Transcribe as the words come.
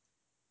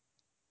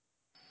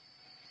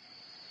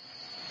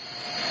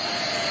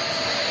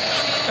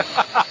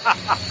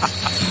Flew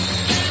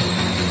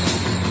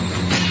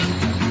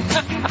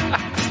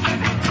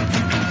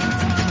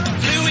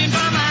in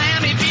from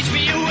Miami Beach,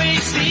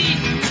 BUAC.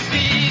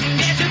 Didn't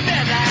get to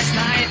bed last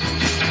night.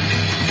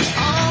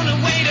 On the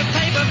way to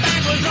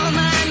paperback was on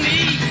my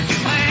knee.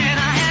 When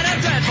I had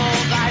a dreadful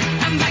flight,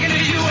 I'm back in the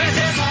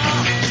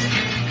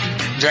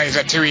USSR. Is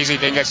that too easy,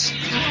 Dingus?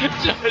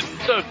 It's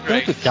so I think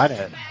great. we've done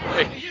it.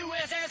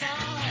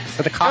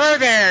 For the Hello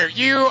there.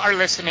 You are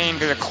listening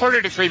to the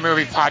Quarter to Three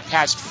Movie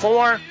Podcast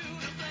for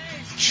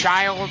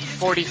Child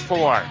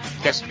 44.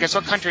 Guess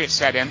what country it's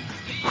set in?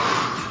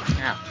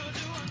 Yeah.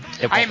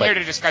 I am here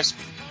to discuss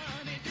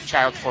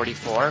Child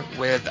 44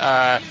 with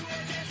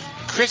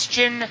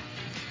Christian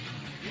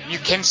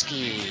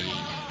Mukinski.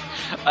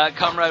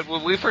 Comrade,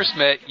 when we first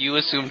met, you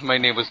assumed my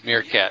name was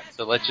Meerkat,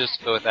 so let's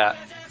just go with that.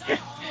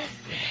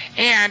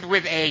 And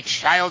with a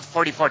Child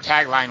 44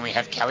 tagline, we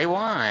have Kelly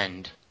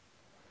Wand.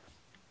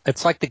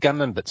 It's like the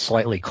Gunman, but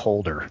slightly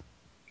colder.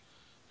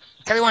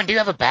 Kelly Wand, do you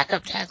have a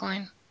backup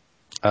tagline?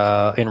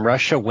 In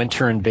Russia,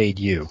 winter invade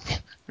you.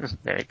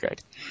 Very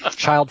good.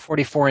 Child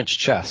 44-inch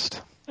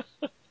chest.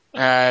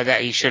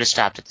 That you should have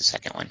stopped at the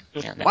second one.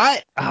 Yeah, that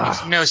What?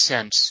 makes no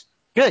sense.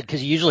 Good,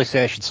 because you usually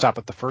say I should stop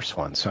at the first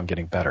one, so I'm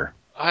getting better.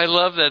 I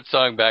love that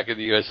song Back in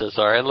the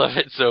USSR. I love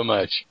it so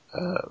much.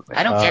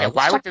 I don't get it.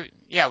 Why would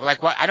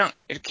what? I don't.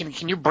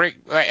 Can you break?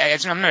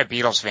 I'm not a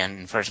Beatles fan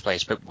in the first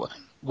place, but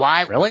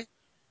why? Really?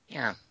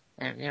 Yeah,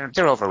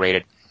 they're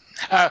overrated.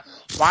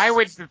 Why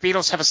would the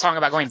Beatles have a song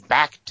about going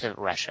back to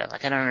Russia?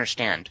 Like, I don't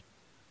understand.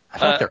 I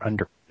thought they're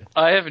underrated.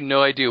 I have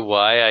no idea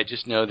why. I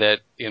just know that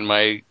in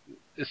my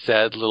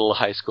sad little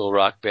high school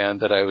rock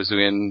band that I was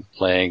in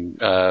playing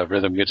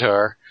rhythm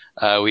guitar,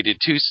 we did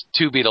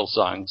two Beatles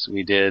songs.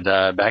 We did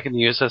Back in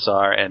the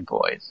USSR and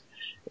Boys.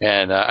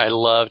 And I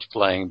loved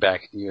playing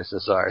Back in the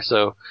USSR.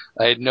 So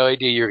I had no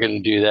idea you were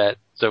going to do that.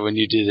 So when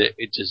you did it,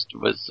 it just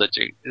was such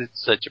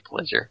a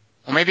pleasure.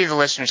 Well, maybe the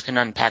listeners can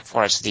unpack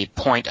for us the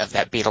point of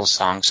that Beatles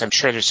song. So I'm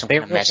sure there's some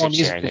kind of message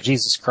there.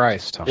 Jesus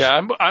Christ. Tom.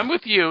 Yeah, I'm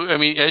with you. I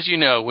mean, as you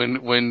know, when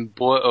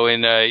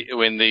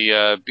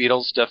the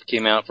Beatles stuff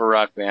came out for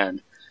Rock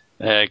Band,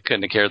 I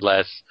couldn't have cared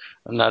less.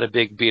 I'm not a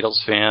big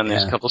Beatles fan.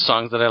 There's a couple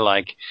songs that I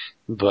like,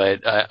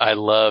 but I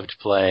loved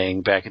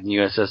playing Back in the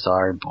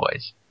USSR and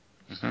Boys.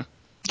 Mm-hmm.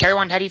 Kelly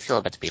Wand, how do you feel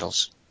about the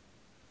Beatles?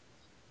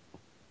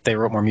 They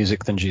wrote more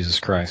music than Jesus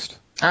Christ.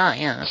 Ah,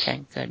 yeah,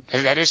 okay, good.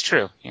 That is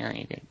true. Yeah,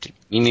 you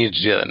need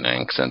to do that in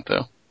an accent,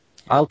 though.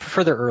 I'll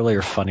prefer the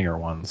earlier, funnier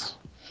ones.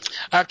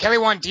 Kelly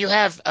Wand, do you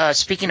have,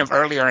 speaking of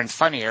earlier and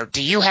funnier,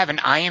 do you have an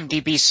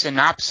IMDb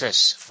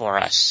synopsis for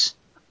us?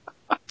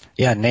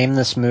 Yeah, name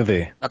this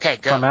movie. Okay,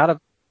 go.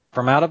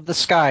 From out of the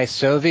sky,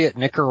 Soviet,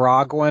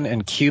 Nicaraguan,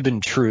 and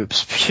Cuban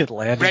troops begin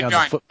landing on the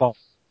football.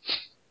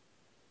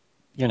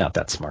 You're not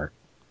that smart.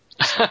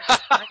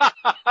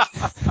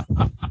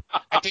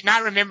 I did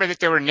not remember that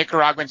there were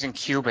Nicaraguans and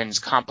Cubans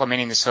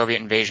complimenting the Soviet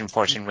invasion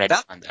force in Red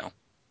Dawn, though.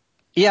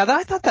 Yeah,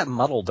 I thought that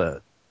muddled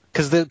it.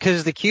 Because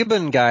the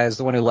Cuban guy is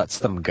the one who lets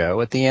them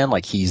go at the end,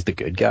 like he's the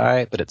good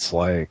guy, but it's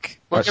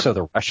like, so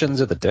the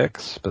Russians are the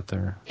dicks, but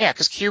they're... Yeah,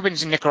 because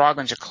Cubans and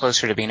Nicaraguans are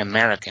closer to being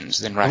Americans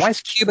than Russians. Why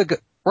is Cuba...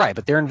 Right,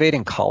 but they're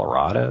invading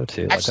Colorado,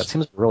 too. Like, that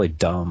seems really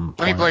dumb.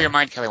 Let me blow your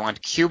mind, Kelly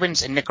Wand.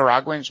 Cubans and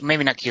Nicaraguans,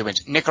 maybe not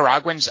Cubans,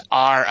 Nicaraguans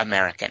are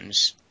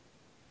Americans.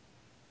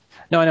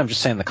 No, I know, I'm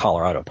just saying the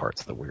Colorado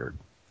part's the weird.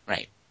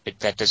 Right, but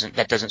that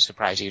doesn't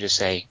surprise you to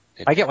say...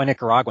 I get why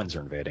Nicaraguans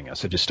are invading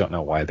us, I just don't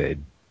know why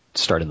they'd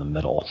start in the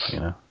middle, you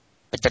know?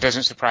 But that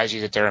doesn't surprise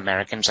you that they're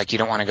Americans? Like, you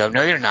don't want to go,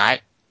 no, they're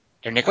not.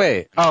 They're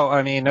Wait,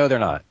 no, they're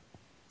not.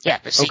 Yeah,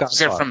 but see,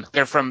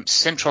 they're from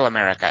Central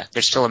America.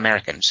 They're still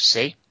Americans,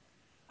 see?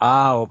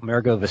 Oh,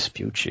 Amerigo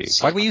Vespucci.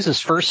 Why'd we use his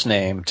first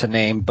name to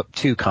name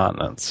two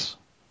continents?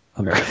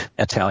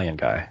 Italian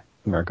guy,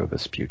 Amerigo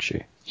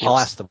Vespucci. I'll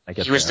ask them when I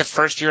get there. He was the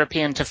first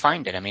European to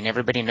find it. I mean,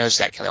 everybody knows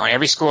that, Kelly.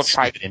 Every school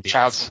child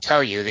will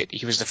tell you that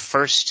he was the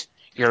first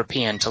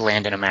European to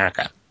land in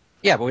America.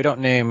 Yeah, but we don't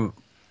name...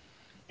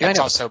 That's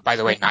also, by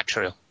the way, not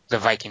true. The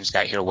Vikings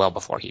got here well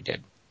before he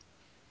did.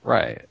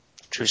 Right.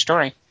 True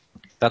story.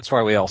 That's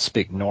why we all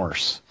speak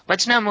Norse.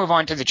 Let's now move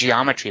on to the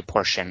geometry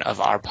portion of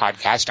our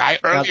podcast. I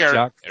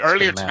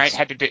earlier tonight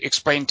had to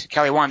explain to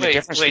Kelly Wand the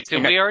difference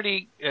between... Did we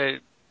already...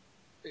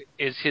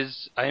 is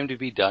his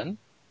IMDb done?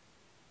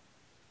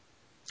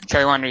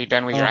 Kelly Wand, are you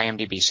done with your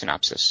IMDb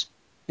synopsis?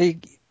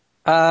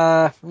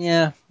 Yeah,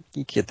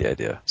 you get the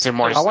idea. Is there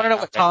more I want to know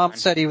what Tom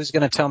said he was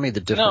going to tell me the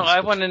difference. No,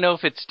 I want to know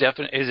if it's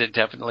is it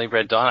definitely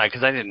Red Dawn?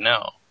 Because I didn't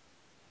know.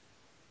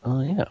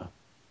 Oh, yeah.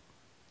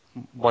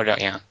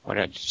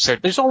 So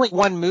there's only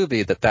one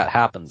movie that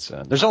happens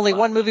in. There's only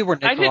one movie where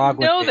Nicaragua... I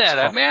didn't know that.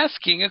 I'm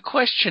asking a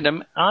question.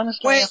 I'm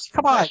honestly... Wait,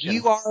 come on.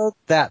 You are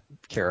that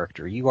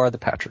character. You are the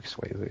Patrick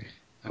Swayze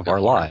of our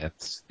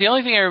lives. The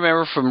only thing I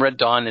remember from Red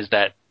Dawn is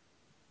that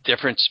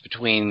difference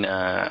between,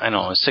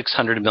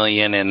 600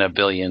 million and a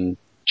billion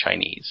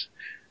Chinese.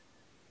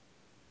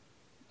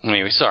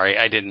 Anyway, sorry,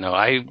 I didn't know.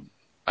 I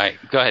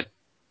go ahead.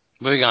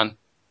 Moving on.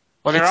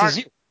 Well,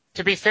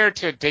 To be fair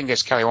to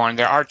Dingus, Kelly Wand,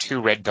 there are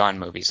 2 Red Dawn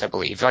movies, I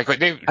believe. Like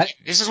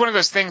this is one of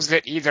those things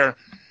that either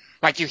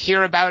like you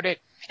hear about it,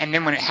 and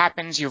then when it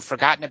happens, you've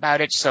forgotten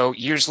about it. So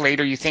years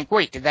later, you think,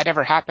 wait, did that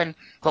ever happen?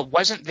 But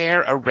wasn't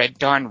there a Red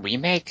Dawn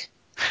remake?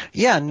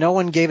 Yeah, no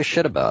one gave a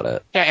shit about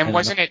it. Yeah, and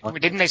wasn't it?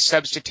 Didn't they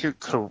substitute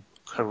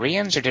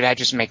Koreans, or did I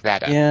just make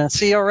that up? Yeah.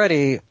 See,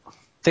 already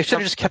they should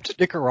have just kept it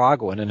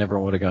Nicaraguan, and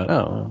everyone would have gone,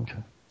 oh,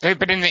 okay.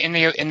 But in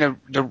the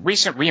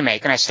recent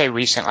remake, and I say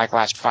recent, like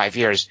last 5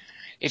 years,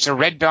 it's a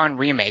Red Dawn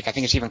remake. I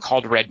think it's even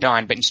called Red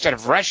Dawn. But instead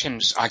of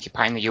Russians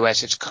occupying the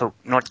U.S., it's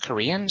North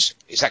Koreans.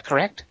 Is that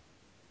correct?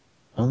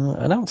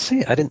 I don't see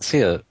it. I didn't see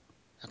it.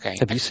 Okay.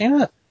 Have you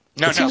seen it?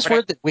 No, it seems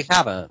weird that we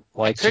haven't.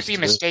 I could be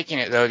mistaking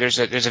it though. There's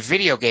a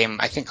video game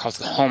I think called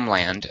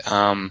Homeland,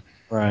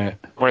 right,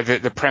 where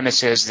the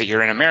premise is that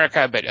you're in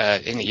America, but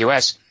in the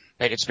U.S.,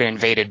 but it's been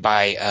invaded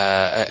by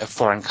a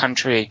foreign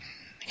country,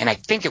 and I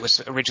think it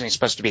was originally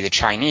supposed to be the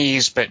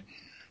Chinese, but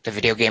the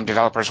video game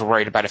developers were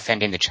worried about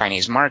offending the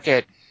Chinese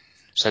market,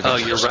 so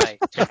they you're right.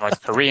 to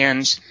North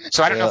Koreans.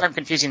 So I don't know if I'm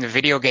confusing the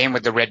video game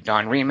with the Red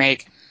Dawn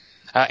remake.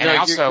 And no, I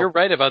also, you're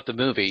right about the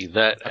movie.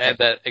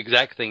 That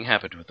exact thing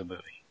happened with the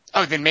movie.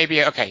 Oh, then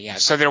maybe, okay, yeah.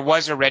 So there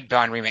was a Red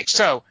Dawn remake.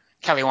 So,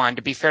 Kelly Wand,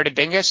 to be fair to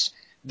Dingus,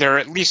 there are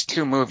at least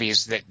 2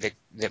 movies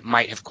that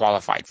might have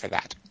qualified for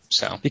that.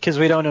 So because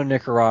we don't know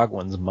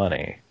Nicaraguans'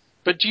 money.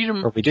 But do you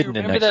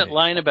remember that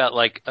line about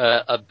like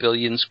a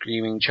billion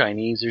screaming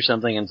Chinese or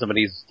something, and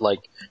somebody's like,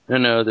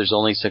 no, there's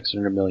only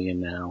 600 million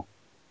now.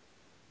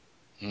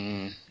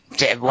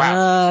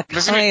 Wow.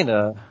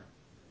 Kinda.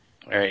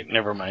 All right,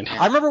 never mind.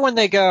 I remember when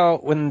they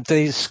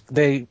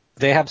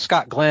have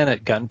Scott Glenn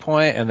at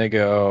gunpoint, and they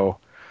go,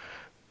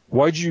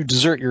 "Why'd you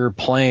desert your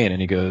plane?" And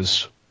he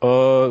goes,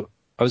 "I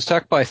was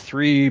attacked by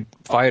 3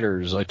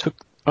 fighters. I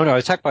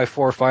was attacked by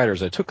 4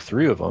 fighters. I took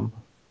 3 of them."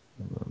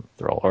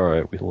 They're all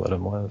right. We let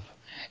him live.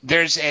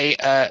 There's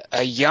a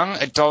young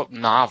adult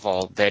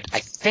novel that I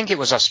think it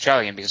was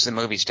Australian, because the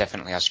movie's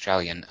definitely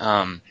Australian.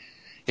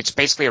 It's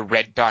basically a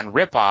Red Dawn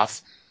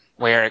ripoff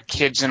where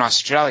kids in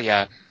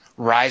Australia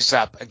rise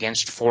up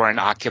against foreign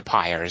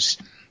occupiers.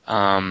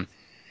 But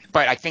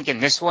I think in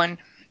this one,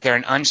 they're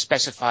an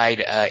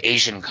unspecified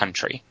Asian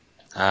country.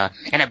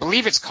 And I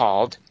believe it's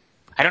called,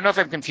 I don't know if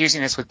I'm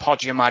confusing this with Paul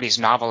Giamatti's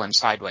novel in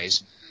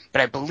Sideways,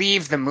 but I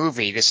believe the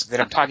movie that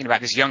I'm talking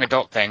about, this young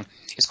adult thing,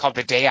 is called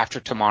The Day After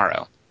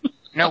Tomorrow.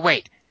 No,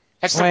 wait.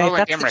 That's the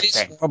Roland Emmerich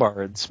thing. That's the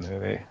Robards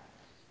movie.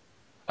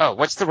 Oh,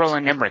 what's the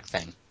Roland Emmerich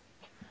thing?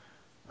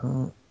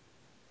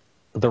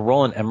 The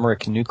Roland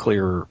Emmerich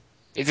nuclear...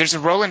 There's a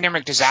Roland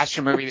Emmerich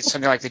disaster movie that's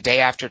something like The Day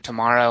After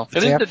Tomorrow.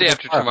 It is The Day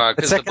After Tomorrow,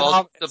 because the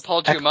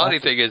Paul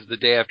Giamatti thing is The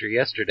Day After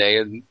Yesterday,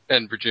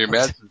 and Virginia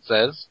Madsen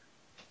says...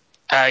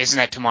 Isn't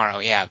that tomorrow?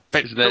 Yeah.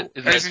 But isn't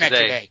that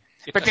today?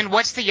 Yeah. But then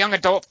what's the young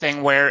adult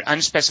thing where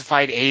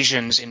unspecified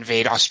Asians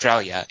invade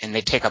Australia and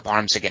they take up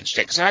arms against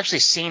it? Because I've actually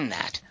seen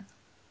that.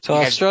 So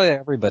Australia,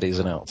 everybody's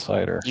an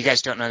outsider. You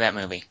guys don't know that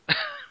movie?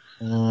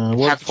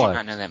 How could you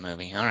not know that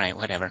movie? All right,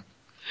 whatever.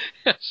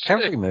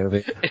 Every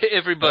movie.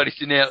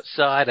 Everybody's an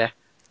outsider.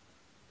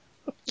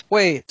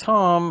 Wait,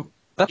 Tom,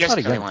 that's not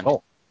a young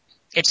adult.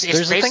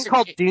 There's a thing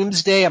called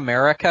Doomsday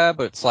America,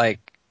 but it's like,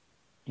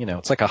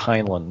 it's like a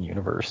Heinlein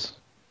universe.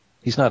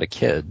 He's not a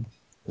kid.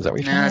 Is that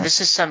what you're talking about? No,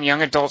 this is some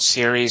young adult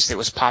series that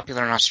was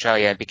popular in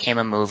Australia. It became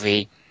a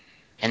movie.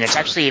 And there's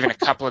actually even a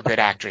couple of good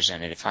actors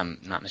in it, if I'm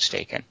not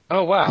mistaken.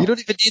 Oh, wow. You don't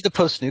even need the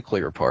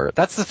post-nuclear part.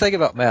 That's the thing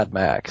about Mad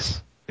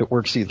Max. It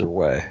works either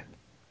way.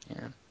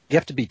 Yeah. You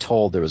have to be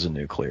told there was a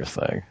nuclear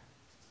thing.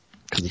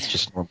 Because it's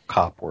just normal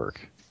cop work.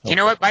 You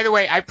know what? By the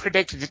way, I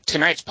predict that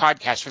tonight's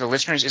podcast for the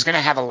listeners is going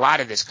to have a lot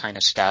of this kind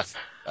of stuff.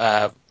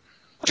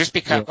 Just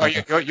because,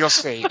 you'll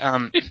see.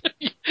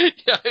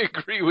 Yeah, I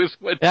agree with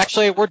what...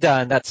 Actually, we're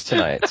done. That's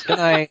tonight. Good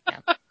night.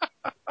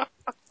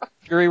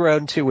 Fury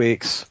Road in 2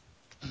 weeks.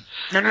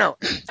 No.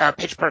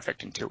 Pitch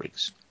Perfect in 2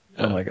 weeks.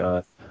 Oh my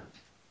god.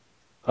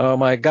 Oh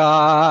my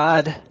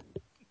god.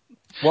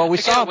 Well, I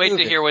can't wait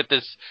to hear what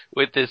this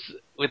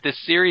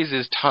series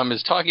is Tom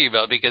is talking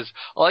about, because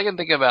all I can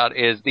think about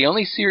is the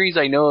only series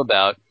I know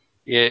about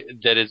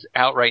that is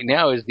out right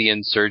now is the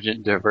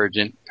Insurgent,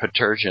 Divergent,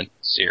 Perturgent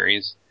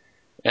series.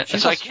 And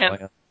so I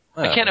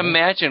can't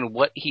imagine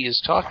what he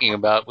is talking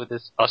about with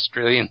this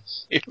Australian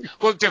series.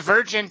 Well,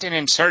 Divergent and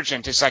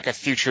Insurgent is like a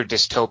future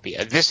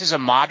dystopia. This is a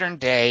modern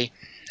day,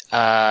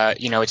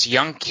 it's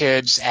young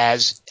kids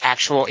as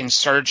actual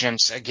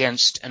insurgents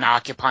against an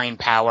occupying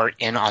power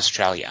in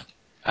Australia.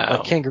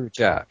 Like Kangaroo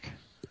Jack.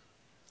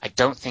 I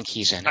don't think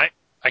he's in it.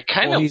 I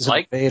kind of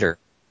like Vader.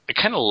 I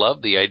kind of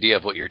love the idea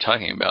of what you're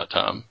talking about,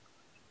 Tom.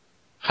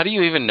 How do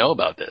you even know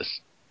about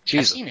this?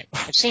 Jesus.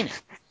 I've seen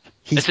it.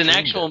 It's an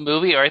actual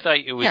movie, or I thought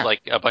it was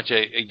like a bunch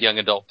of young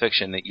adult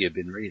fiction that you've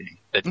been reading.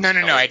 No.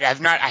 I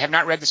have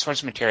not read the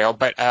source material,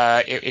 but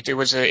it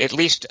was at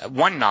least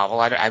one novel.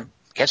 I'm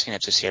guessing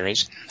it's a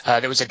series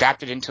that was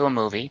adapted into a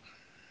movie,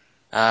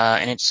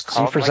 and it's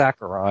called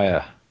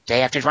Zachariah.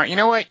 Day After Tomorrow. You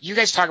know what? You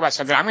guys talk about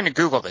something. I'm going to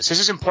Google this.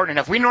 This is important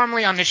enough. We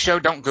normally on this show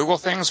don't Google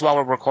things while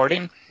we're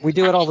recording. We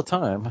do it all the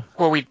time.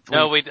 Well, we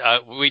don't.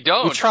 We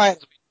try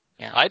it.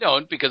 Yeah. I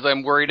don't, because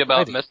I'm worried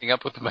about do. messing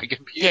up with my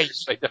computer.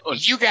 I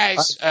don't. You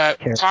guys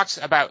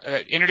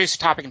introduce a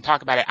topic and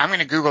talk about it. I'm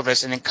going to Google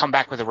this and then come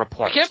back with a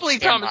report. I can't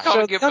believe Stand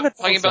Tom is by.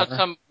 talking about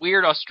some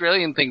weird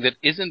Australian thing that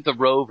isn't the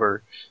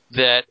rover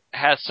that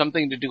has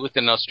something to do with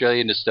an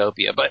Australian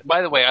dystopia. But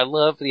by the way, I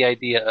love the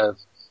idea of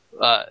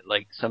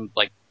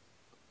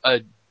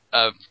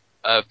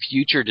a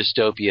future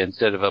dystopia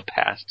instead of a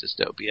past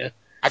dystopia.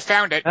 I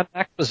found it. Mad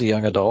Max was a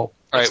young adult.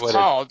 It's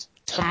called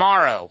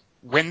Tomorrow,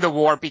 When the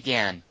War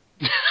Began.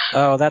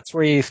 Oh, that's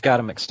where you've got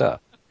them mixed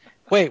up.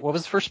 Wait, what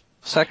was the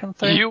second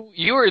thing?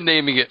 You were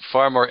naming it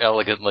far more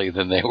elegantly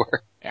than they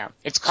were. Yeah,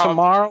 it's called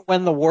Tomorrow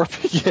When the War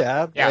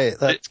Began. Yeah.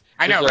 Wait,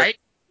 I know, right?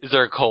 Is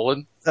there a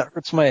colon? that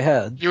hurts my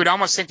head. You would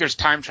almost think there's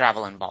time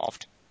travel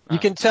involved. You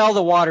can tell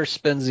the water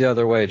spins the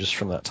other way just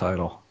from that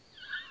title.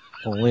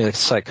 Only a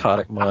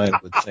psychotic mind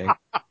would think.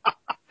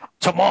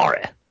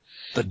 Tomorrow,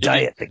 the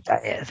diet.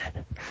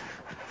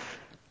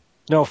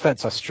 No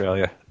offense,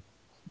 Australia.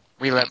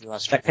 We love you,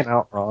 Australia. That came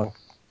out wrong.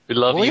 We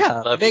love you.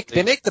 Yeah, Love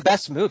they make the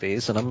best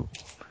movies, and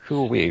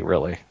who are we,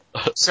 really?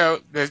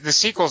 So the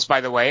sequels, by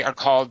the way, are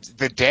called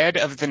The Dead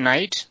of the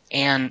Night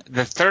and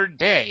The Third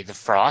Day, The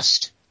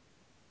Frost.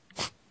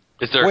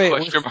 Is there a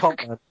question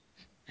mark?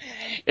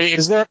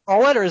 Is there a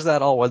colon, or is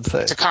that all one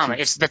thing? It's a comma.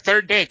 It's The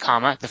Third Day,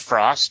 comma, The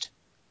Frost.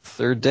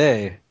 Third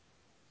Day.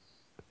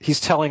 He's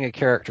telling a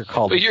character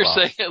called But The you're Frost.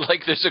 saying it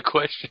like there's a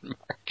question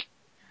mark.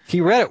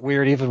 He read it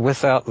weird even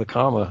without the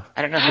comma.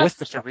 I don't know how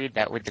to read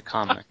that with the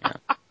comma. Yeah.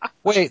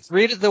 Wait,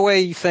 read it the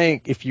way you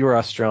think if you were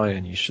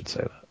Australian you should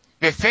say that.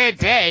 The Third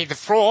Day, The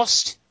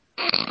Frost.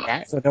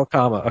 Yeah. So no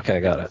comma. Okay,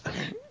 got it.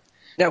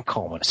 No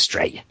comma,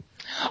 Australia.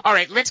 All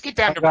right, let's get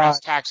down to brass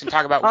tacks and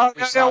talk about what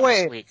we saw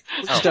this week.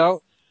 Please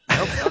don't.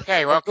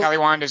 Okay, well, Kelly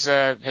Wand has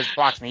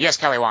blocked me. Yes,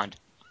 Kelly Wand.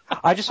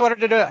 I just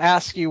wanted to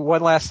ask you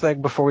one last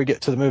thing before we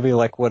get to the movie,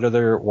 like what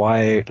other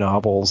YA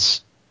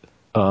novels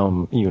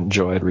you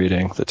enjoyed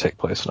reading that take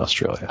place in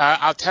Australia?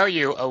 I'll tell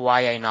you a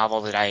YA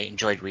novel that I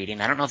enjoyed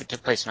reading. I don't know if it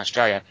took place in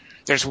Australia.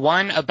 There's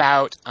one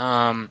about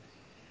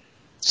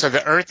so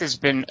the Earth is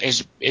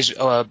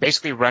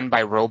basically run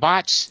by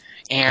robots,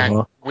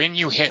 and when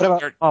you hit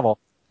novel?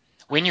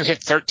 When you hit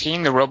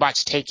 13, the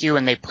robots take you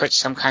and they put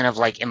some kind of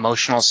like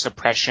emotional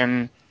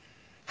suppression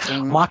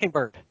thing.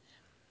 Mockingbird.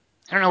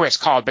 I don't know what it's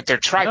called, but they're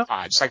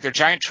tripods. Like they're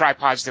giant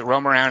tripods that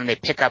roam around and they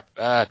pick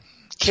up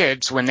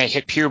kids when they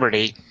hit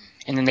puberty,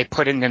 and then they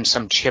put in them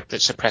some chip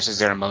that suppresses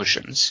their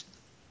emotions.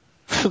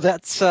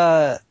 That's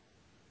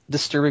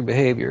Disturbing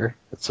Behavior.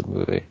 It's a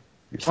movie.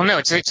 Well, no,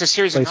 it's a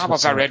series of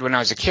novels I read when I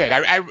was a kid.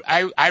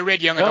 I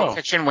read young adult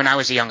fiction when I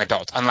was a young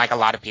adult, unlike a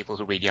lot of people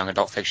who read young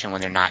adult fiction when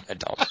they're not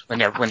adults, when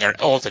they're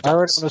old adults. I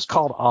read it was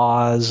called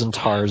Oz and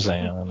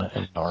Tarzan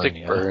and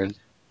Narnia.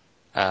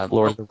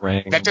 Lord of the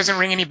Rings. That doesn't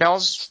ring any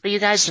bells for you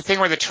guys? The thing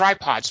where the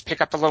tripods pick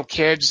up the little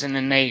kids and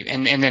then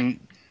then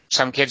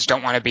some kids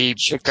don't want to be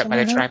picked up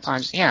by the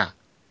tripods? Yeah.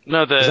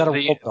 No,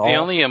 the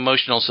only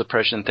emotional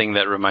suppression thing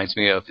that reminds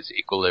me of is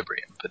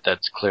Equilibrium, but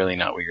that's clearly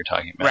not what you're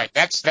talking about. Right,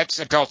 that's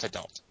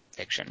adult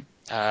fiction.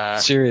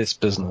 Serious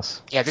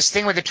business. Yeah, this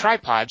thing with the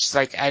tripods,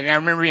 like I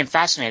remember being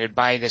fascinated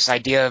by this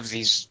idea of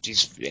these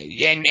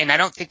and I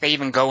don't think they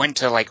even go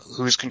into like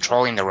who's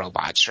controlling the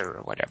robots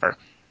or whatever.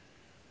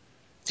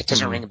 It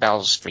doesn't ring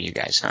bells for you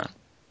guys, huh?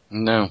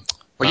 No.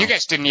 Well, you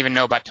guys didn't even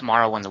know about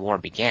Tomorrow When the War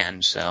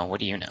Began, so what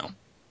do you know?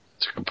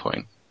 That's a good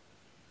point.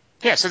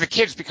 Yeah, so the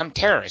kids become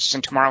terrorists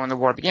in Tomorrow When the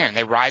War Began.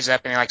 They rise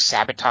up and they like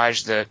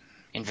sabotage the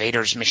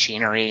invaders'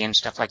 machinery and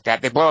stuff like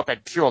that. They blow up a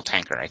fuel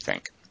tanker, I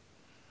think.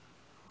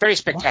 Very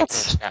spectacular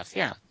stuff,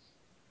 yeah.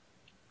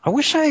 I'm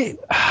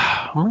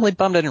really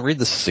bummed I didn't read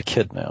this as a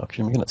kid now, because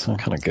you're making it sound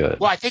kind of good.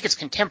 Well, I think it's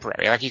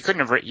contemporary. Like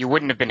you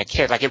wouldn't have been a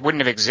kid. Like it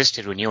wouldn't have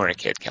existed when you were a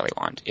kid, Kelly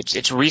Wand.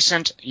 It's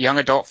recent young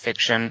adult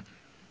fiction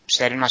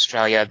set in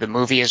Australia. The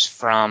movie is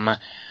from,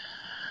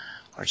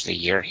 where's the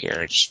year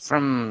here? It's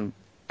from,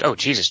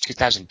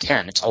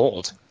 2010. It's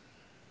old.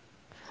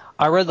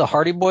 I read the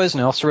Hardy Boys,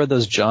 and I also read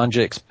those John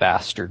Jakes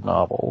Bastard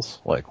novels,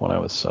 like when I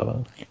was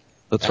 7.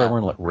 That's where I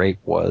learned what rape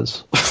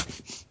was.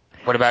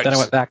 What about? Then I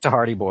went back to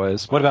Hardy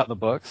Boys. What about the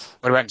books?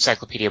 What about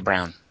Encyclopedia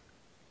Brown?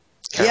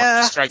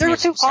 Yeah, they were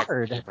too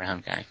hard.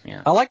 Brown guy.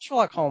 Yeah. I like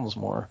Sherlock Holmes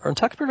more. Or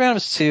Encyclopedia Brown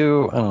was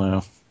too. I don't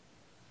know.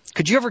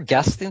 Could you ever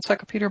guess the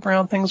Encyclopedia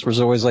Brown things? Was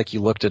it always like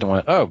you looked at it and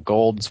went, "Oh,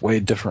 gold's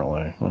weighed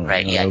differently."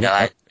 Right. Yeah.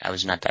 No, I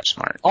was not that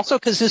smart. Also,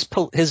 because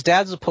his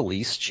dad's a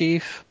police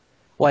chief.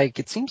 Like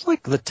it seems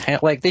like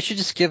like they should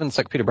just give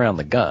Encyclopedia Brown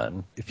the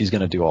gun if he's going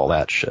to do all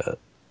that shit.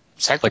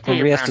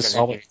 Encyclopedia Brown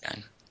doesn't need a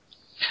gun.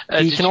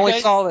 He can only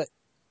solve it.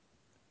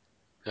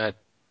 Go ahead.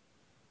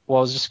 Well,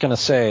 I was just going to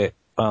say,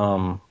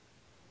 the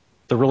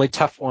really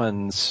tough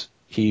ones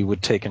he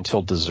would take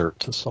until dessert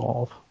to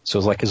solve. So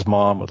it was like his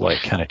mom would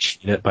like kind of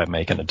cheat it by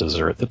making a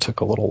dessert that took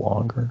a little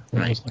longer.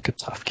 It was like a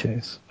tough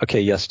case. Okay,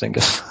 yes,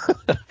 Dingus.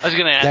 I was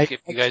going to ask if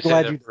you guys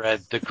had ever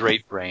read The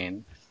Great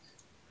Brain.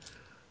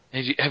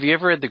 Have you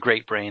ever read The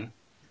Great Brain?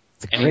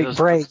 The Great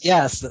Brain,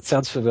 yes, that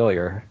sounds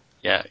familiar.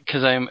 Yeah,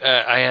 because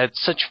I had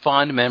such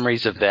fond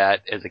memories of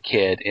that as a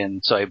kid,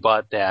 and so I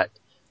bought that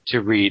to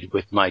read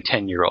with my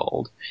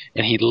 10-year-old,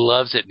 and he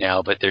loves it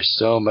now, but there's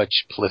so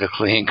much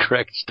politically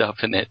incorrect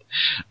stuff in it.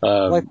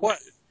 Like what?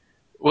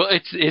 Well,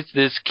 it's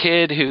this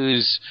kid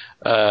who's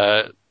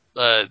I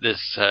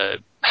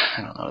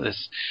don't know,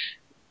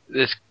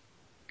 this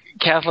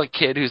Catholic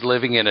kid who's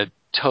living in a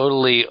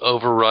totally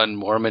overrun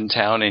Mormon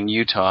town in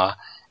Utah,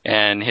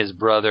 and his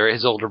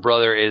older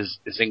brother is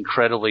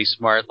incredibly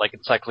smart, like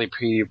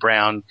Encyclopedia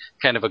Brown,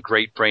 kind of a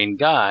great brain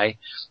guy,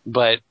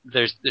 but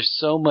there's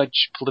so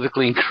much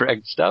politically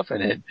incorrect stuff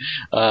in it,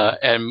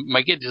 and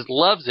my kid just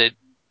loves it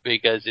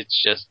because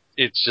it's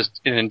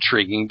just an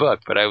intriguing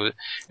book. But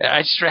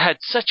I just had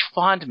such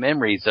fond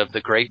memories of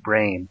The Great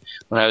Brain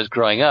when I was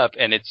growing up,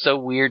 and it's so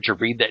weird to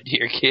read that to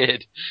your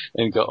kid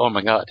and go, oh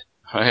my God,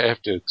 I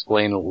have to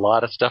explain a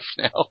lot of stuff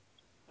now.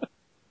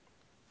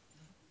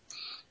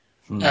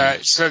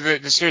 So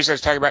the series I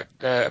was talking about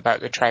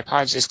the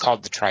tripods is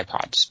called the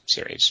Tripods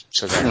series.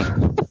 So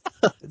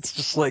it's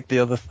just like the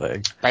other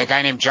thing. By a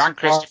guy named John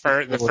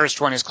Christopher. The first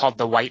one is called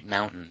The White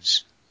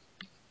Mountains.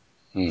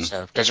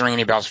 So it doesn't ring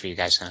any bells for you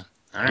guys, huh?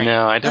 All right.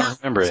 No, I don't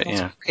remember it.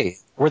 Yeah. Okay.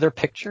 Were there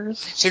pictures?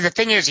 See, the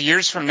thing is,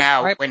 years from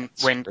now, when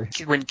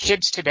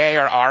kids today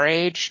are our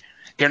age,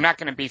 they're not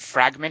going to be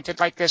fragmented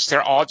like this.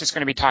 They're all just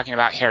going to be talking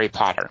about Harry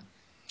Potter.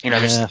 You know,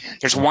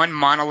 there's one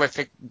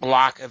monolithic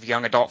block of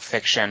young adult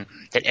fiction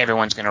that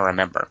everyone's going to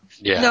remember.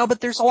 Yeah. No, but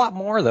there's a lot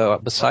more though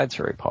besides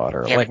Harry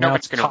Potter. Yeah, like no now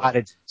one's it's gonna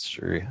cottage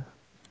history.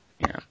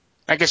 Yeah.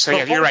 I guess so.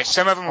 Yeah, you're right.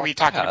 Some of them will be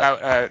talking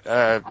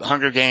about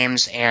Hunger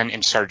Games and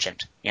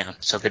Insurgent. Yeah,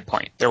 so good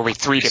point. There will be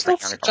three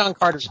different young adults. John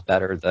Carter's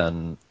better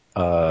than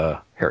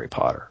Harry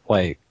Potter.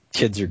 Like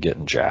kids are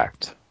getting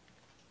jacked.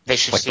 They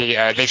should see.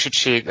 They should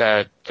see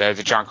the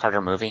John Carter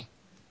movie.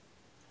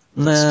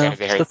 No,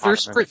 the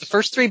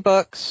first three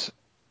books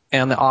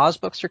and the Oz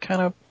books are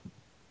kind of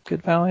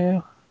good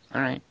value.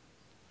 All right.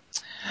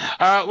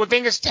 Well,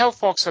 Dingus, tell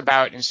folks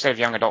about, instead of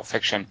young adult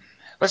fiction,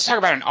 let's talk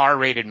about an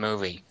R-rated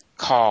movie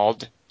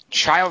called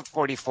Child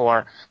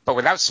 44, but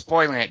without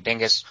spoiling it,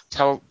 Dingus,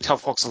 tell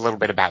folks a little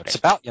bit about it. It's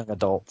about young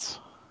adults.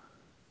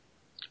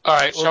 All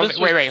right. Well,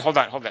 wait, hold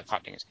that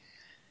thought, Dingus.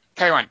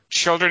 Carry on.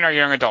 Children are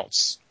young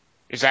adults.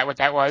 Is that what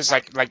that was?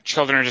 Like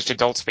children are just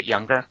adults but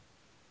younger?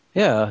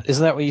 Yeah,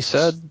 isn't that what you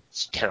said?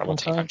 It's terrible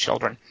take on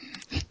children.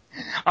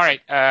 All right,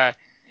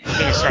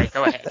 sorry,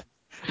 go ahead.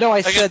 No,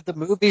 I said the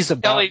movie's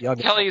about young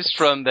adults. Kelly's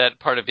from that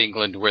part of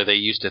England where they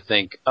used to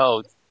think,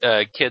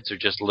 kids are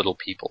just little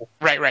people.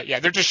 Right, yeah,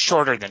 they're just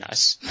shorter than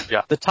us.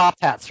 Yeah. The top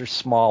hats are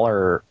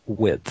smaller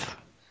width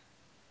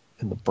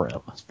in the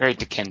brim. It's very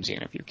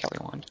Dickensian of you, Kelly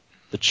Wand.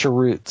 The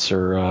cheroots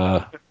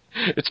are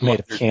it's made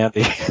of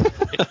candy.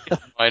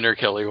 Minor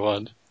Kelly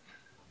Wand.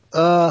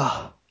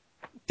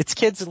 It's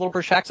kids in little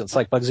British accents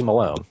like Bugsy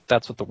Malone.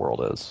 That's what the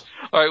world is.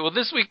 All right, well,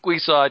 this week we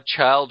saw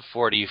Child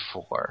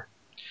 44,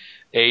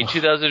 a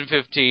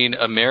 2015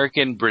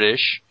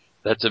 American-British,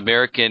 that's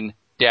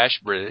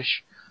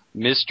American-British,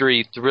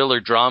 mystery thriller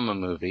drama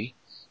movie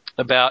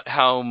about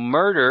how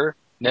murder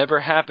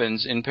never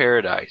happens in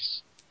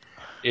paradise.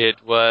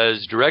 It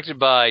was directed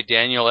by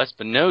Daniel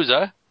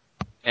Espinosa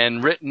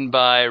and written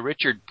by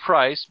Richard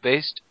Price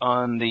based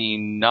on the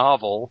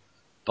novel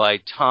by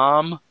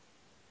Tom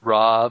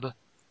Robb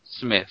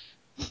Smith.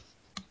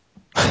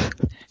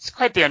 It's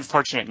quite the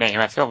unfortunate name.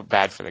 I feel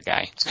bad for the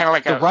guy. It's kind of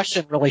like the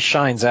Russian really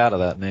shines out of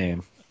that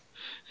name.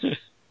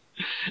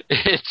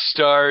 It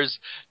stars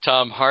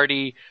Tom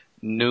Hardy,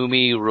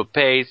 Noomi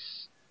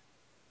Rapace,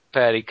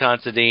 Paddy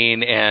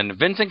Considine, and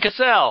Vincent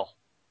Cassel.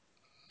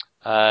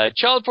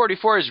 Child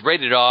 44 is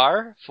rated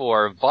R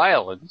for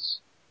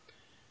violence,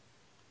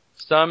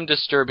 some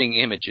disturbing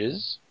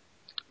images,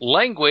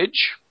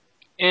 language,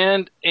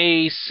 and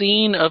a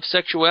scene of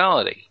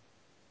sexuality.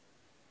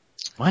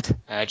 What?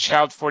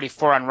 Child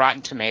 44 on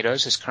Rotten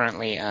Tomatoes is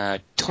currently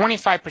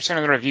 25%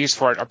 of the reviews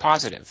for it are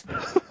positive.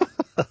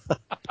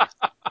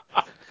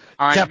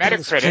 On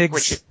Metacritic,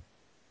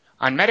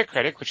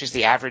 which is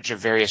the average of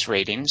various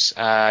ratings,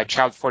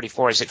 Child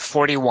 44 is at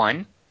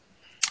 41.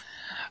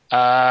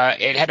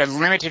 It had a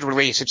limited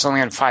release. It's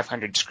only on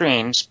 500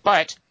 screens,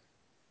 but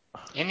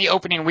in the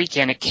opening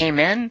weekend, it came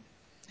in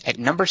at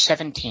number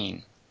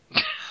 17.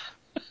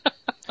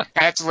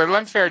 That's a little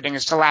unfair,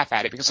 Dingus, to laugh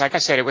at it, because like I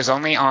said, it was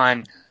only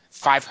on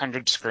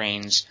 500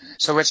 screens.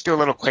 So let's do a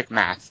little quick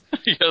math.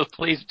 Yeah,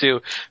 please do.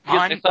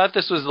 I thought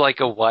this was like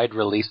a wide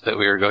release that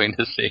we were going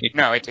to see.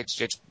 No,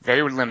 it's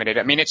very limited.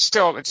 I mean, it's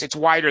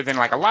wider than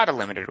like a lot of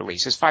limited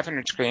releases.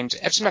 500 screens,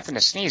 that's nothing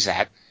to sneeze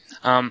at.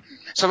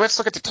 So let's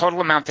look at the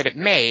total amount that it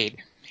made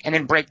and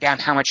then break down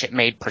how much it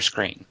made per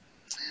screen.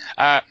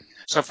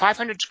 So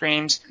 500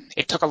 screens,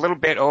 it took a little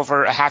bit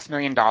over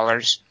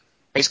 $500,000,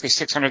 basically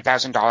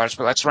 $600,000,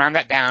 but let's round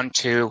that down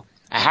to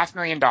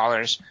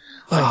 $500,000.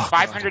 On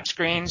 500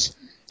 screens,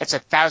 that's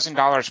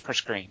 $1,000 per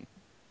screen,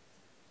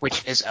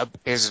 which is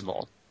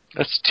abysmal.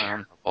 That's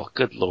terrible.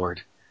 Good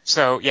Lord.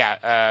 So,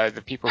 yeah,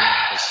 the people who do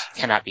this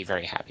cannot be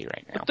very happy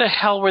right now. What the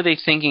hell were they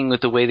thinking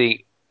with the way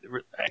they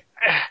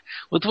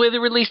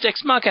released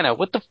Ex Machina?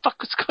 What the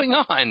fuck was going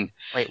on?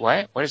 Wait,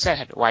 what? What is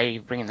that? Why are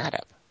you bringing that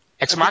up?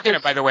 Ex Machina,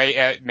 by the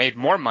way, made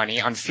more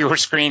money on fewer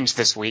screens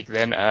this week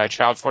than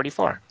Child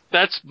 44.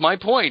 That's my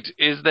point,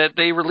 is that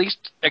they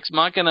released Ex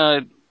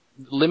Machina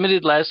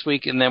limited last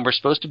week, and then we're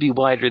supposed to be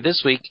wider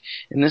this week,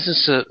 and this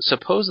is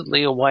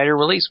supposedly a wider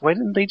release. Why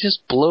didn't they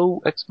just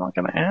blow Ex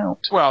Machina out?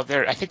 Well,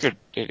 I think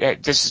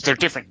they're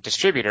different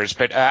distributors,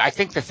 but I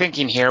think the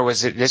thinking here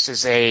was that this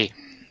is a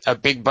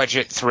big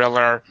budget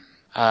thriller.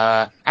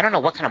 I don't know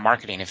what kind of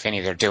marketing, if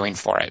any, they're doing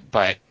for it,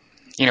 but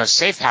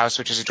Safe House,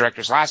 which is the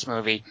director's last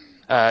movie,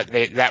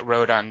 that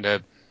rode on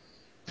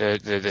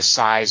the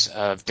size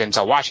of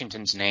Denzel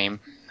Washington's name.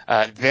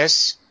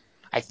 This,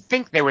 I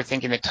think they were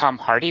thinking that Tom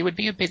Hardy would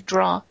be a big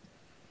draw.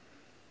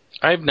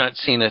 I've not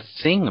seen a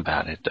thing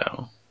about it,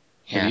 though.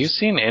 Yes. Have you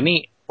seen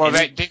any? Well,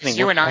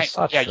 you and I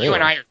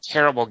are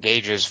terrible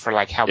gauges for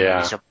like how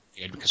movies are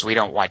marketed, because we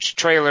don't watch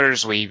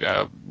trailers. We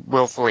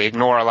willfully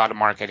ignore a lot of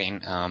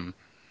marketing.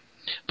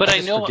 But I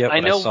know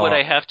what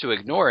I have to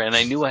ignore, and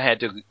I knew I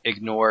had to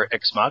ignore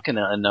Ex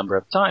Machina a number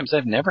of times.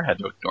 I've never had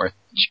to ignore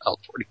Child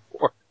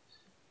 44.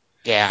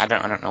 Yeah, I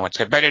don't know what's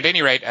good, but at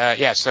any rate,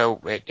 so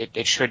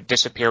it should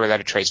disappear without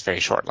a trace very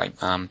shortly.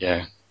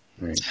 Yeah.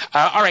 Right.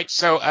 All right,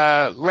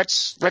 so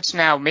let's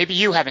now. Maybe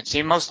you haven't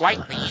seen. Most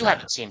likely, you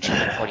haven't seen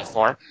Child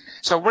 44.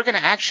 So we're going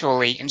to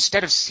actually,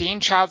 instead of seeing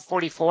Child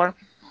 44,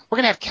 we're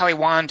going to have Kelly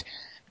Wand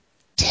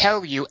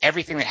tell you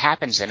everything that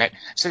happens in it,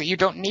 so that you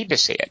don't need to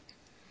see it.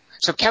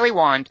 So Kelly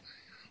Wand,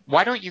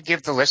 why don't you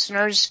give the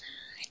listeners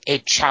a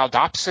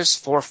Childopsis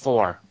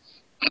 44?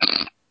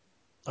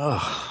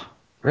 Oh,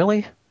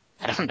 really?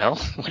 I don't know.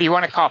 What do you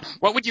want to call?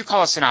 What would you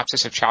call a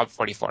synopsis of Child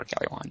 44,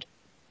 Kelly Wand?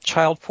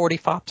 Child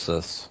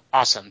 40-fopsis.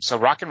 Awesome. So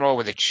rock and roll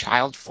with a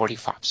Child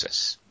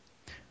 40-fopsis.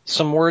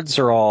 Some words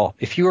are all,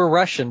 if you were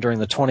Russian during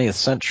the 20th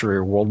century,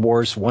 World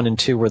Wars I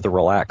and II were the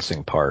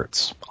relaxing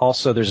parts.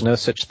 Also, there's no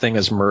such thing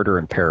as murder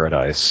in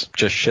paradise.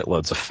 Just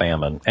shitloads of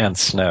famine. And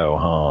snow,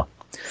 huh?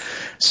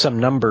 Some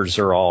numbers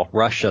are all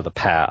Russia the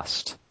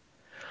past.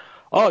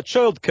 Ah,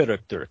 child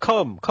character,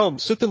 come,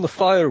 sit in the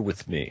fire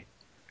with me.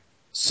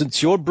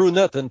 Since you're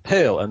brunette and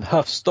pale and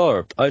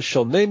half-starved, I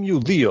shall name you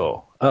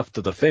Leo,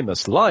 after the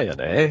famous lion,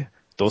 eh?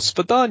 Do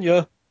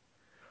svidaniya.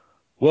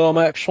 Well,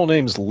 my actual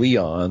name's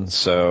Leon,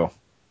 so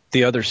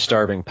the other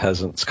starving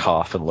peasants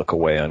cough and look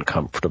away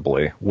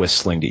uncomfortably,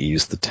 whistling to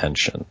ease the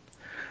tension.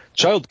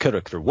 Child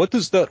character, what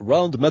is that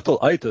round metal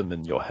item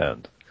in your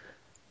hand?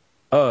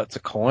 It's a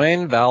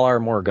coin, Valar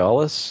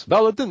Morghulis.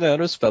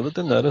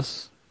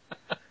 Valadineris.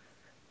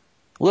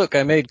 Look,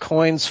 I made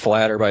coins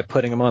flatter by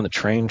putting them on the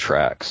train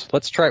tracks.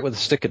 Let's try it with a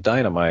stick of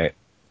dynamite.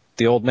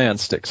 The old man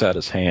sticks out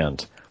his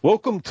hand.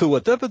 Welcome to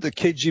whatever the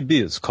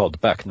KGB is called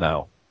back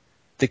now.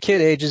 The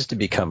kid ages to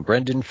become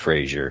Brendan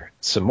Fraser.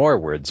 Some more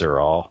words are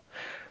all.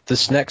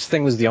 This next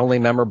thing was the only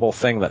memorable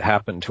thing that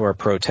happened to our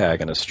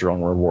protagonist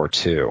during World War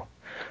II.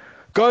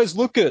 Guys,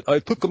 look it! I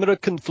took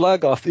American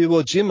flag off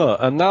Iwo Jima,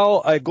 and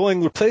now I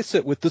going replace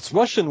it with this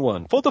Russian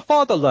one. For the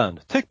fatherland!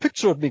 Take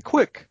picture of me,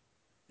 quick!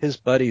 His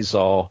buddies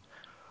all,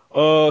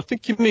 I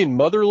think you mean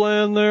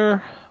motherland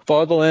there?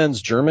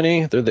 Fatherland's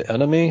Germany. They're the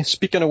enemy.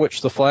 Speaking of which,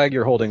 the flag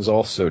you're holding's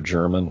also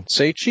German.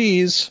 Say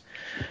cheese.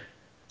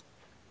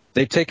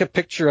 They take a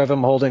picture of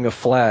him holding a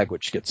flag,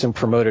 which gets him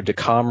promoted to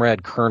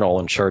comrade colonel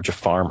in charge of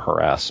farm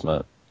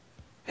harassment.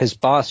 His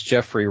boss,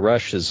 Jeffrey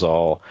Rush, is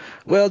all,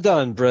 well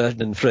done,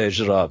 Brendan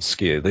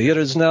Fraserovsky. The year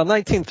is now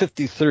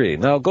 1953.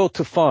 Now go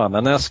to farm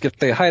and ask if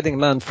the hiding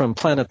man from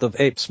Planet of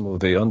Apes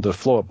movie under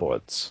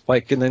floorboards,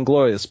 like in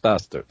Inglourious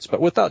Bastards,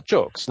 but without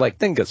jokes, like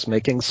Dingus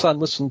making son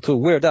listen to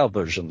Weird Al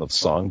version of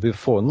song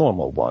before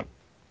normal one.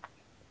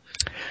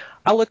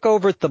 I look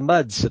over at the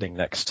mud sitting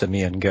next to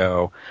me and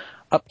go,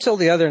 up till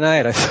the other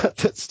night I thought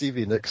that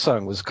Stevie Nicks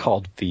song was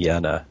called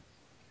Vienna.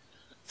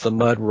 The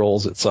mud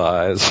rolls its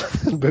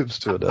eyes and moves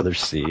to another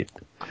seat.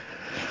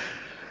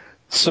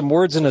 Some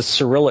words in a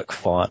Cyrillic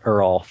font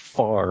are all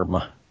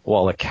farm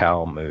while a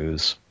cow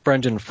moos.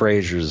 Brendan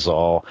Fraser's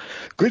all,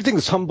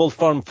 greetings, humble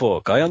farm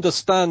folk. I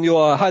understand you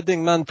are a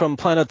hiding man from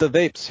Planet of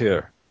Apes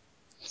here.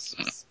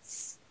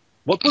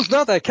 What was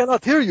that? I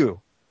cannot hear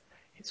you.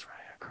 He's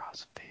running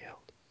across the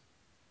field.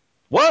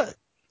 What?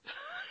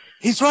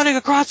 He's running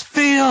across the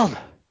field.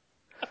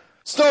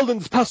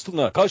 Stalin's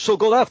Pasternak, I shall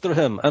go after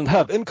him and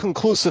have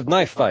inconclusive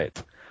knife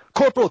fight.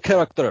 Corporal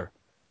character,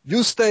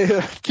 you stay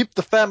here, keep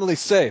the family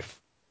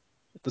safe.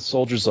 The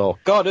soldiers all,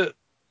 got it.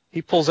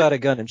 He pulls out a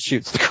gun and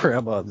shoots the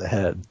grandma in the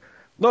head.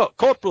 No,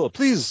 Corporal,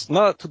 please,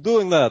 not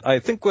doing that. I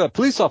think we're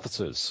police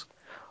officers.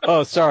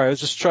 Oh, sorry, I was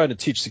just trying to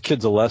teach the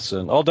kids a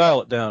lesson. I'll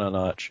dial it down a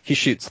notch. He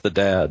shoots the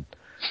dad.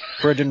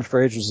 Brendan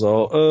Fraser's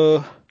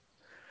all,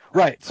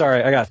 right,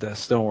 sorry, I got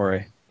this, don't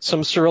worry.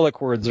 Some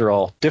Cyrillic words are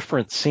all,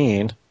 different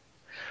scene.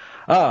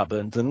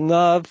 Brendan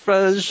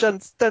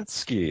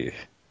Frezhenstensky.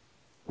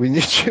 We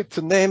need you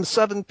to name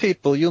 7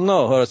 people you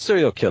know who are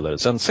serial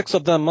killers, and 6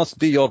 of them must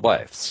be your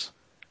wives.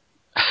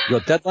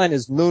 Your deadline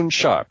is noon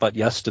sharp, but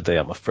yesterday,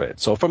 I'm afraid.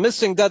 So for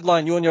missing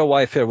deadline, you and your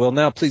wife here will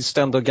now please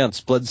stand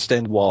against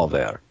blood-stained wall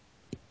there.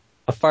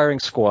 A firing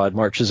squad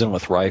marches in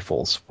with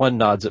rifles. One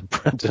nods at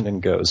Brendan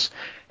and goes,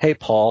 hey,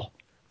 Paul,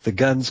 the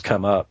guns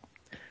come up.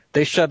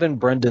 They shove in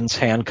Brendan's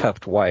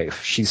handcuffed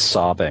wife. She's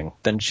sobbing.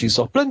 Then she's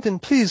all, Brendan,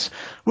 please,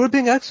 we're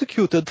being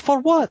executed. For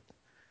what?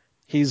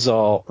 He's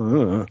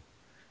all,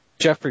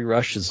 Jeffrey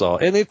Rush is all,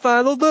 any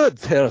final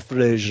words, Herr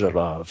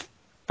Fraserov?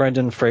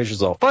 Brendan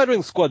Fraser's all,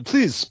 firing squad,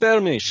 please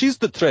spare me. She's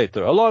the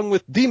traitor, along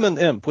with Demon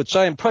Imp, which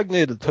I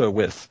impregnated her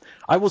with.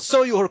 I will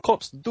sell you her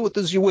corpse. Do it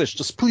as you wish.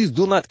 Just please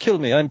do not kill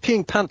me. I'm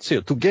peeing pants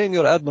here to gain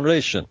your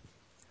admiration.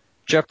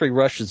 Jeffrey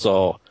Rush is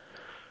all,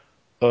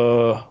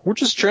 we're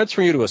just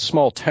transferring you to a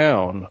small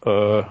town,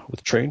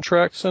 with train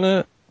tracks in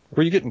it.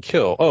 Where are you getting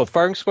killed? Oh,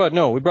 firing squad?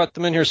 No, we brought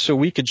them in here so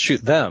we could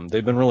shoot them.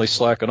 They've been really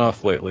slacking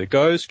off lately.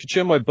 Guys, could you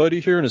have my buddy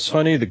here and his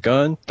honey, the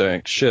gun?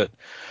 Thanks. Shit.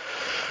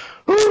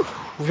 Whew.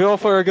 If we all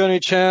fire a gun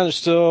each hand, there's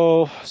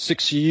still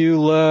 6 of you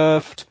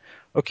left.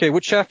 Okay,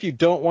 which half of you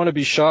don't want to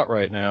be shot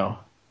right now?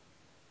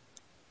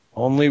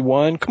 Only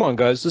one? Come on,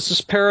 guys. This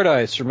is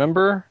paradise,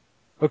 remember?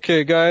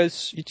 Okay,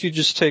 guys, you two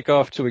just take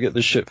off till we get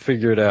this shit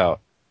figured out.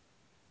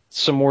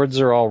 Some words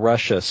are all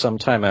Russia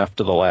sometime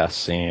after the last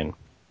scene.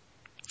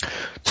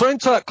 Train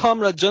track,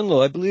 Comrade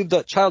General. I believe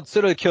that child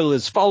serial killer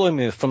is following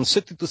me from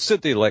city to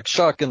city like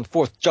Shark in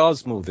 4th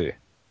Jaws movie.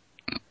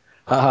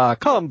 Haha,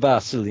 come,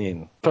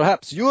 Vaseline.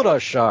 Perhaps you're a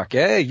shark,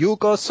 eh? You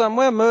go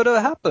somewhere, murder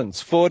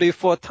happens.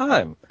 44th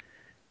time.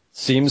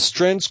 Seems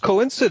strange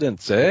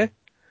coincidence, eh?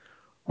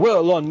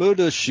 Well, on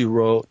Murder, She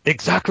Wrote...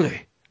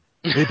 Exactly.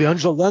 Maybe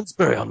Angela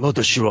Lansbury on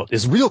Murder, She Wrote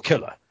is real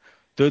killer.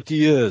 30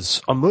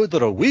 years. A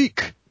murder a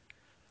week.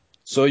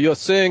 So you're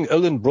saying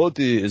Ellen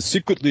Brody is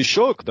secretly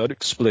shocked? That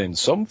explains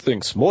some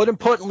things. More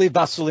importantly,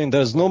 Vaseline,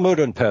 there's no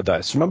murder in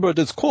paradise. Remember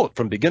this quote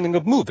from beginning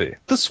of movie.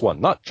 This one,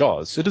 not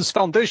Jaws. It is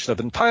foundation of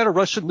entire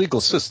Russian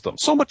legal system.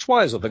 So much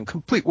wiser than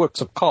complete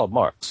works of Karl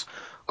Marx.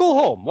 Go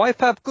home.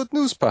 Wife have good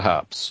news,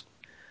 perhaps.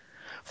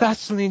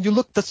 Vaseline, you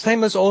look the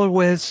same as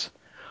always.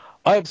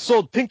 I have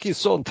sold Pinky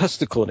Soul and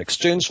Testicle in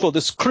exchange for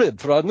this crib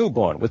for our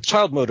newborn with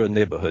child murder in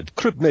neighborhood.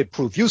 Crib may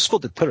prove useful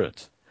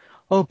deterrent.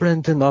 Oh,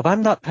 Brendan, love,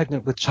 I'm not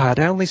pregnant with child.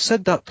 I only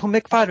said that to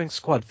make firing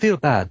squad feel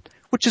bad,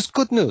 which is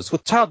good news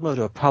with child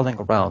murder prowling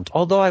around,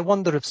 although I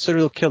wonder if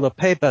serial killer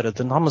pay better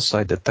than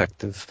homicide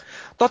detective.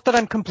 Not that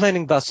I'm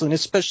complaining, Vaseline,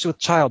 especially with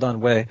child on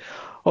way.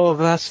 Oh,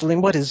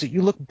 Vaseline, what is it?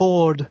 You look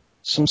bored.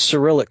 Some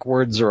Cyrillic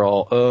words are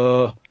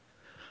all,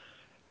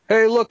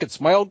 Hey, look,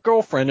 it's my old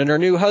girlfriend and her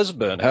new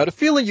husband. Had a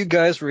feeling you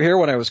guys were here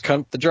when I was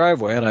coming up the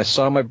driveway, and I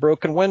saw my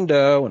broken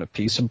window and a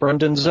piece of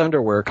Brendan's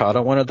underwear caught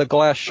on one of the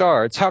glass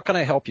shards. How can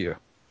I help you?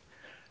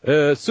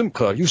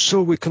 Simka, you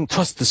sure we can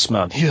trust this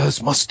man? He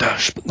has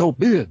mustache, but no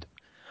beard.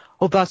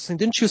 Oh, Vaseline,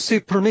 didn't you see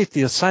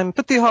Prometheus? I'm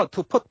pretty hard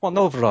to put one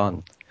over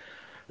on.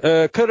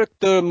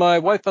 Character, my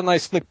wife and I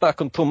sneaked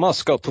back into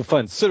Moscow to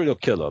find serial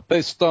killer.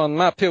 Based on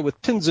map here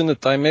with pins in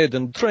it I made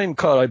in train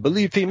car, I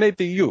believe he may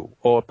be you,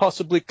 or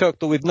possibly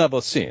character we've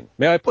never seen.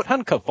 May I put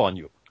handcuff on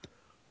you?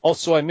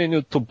 Also, I may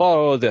need to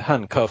borrow the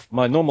handcuff,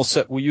 my normal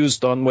set we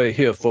used on way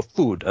here for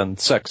food and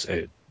sex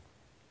aid.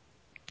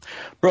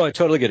 Bro, I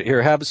totally get it.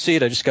 Here, have a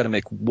seat. I just got to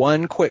make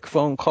one quick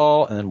phone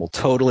call, and then we'll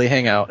totally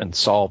hang out and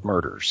solve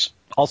murders.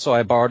 Also,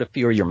 I borrowed a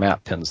few of your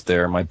map pins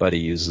there. My buddy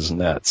uses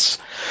nets.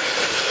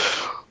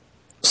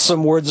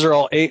 Some words are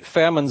all 8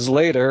 famines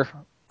later.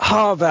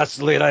 Ah,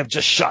 Vaseline, I've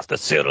just shot the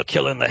serial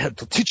killer in the head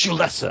to teach you a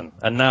lesson.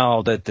 And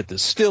now that it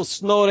is still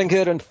snowing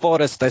here in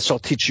forest, I shall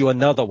teach you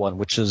another one,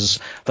 which is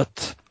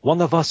that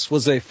one of us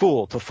was a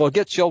fool to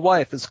forget your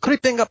wife is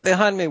creeping up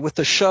behind me with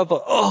a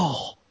shovel.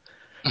 Oh!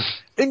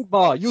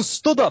 Ingmar, you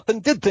stood up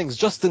and did things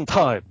just in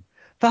time.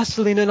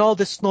 Vaseline, in all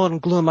this snow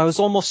and gloom, I was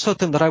almost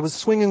certain that I was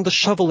swinging the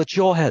shovel at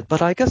your head,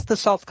 but I guess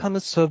this outcome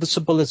is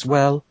serviceable as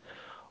well.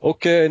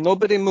 Okay,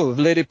 nobody move.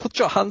 Lady, put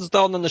your hands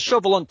down and the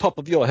shovel on top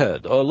of your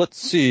head. Let's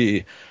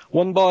see.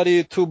 1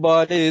 body, 2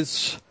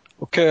 bodies.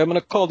 Okay, I'm going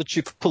to call the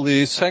chief of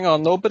police. Hang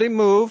on, nobody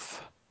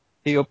move.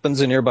 He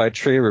opens a nearby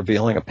tree,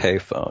 revealing a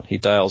payphone. He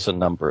dials a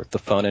number. The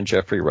phone in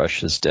Jeffrey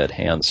Rush's dead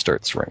hand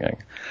starts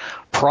ringing.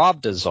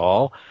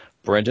 Pravdazol.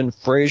 Brendan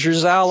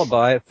Fraser's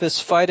alibi, a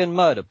fist fight in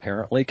mud,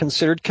 apparently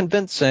considered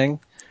convincing.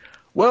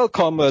 Well,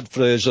 Comrade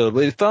Fraser,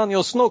 we found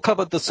your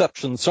snow-covered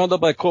deception surrounded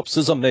by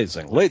corpses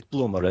amazing. Late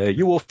bloomer, eh?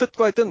 You will fit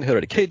right in here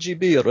at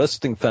KGB,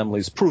 arresting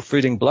families,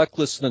 proofreading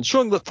blacklists, and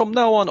ensuring that from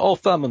now on all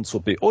famines will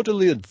be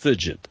orderly and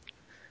frigid.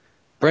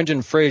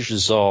 Brendan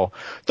Fraser's all,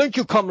 thank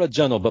you, Comrade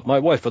General, but my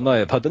wife and I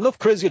have had enough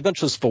crazy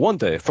adventures for one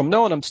day. From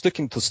now on, I'm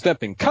sticking to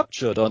stamping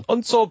captured on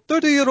unsolved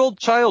 30-year-old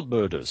child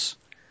murders.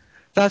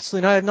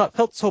 Vaseline, I have not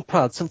felt so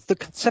proud since the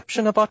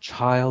conception of our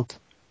child.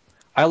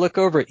 I look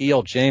over at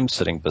E.L. James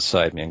sitting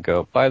beside me and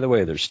go, by the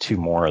way, there's 2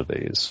 more of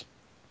these.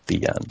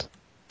 The end.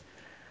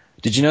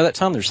 Did you know that,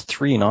 Tom? There's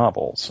 3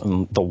 novels,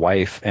 and the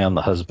wife and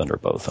the husband are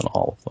both in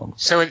all of them.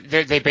 So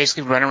they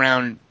basically run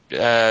around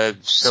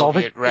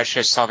Soviet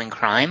Russia solving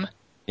crime?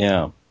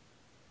 Yeah.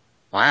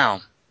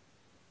 Wow.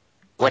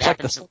 What It's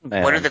happens?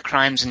 Like what are the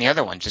crimes in the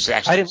other ones?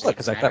 I didn't look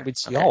because I thought we'd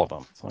see all of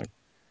them. Like,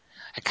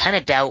 I kind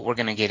of doubt we're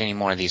going to get any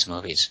more of these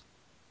movies.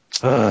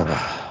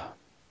 I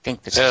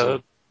think this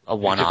is a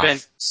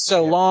one-off.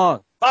 So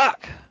long.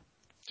 Fuck!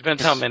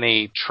 Depends how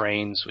many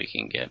trains we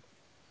can get.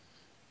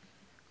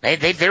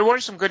 There were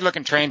some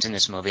good-looking trains in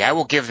this movie. I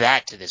will give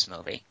that to this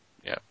movie.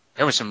 Yeah.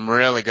 There were some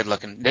really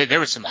good-looking. There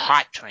were some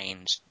hot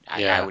trains.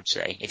 I would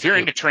say. If you're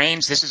into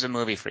trains, this is a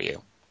movie for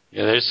you.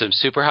 Yeah, there's some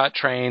super hot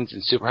trains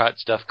and super hot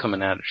stuff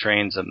coming out of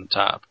trains on the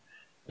top.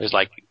 There's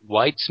like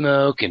white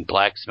smoke and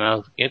black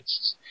smoke.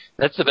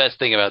 That's the best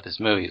thing about this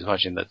movie is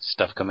watching that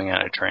stuff coming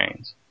out of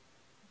trains.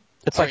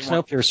 It's like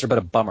Snowpiercer, but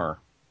a bummer.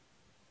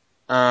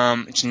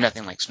 It's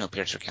nothing like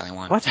Snowpiercer, Kelly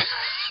Wand. What?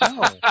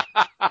 No.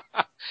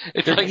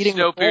 It's They're like eating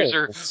the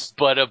Snowpiercer, bowls.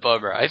 but a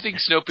bummer. I think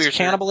Snowpiercer It's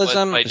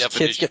cannibalism. was by There's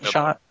kids definition getting a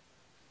shot.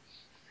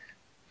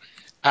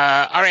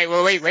 All right.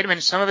 Well, wait a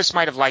minute. Some of us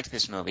might have liked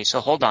this movie, so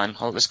hold on.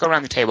 Let's go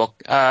around the table.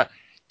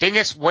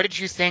 Dingus, what did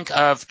you think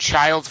of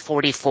Child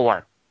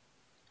 44?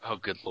 Oh,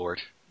 good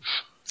Lord.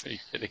 Are you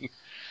kidding?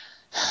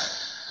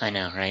 I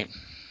know, right?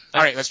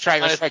 All right, let's try.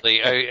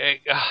 Honestly,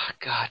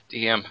 God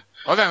damn.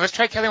 Hold on, let's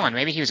try Kelly Wand.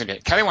 Maybe he was into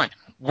it. Kelly Wand,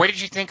 what did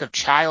you think of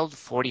Child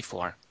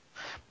 44?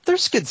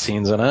 There's good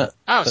scenes in it.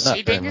 Oh, but see,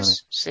 not very many.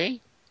 Dingus?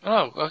 See?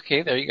 Oh,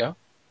 okay, there you go.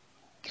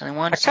 Kelly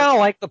Wand? I kind of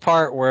like the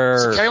part where.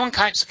 So Kelly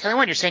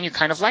Wand, you're saying you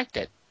kind of liked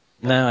it?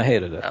 No, I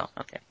hated it. Oh,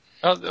 okay.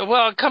 Oh,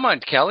 well, come on,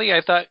 Kelly.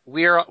 I thought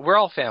we're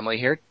all family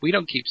here. We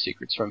don't keep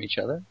secrets from each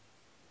other.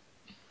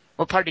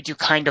 What part did you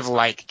kind of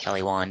like,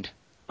 Kelly Wand?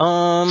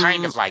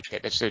 Kind of liked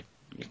it. It's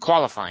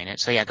qualifying it.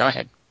 So yeah, go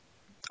ahead.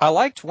 I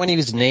liked when he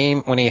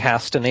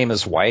has to name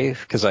his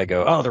wife, because I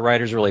go, oh, the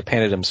writer's really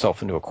painted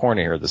himself into a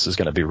corner here. This is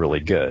going to be really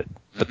good.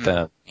 But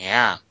then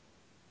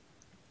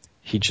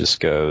he just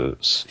gets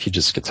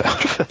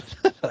out of it.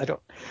 I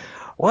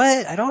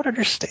don't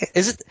understand.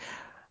 Is it?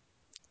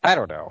 I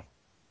don't know.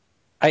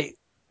 I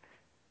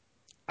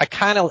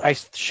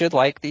should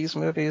like these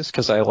movies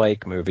because I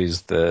like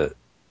movies that,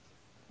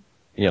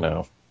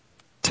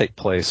 take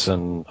place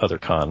in other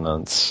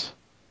continents.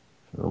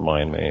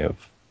 Remind me of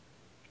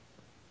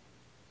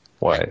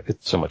why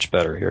it's so much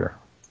better here.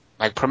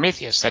 Like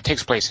Prometheus, that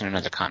takes place in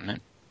another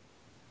continent.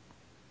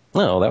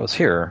 No, that was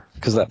here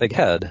because of that big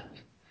head.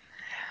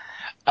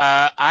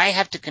 I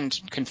have to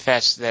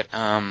confess that,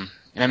 and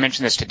I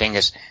mentioned this to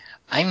Dingus,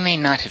 I may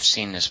not have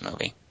seen this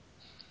movie.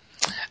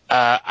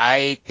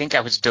 I think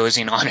I was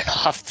dozing on and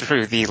off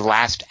through the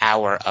last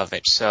hour of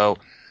it. So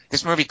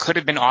this movie could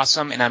have been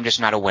awesome, and I'm just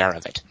not aware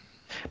of it.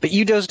 But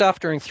you dozed off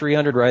during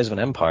 300 Rise of an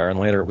Empire, and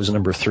later it was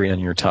number 3 on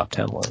your top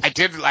 10 list. I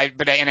did,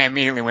 but I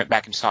immediately went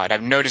back and saw it. I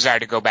have no desire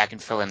to go back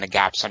and fill in the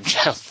gaps on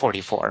Child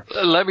 44.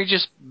 Let me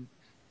just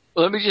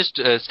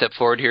step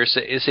forward here.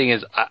 Saying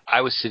is,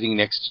 I was sitting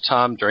next to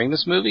Tom during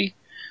this movie,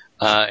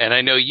 and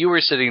I know you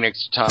were sitting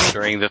next to Tom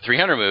during the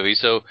 300 movie.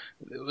 So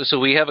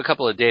we have a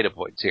couple of data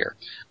points here.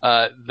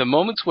 The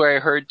moments where I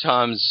heard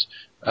Tom's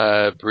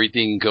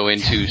breathing go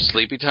into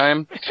sleepy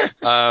time.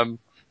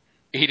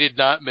 He did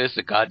not miss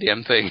a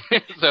goddamn thing.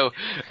 So,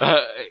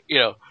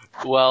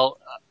 while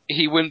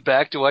he went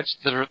back to watch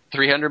the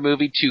 300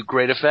 movie to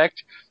great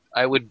effect,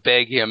 I would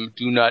beg him,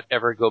 do not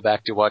ever go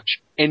back to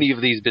watch any of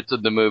these bits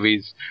of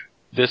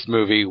this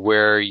movie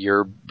where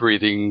your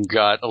breathing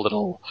got a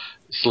little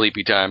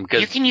sleepy time.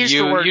 You can use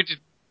the word.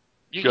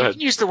 You can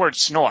use the word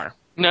snore.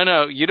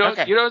 No, you don't.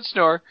 Okay. You don't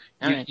snore.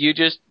 Right.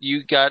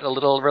 You got a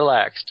little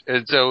relaxed,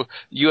 and so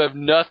you have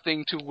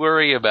nothing to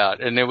worry about.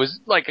 And there was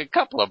like a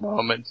couple of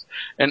moments,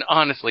 and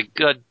honestly,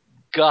 good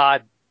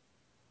God,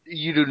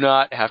 you do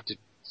not have to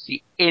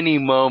see any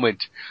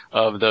moment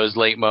of those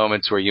late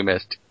moments where you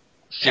missed.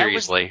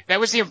 Seriously, that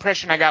was the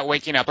impression I got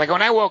waking up. Like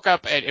when I woke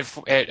up at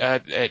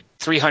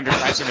 300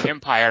 Rise of an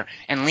Empire,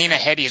 and Lena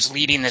Headey is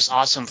leading this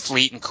awesome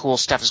fleet and cool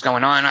stuff is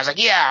going on. I was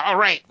like, yeah, all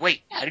right.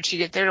 Wait, how did she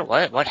get there?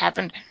 What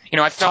happened?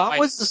 I felt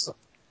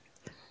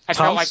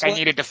like I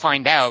needed to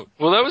find out.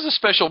 Well, that was a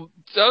special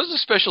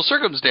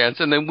circumstance,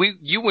 and then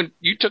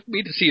you took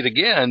me to see it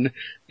again,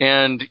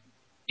 and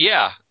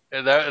yeah.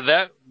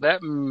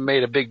 That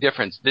made a big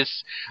difference.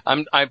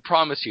 I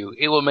promise you,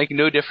 it will make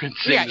no difference.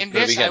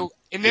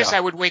 In this, I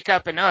would wake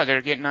up and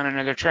they're getting on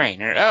another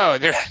train, or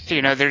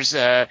there's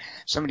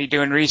somebody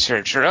doing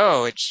research,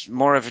 or it's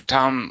more of a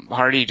Tom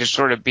Hardy just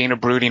sort of being a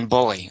brooding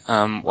bully.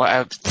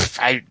 I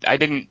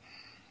didn't.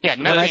 Yeah,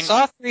 nothing. When I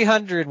saw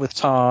 300 with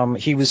Tom,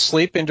 he was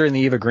sleeping during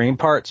the Eva Green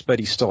parts, but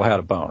he still had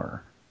a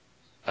boner.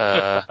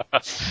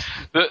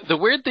 The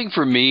weird thing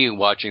for me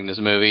watching this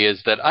movie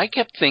is that I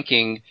kept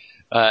thinking.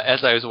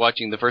 As I was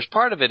watching the first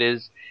part of it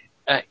is,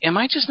 am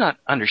I just not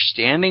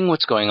understanding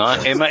what's going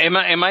on?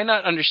 Am I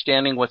not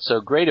understanding what's so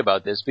great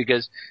about this?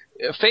 Because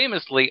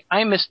famously,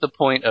 I missed the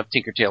point of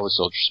Tinker Tailor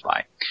Soldier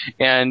Spy.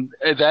 And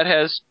that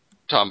has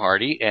Tom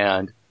Hardy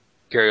and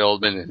Gary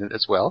Oldman in it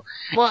as well.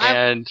 Well,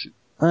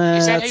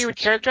 is that how you would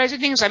characterize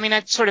things? I mean,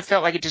 I sort of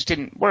felt like it just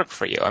didn't work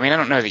for you. I mean, I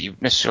don't know that you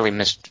necessarily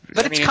missed.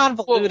 But it's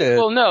convoluted.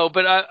 Well, no,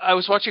 but I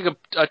was watching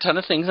a ton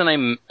of things, and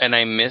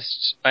I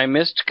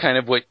missed kind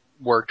of what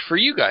worked for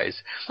you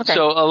guys. Okay.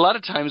 So a lot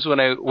of times when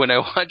I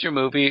watch a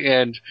movie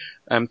and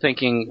I'm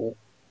thinking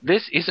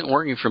this isn't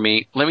working for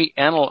me, let me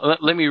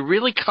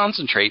really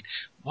concentrate.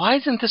 why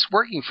isn't this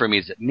working for me?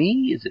 Is it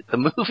me? Is it the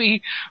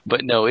movie?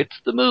 But no, it's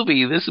the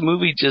movie. This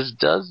movie just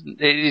doesn't.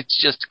 It's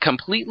just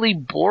completely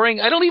boring.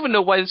 I don't even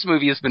know why this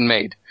movie has been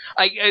made.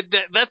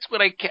 That's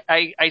what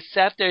I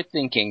sat there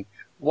thinking.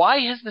 Why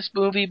has this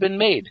movie been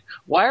made?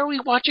 Why are we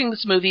watching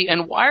this movie,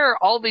 and why are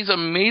all these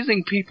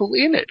amazing people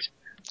in it?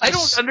 I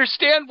don't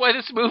understand why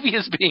this movie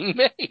is being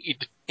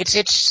made.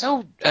 It's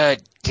so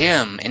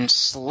dim and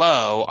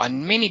slow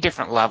on many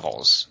different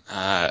levels.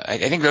 I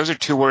think those are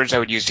two words I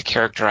would use to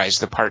characterize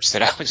the parts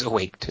that I was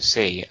awake to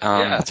see.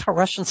 That's how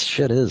Russian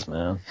shit is,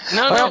 man.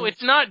 No,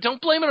 it's not.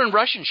 Don't blame it on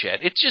Russian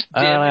shit. It's just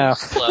dim and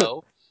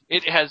slow.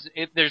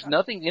 There's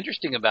nothing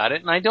interesting about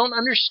it, and I don't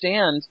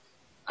understand.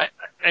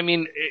 I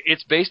mean,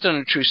 it's based on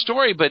a true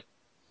story, but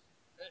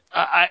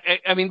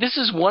I mean, this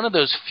is one of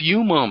those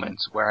few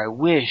moments where I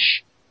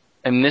wish.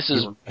 And this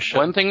is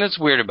one thing that's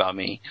weird about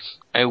me.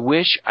 I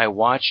wish I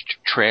watched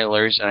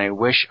trailers and I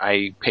wish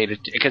I paid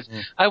attention. Because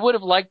I would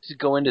have liked to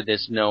go into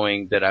this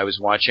knowing that I was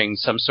watching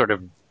some sort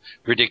of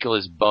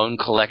ridiculous bone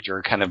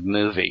collector kind of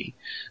movie.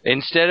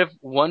 Instead of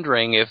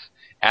wondering if,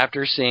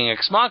 after seeing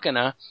Ex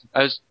Machina,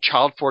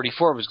 Child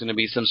 44 was going to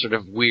be some sort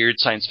of weird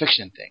science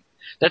fiction thing.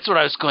 That's what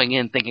I was going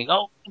in thinking,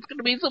 oh, it's going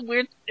to be some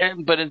weird...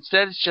 But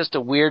instead it's just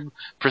a weird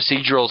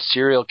procedural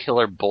serial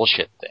killer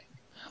bullshit thing.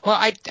 Well,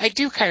 I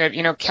do kind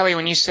of, Kelly,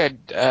 when you said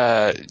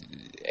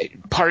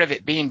part of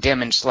it being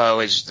dim and slow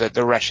is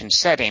the Russian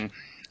setting,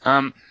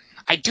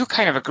 I do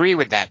kind of agree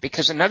with that,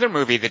 because another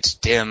movie that's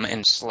dim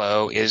and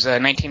slow is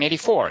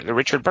 1984, the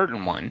Richard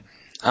Burton one,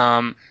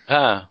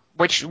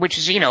 which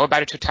is,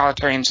 about a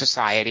totalitarian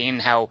society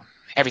and how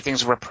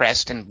everything's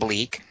repressed and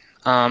bleak.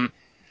 And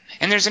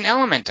there's an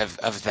element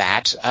of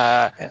that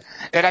that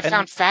I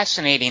found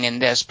fascinating in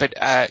this, but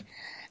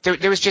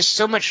there was just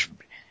so much...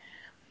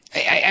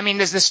 I mean,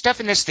 there's the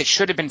stuff in this that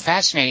should have been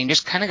fascinating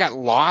just kind of got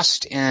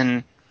lost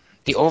in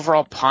the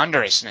overall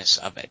ponderousness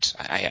of it,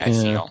 I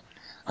feel.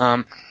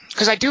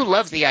 Because I do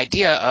love the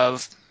idea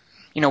of,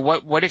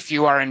 what if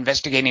you are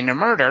investigating a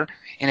murder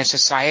in a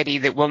society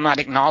that will not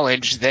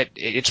acknowledge that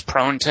it's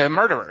prone to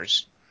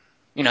murderers?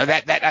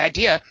 That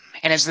idea.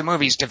 And as the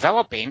movie's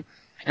developing,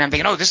 and I'm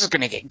thinking, oh, this is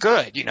going to get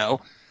good,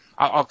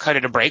 I'll cut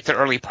it a break, the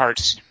early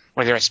parts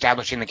where they're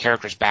establishing the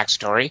character's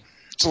backstory.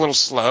 It's a little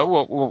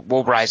slow.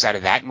 We'll rise out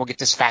of that, and we'll get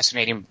this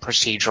fascinating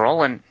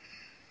procedural. And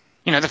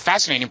the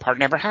fascinating part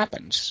never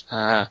happens.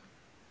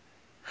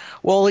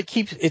 Well,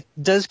 it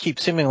does keep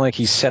seeming like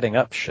he's setting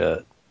up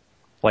shit.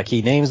 Like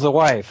he names the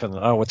wife, and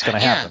what's going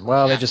to happen?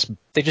 Well, they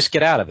just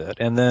get out of it,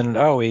 and then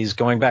he's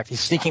going back. He's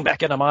sneaking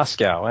back into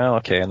Moscow. Well,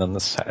 okay, and then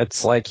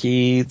it's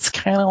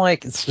kind of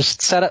like it's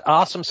just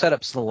awesome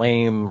setups, the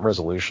lame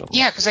resolution.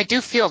 Yeah, because I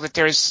do feel that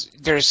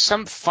there's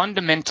some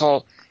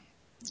fundamental.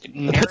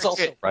 It's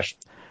also Russian.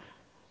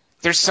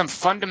 There's some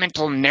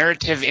fundamental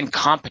narrative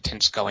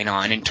incompetence going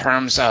on in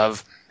terms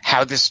of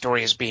how this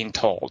story is being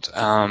told.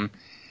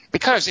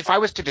 Because if I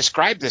was to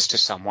describe this to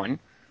someone,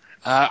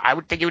 I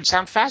would think it would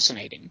sound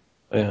fascinating.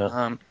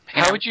 Yeah.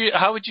 How would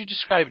you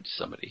describe it to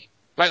somebody?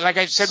 Like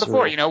I said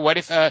before, what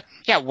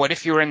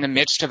if you were in the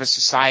midst of a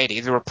society,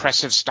 the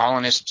repressive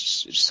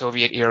Stalinist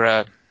Soviet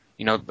era,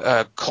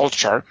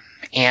 culture,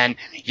 and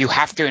you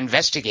have to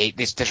investigate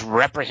this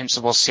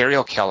reprehensible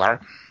serial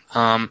killer,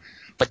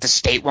 but the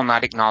state will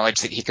not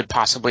acknowledge that he could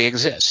possibly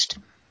exist.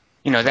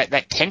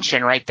 That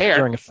tension right there.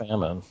 During a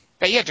famine.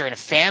 During a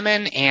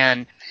famine,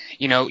 and,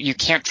 you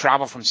can't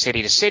travel from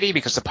city to city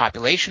because the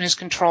population is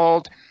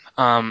controlled.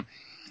 You're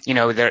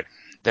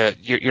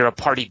a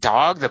party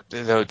dog.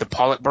 The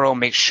Politburo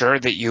makes sure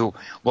that you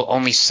will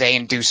only say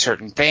and do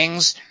certain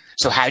things.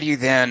 So how do you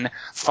then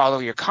follow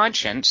your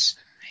conscience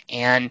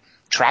and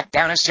track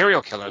down a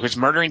serial killer who's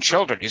murdering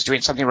children, who's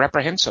doing something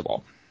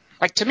reprehensible?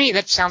 Like, to me,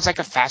 that sounds like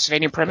a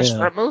fascinating premise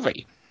for a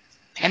movie.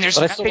 And there's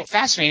nothing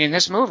fascinating in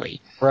this movie.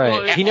 Right.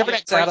 Well, he never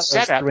gets out of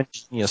setup. through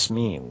ingenious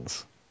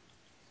means.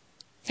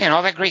 And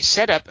all that great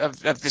setup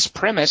of this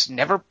premise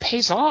never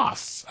pays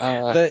off.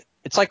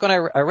 It's like when I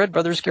read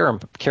Brothers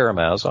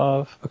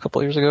Karamazov a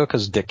couple of years ago,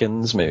 because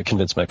Dickens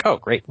convinced me, like, oh,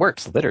 great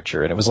works,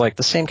 literature. And it was like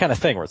the same kind of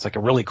thing where it's like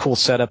a really cool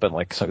setup, and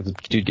like the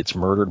dude gets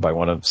murdered by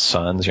one of his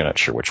sons. You're not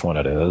sure which one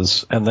it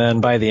is. And then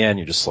by the end,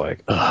 you're just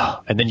like,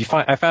 ugh. And then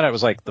I found out it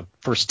was like the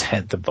first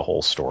tenth of the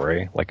whole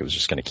story. Like it was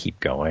just going to keep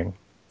going.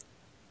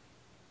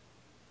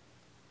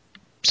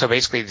 So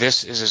basically,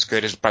 this is as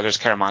good as Brothers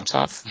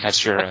Karamazov?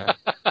 That's your...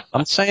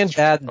 I'm saying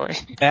bad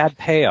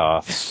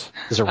payoffs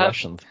is a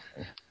Russian thing.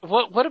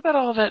 What about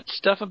all that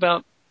stuff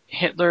about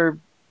Hitler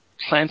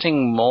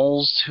planting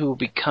moles who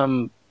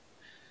become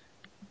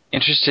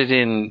interested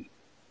in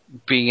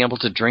being able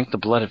to drink the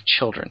blood of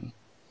children?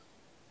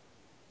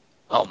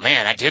 Oh,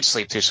 man, I did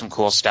sleep through some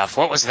cool stuff.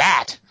 What was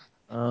that?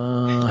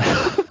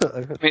 The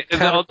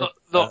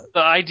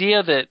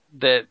idea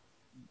that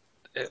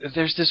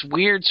there's this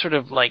weird sort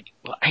of like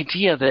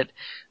idea that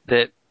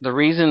the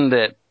reason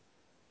that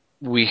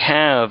we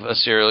have a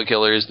serial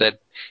killer is that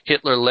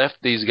Hitler left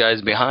these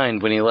guys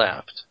behind when he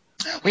left.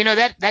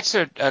 Well, that's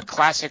a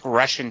classic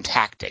Russian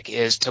tactic,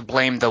 is to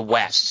blame the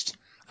West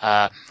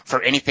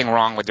for anything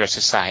wrong with their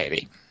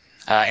society.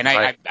 And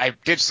Right. I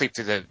did sleep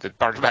through the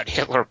part about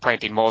Hitler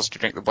planting moles to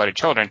drink the blood of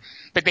children,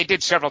 but they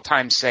did several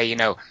times say,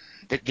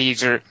 that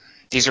these are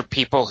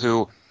people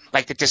who,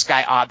 like, that this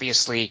guy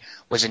obviously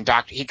was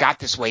he got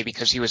this way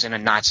because he was in a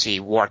Nazi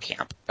war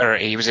camp, or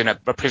he was in a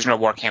prisoner of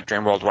war camp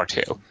during World War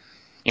II.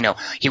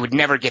 He would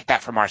never get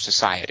that from our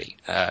society.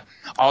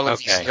 All of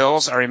these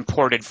ills are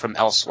imported from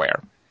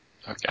elsewhere.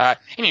 Okay.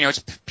 And it's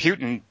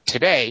Putin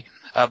today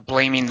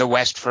blaming the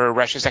West for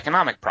Russia's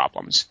economic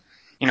problems.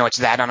 It's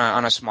that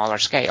on a smaller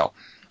scale.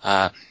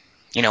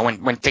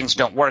 When things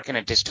don't work in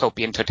a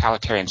dystopian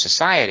totalitarian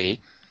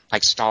society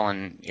like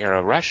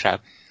Stalin-era Russia,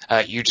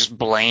 you just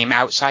blame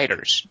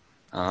outsiders.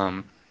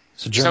 So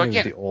Germany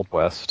was the Old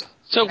West.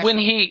 So when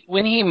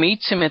he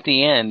meets him at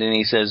the end and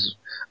he says,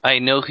 "I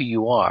know who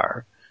you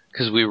are,"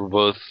 because we were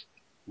both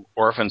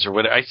orphans or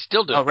whatever, I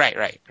still don't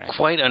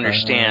quite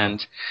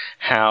understand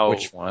how.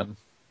 Which one?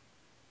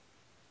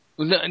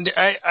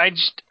 I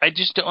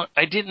just don't.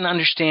 I didn't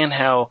understand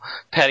how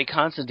Paddy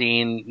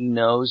Considine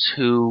knows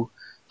who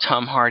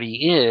Tom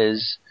Hardy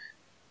is,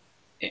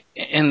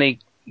 and they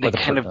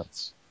kind of.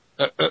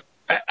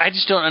 I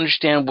just don't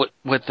understand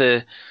what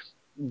the.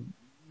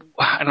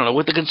 I don't know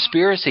what the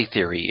conspiracy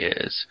theory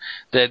is,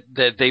 that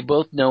they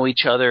both know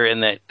each other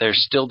and that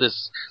there's still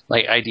this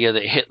like idea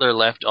that Hitler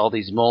left all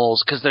these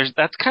moles, because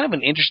that's kind of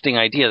an interesting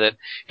idea that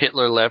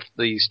Hitler left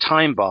these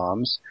time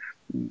bombs,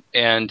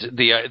 and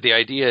the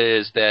idea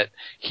is that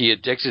he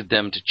addicted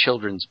them to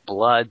children's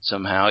blood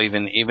somehow,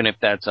 even if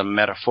that's a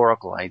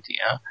metaphorical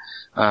idea.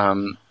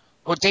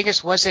 Well,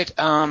 Dingus, was it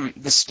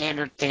the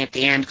standard thing at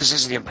the end? Because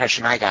this is the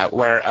impression I got,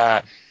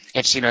 where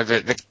it's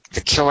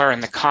the killer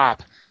and the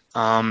cop.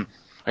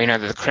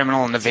 The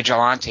criminal and the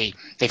vigilante,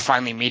 they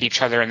finally meet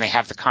each other and they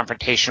have the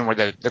confrontation where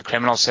the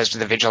criminal says to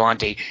the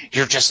vigilante,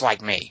 "You're just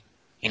like me.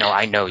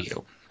 I know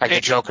you." Like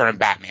the Joker and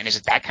Batman. Is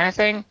it that kind of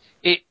thing?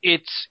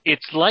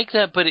 It's like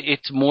that, but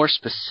it's more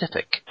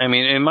specific. I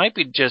mean, it might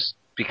be just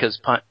because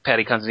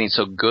Paddy Considine's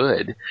so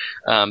good,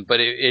 but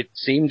it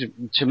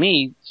seemed to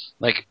me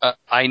like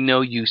I know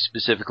you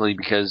specifically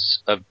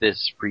because of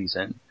this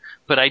reason,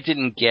 but I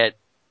didn't get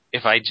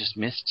if I just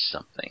missed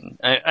something.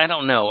 I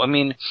don't know. I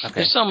mean,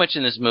 There's so much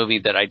in this movie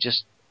that I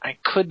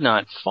could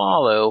not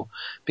follow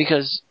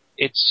because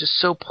it's just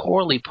so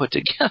poorly put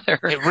together.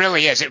 It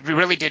really is. It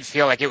really did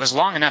feel like it was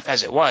long enough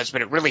as it was,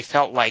 but it really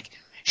felt like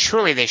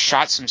surely they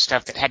shot some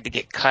stuff that had to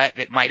get cut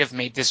that might have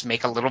made this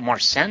make a little more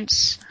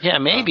sense. Yeah,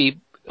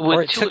 maybe.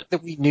 Or it took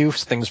that we knew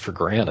things for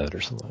granted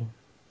or something.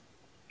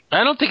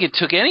 I don't think it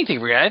took anything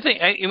for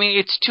granted. I mean,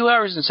 it's 2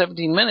 hours and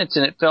 17 minutes,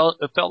 and it felt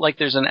like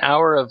there's an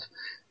hour of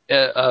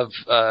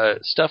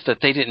stuff that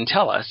they didn't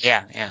tell us.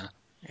 Yeah.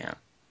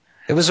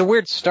 It was a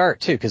weird start,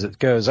 too, because it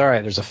goes, all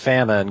right, there's a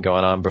famine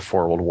going on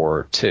before World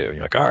War II. You're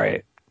like, all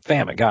right,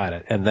 famine, got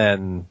it. And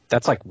then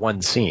that's like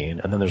one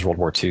scene, and then there's World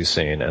War II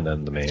scene, and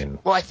then the main.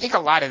 Well, I think a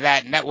lot of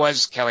that, and that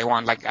was Kelly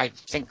Wand, like I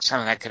think some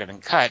of that could have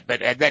been cut, but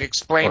that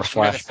explains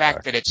the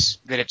fact that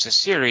it's a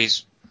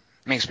series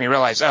makes me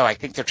realize, I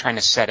think they're trying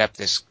to set up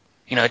this,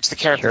 it's the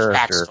character's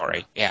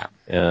backstory. Yeah.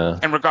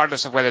 And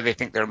regardless of whether they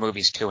think there are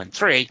movies 2 and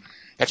 3,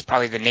 that's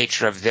probably the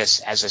nature of this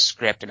as a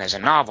script and as a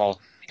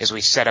novel, is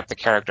we set up the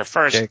character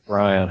first. Jake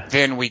Ryan.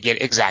 Then we get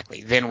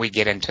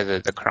into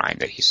the crime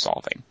that he's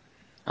solving.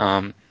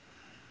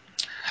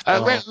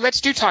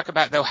 Let's talk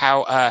about, though,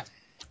 how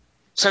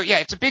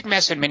it's a big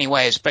mess in many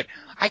ways, but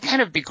I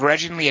kind of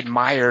begrudgingly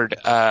admired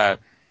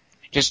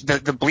just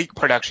the bleak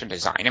production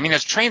design. I mean,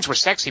 those trains were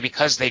sexy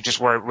because they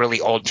just were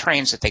really old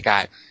trains that they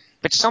got,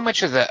 but so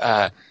much of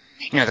the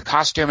the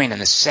costuming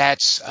and the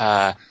sets,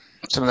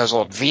 some of those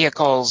old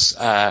vehicles,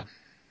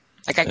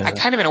 I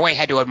kind of in a way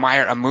had to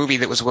admire a movie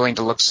that was willing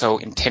to look so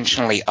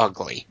intentionally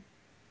ugly.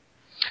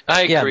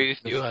 I agree with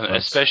you,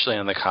 especially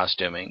on the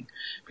costuming,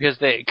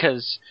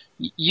 because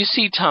you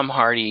see Tom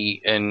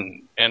Hardy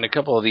and a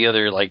couple of the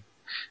other like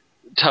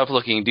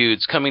tough-looking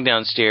dudes coming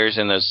downstairs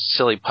in those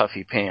silly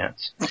puffy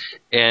pants,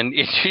 and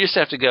you just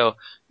have to go,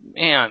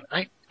 man,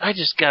 I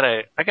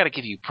gotta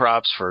give you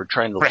props for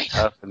trying to look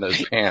tough in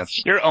those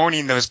pants. You're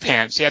owning those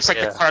pants. Yeah, it's like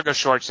the cargo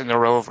shorts in the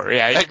Rover.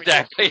 Yeah,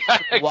 exactly.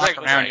 Walk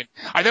around.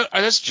 Are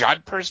those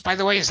jodhpurs, by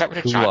the way? Is that what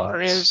a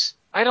jodhpur is?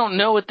 I don't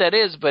know what that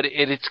is, but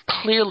it's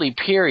clearly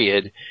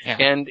period. Yeah.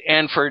 And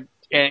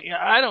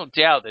I don't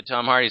doubt that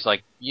Tom Hardy's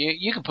like,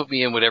 you can put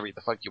me in whatever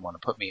the fuck you want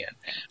to put me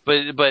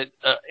in, but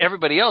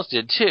everybody else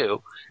did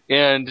too,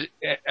 and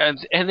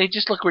they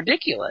just look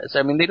ridiculous.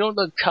 I mean, they don't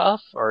look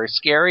tough or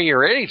scary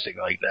or anything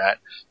like that.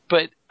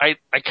 But I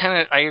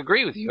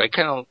agree with you. I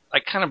kind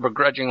of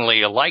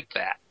begrudgingly like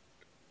that.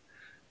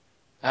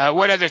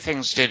 What other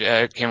things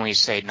can we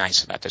say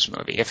nice about this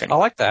movie, if any? I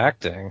like the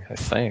acting, I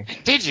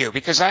think. Did you?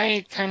 Because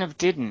I kind of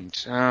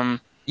didn't.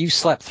 You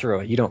slept through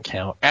it. You don't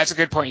count. That's a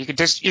good point. You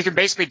can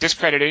basically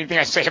discredit anything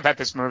I say about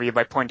this movie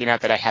by pointing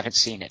out that I haven't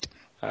seen it.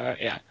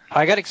 Yeah.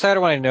 I got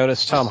excited when I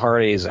noticed Tom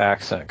Hardy's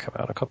accent come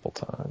out a couple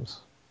times.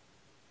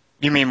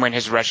 You mean when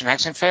his Russian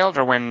accent failed,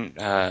 or when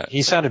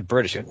he sounded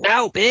British?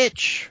 No,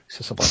 bitch.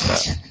 So something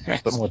like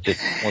that. But more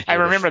I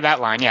remember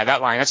that line. Yeah,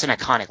 that line. That's an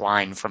iconic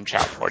line from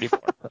Child 44.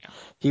 Yeah.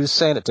 He was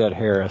saying it to Ed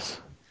Harris.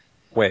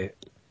 Wait.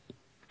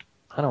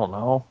 I don't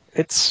know.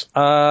 It's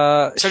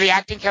So the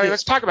acting, Kelly.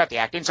 Let's talk about the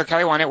acting. So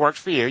Kelly Wand, it worked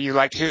for you. You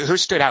liked who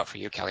stood out for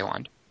you, Kelly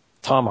Wand?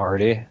 Tom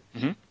Hardy.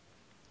 Mm-hmm.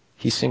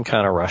 He seemed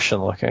kind of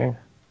Russian looking.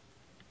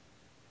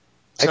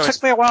 So it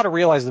took me a while to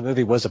realize the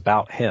movie was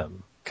about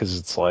him because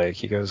it's like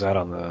he goes out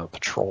on the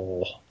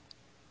patrol.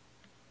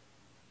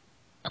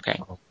 Okay.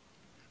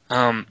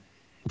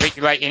 Did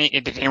you like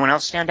did anyone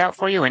else stand out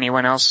for you?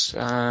 Anyone else?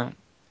 The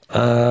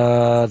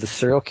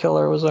serial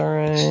killer was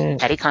alright.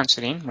 Paddy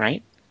Considine,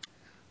 right?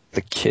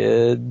 The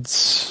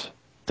kids.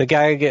 The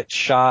guy gets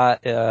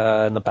shot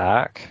in the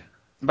back.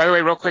 By the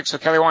way, real quick, so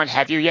Kelly Wand,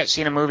 have you yet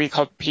seen a movie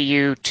called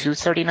PU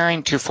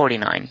 239,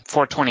 249,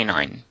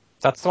 429?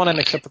 That's the one I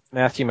mixed up with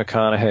Matthew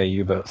McConaughey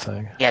U-boat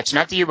thing. Yeah, it's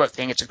not the U-boat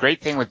thing. It's a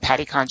great thing with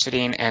Paddy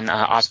Considine and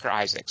Oscar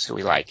Isaacs, who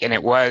we like. And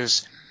it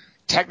was,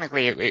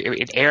 technically,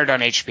 it aired on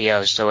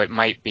HBO, so it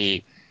might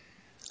be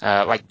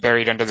like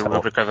buried under the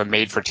rubric of a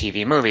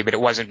made-for-TV movie, but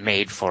it wasn't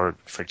made for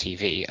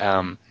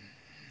TV.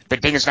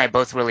 But Dingus and I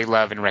both really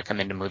love and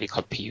recommend a movie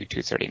called PU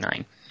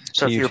 239.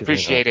 So if you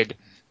appreciated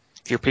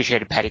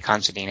Paddy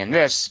Considine in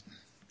this,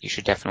 you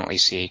should definitely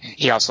see.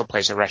 He also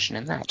plays a Russian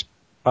in that.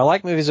 I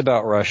like movies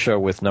about Russia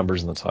with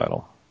numbers in the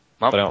title.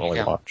 Well, but I don't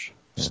really watch.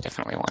 It's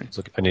definitely one.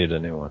 I needed a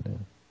new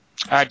one.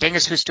 Yeah.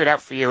 Dingus, who stood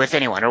out for you, if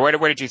anyone, or what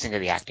did you think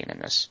of the acting in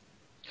this?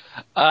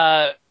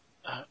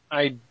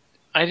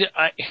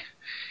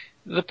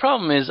 The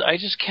problem is, I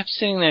just kept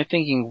sitting there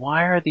thinking,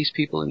 why are these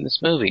people in this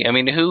movie? I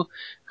mean, who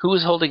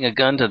is holding a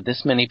gun to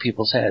this many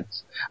people's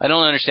heads? I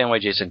don't understand why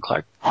Jason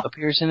Clarke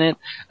appears in it.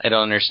 I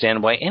don't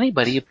understand why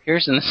anybody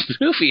appears in this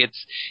movie.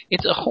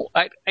 It's a whole.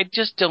 I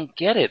just don't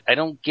get it. I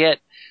don't get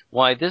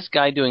why this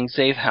guy doing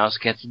Safe House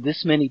gets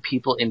this many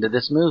people into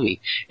this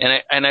movie.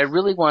 And I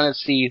really want to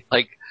see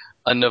like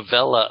a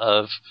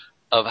novella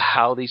of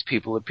how these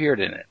people appeared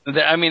in it.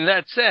 I mean,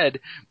 that said,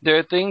 there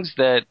are things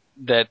that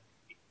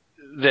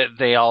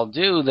they all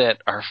do that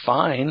are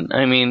fine.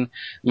 I mean,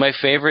 my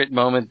favorite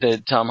moment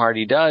that Tom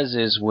Hardy does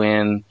is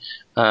when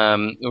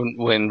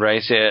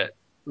Raisa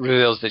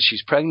reveals that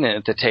she's pregnant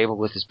at the table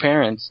with his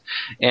parents,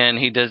 and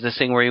he does this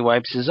thing where he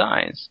wipes his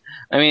eyes.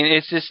 I mean,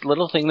 it's this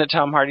little thing that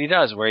Tom Hardy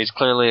does where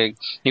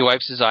he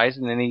wipes his eyes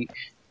and then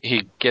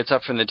he gets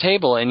up from the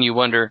table and you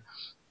wonder,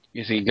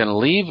 is he going to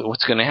leave?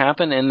 What's going to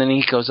happen? And then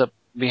he goes up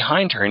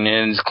behind her and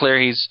it's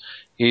clear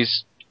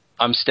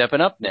I'm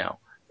stepping up now.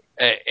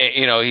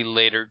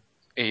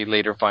 He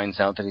later finds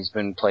out that he's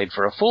been played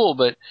for a fool,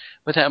 but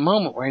that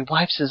moment where he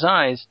wipes his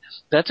eyes,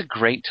 that's a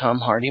great Tom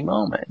Hardy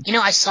moment. You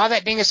know, I saw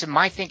that, Dingus, and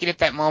my thinking at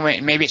that moment,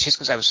 and maybe it's just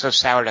because I was so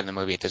soured on the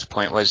movie at this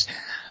point, was,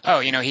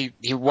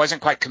 he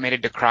wasn't quite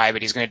committed to cry,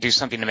 but he's going to do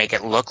something to make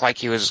it look like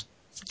he was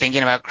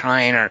thinking about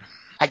crying, or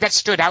like that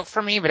stood out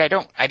for me, but I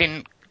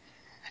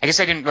guess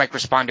I didn't like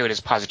respond to it as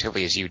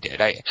positively as you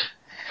did.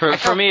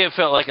 For me, it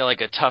felt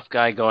like a tough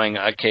guy going,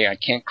 okay, I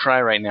can't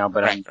cry right now,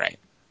 but right.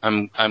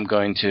 I'm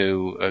going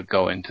to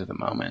go into the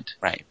moment.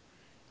 Right.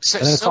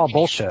 And it's all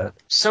bullshit.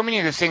 So many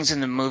of the things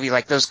in the movie,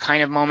 like those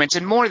kind of moments,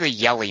 and more the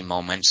yelly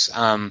moments,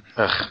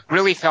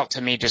 really felt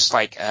to me just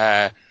like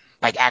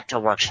actor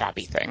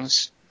workshop-y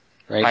things.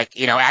 Right. Like,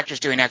 actors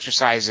doing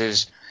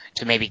exercises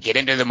to maybe get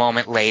into the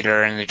moment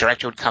later, and the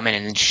director would come in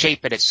and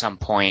shape it at some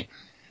point.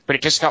 But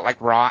it just felt like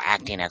raw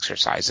acting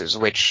exercises,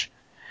 which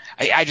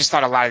I just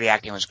thought a lot of the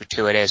acting was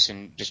gratuitous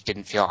and just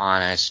didn't feel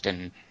honest,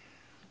 and it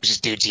was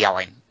just dudes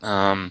yelling.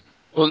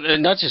 Well,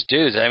 not just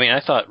dudes. I mean,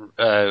 I thought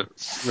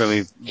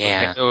really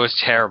it was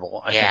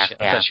terrible. I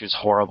thought she was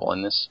horrible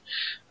in this.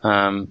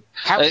 Go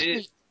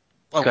ahead.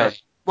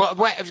 Well,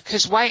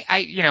 because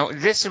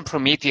this and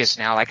Prometheus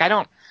now, like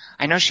I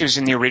know she was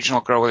in the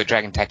original Girl with a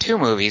Dragon Tattoo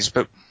movies,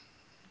 but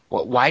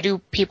why do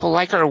people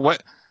like her?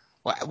 What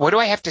do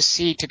I have to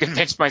see to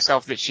convince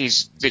myself that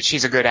she's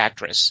a good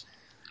actress?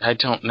 I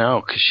don't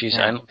know, because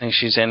I don't think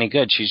she's any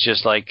good. She's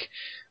just like,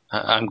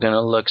 I'm going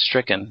to look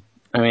stricken.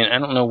 I mean, I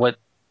don't know what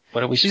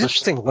are we She's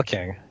interesting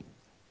looking.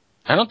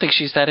 I don't think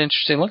she's that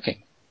interesting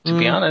looking, to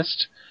be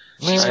honest.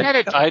 She's got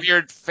a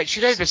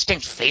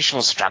distinct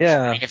facial structure.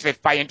 Yeah. I mean,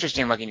 if by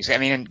interesting looking you say, I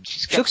mean,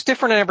 she looks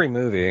different in every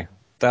movie.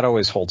 That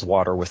always holds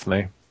water with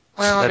me.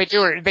 Well, they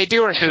do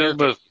her hair.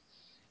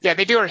 Yeah,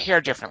 they do her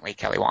hair differently,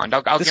 Kelly Wand.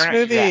 This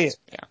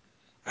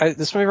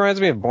movie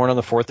reminds me of Born on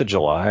the 4th of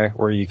July,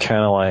 where you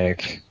kind of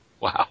like,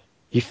 wow,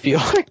 you feel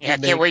like I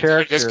can't wait to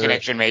get this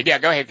connection made. Yeah,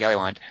 go ahead, Kelly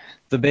Wand.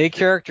 The main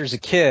character's a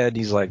kid.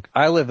 He's like,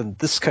 I live in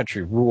this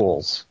country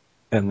rules.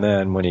 And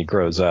then when he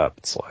grows up,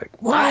 it's like,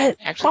 what?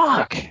 Actually,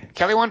 fuck.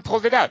 Kelly Wand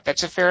pulled it out.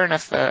 That's a fair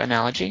enough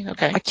analogy.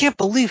 Okay. I can't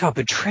believe how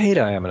betrayed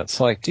I am. And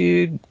it's like,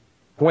 dude,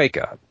 wake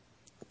up.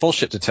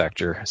 Bullshit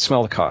detector.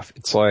 Smell the coffee.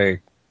 It's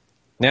like,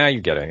 now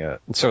you're getting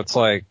it. And so it's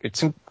like, it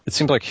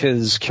seems like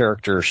his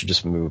character should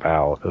just move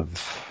out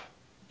of...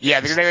 Yeah,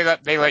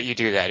 they let you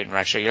do that in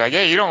Russia. You're like,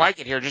 hey, you don't like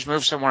it here, just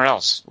move somewhere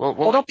else.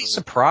 Well, don't be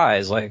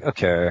surprised. Like,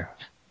 okay,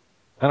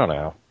 I don't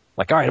know.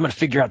 Like, all right, I'm going to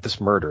figure out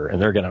this murder,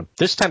 and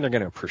this time they're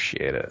going to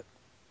appreciate it.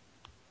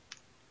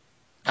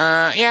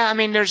 Yeah, I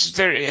mean,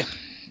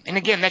 and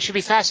again, that should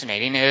be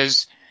fascinating,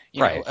 is,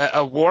 You know,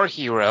 a war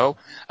hero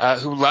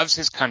who loves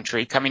his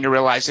country, coming to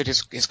realize that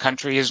his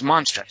country is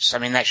monstrous. I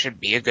mean, that should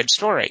be a good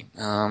story.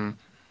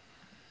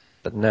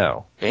 But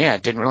no. Yeah,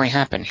 it didn't really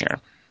happen here.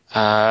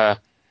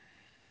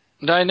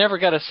 No, I never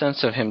got a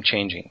sense of him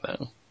changing,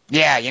 though.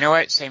 Yeah, you know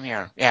what? Same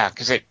here. Yeah,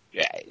 because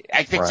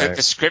I think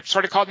the script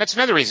sort of called, and that's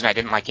another reason I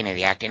didn't like any of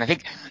the acting. I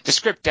think the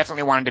script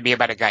definitely wanted to be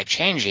about a guy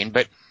changing,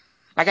 but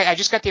like I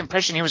just got the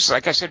impression he was,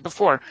 like I said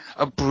before,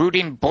 a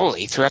brooding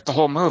bully throughout the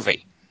whole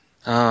movie.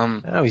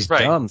 No, he's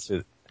dumb.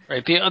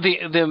 Right.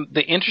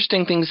 The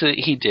interesting things that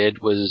he did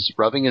was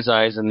rubbing his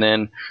eyes and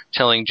then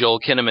telling Joel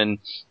Kinnaman,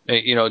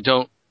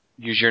 don't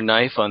use your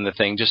knife on the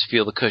thing, just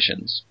feel the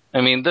cushions. I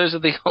mean, those are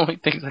the only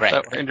things I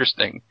thought were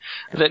interesting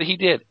that he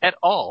did at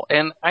all.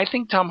 And I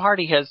think Tom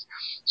Hardy has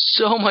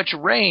so much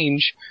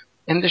range,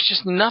 and there's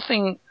just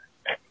nothing.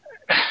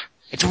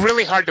 It's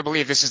really hard to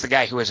believe this is the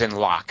guy who was in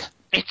Locke.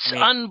 It's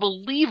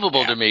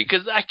unbelievable to me,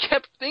 because I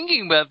kept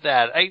thinking about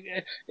that.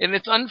 And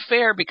it's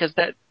unfair because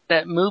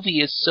that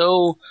movie is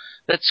so,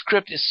 that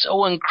script is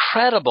so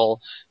incredible.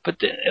 But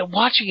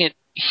watching it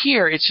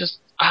here, it's just,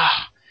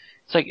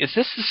 it's like, is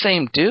this the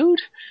same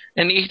dude?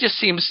 And he just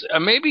seems,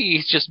 maybe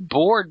he's just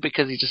bored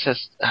because he just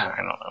has, I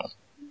don't know.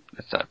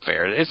 It's not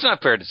fair. It's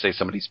not fair to say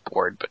somebody's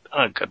bored, but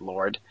oh, good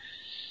Lord.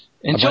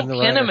 And Joel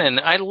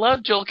Kinnaman, I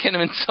love Joel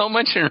Kinnaman so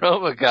much in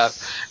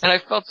RoboCop, and I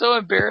felt so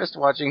embarrassed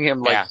watching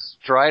him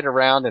stride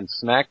around and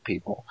smack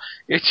people.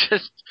 It's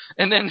just,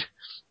 and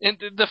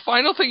the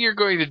final thing you're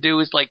going to do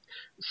is like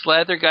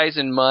slather guys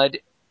in mud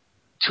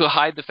to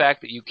hide the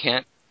fact that you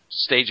can't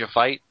stage a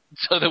fight,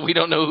 so that we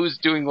don't know who's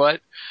doing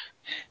what.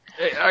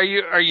 Are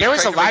you there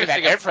was a lot of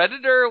that. A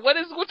predator?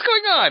 What's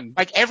going on?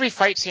 Like every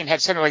fight scene had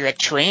something like that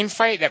train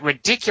fight, that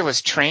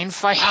ridiculous train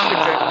fight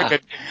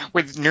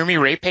with Noomi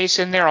Rapace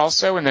in there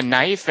also, and the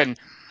knife, and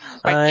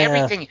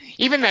everything.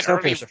 Even that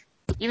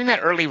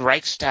early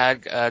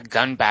Reichstag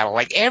gun battle,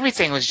 like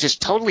everything was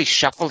just totally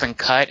shuffled and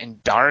cut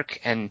and dark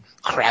and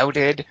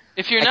crowded.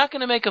 If you're not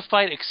going to make a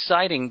fight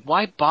exciting,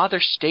 why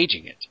bother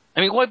staging it? I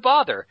mean, why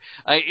bother?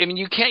 I mean,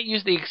 you can't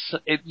use the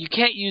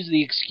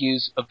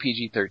excuse of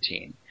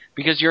PG-13.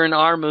 Because you're an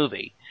R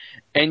movie,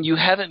 and you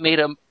haven't made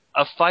a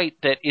fight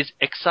that is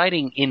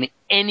exciting in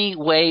any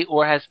way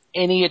or has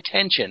any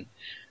attention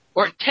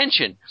or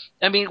tension.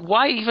 I mean,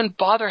 why even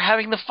bother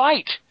having the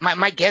fight?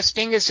 My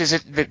guessing is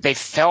that they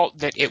felt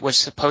that it was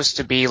supposed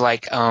to be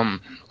like brutal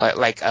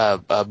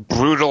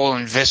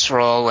and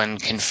visceral and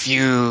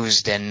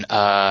confused and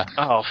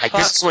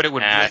this is what it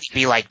would really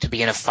be like to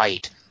be in a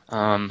fight.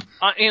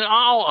 In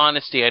all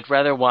honesty, I'd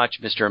rather watch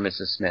Mr. and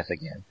Mrs. Smith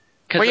again.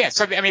 Well, yeah.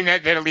 So I mean,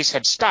 that at least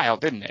had style,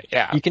 didn't it?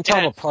 Yeah. You can tell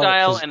it had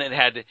style, and it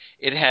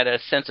had a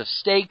sense of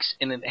stakes,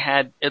 and it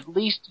had at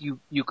least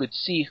you could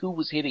see who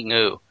was hitting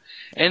who.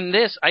 And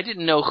this, I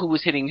didn't know who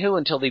was hitting who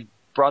until they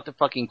brought the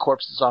fucking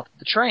corpses off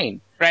the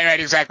train. Right,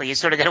 exactly. You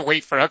sort of got to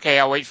wait for,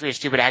 I'll wait for your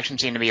stupid action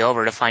scene to be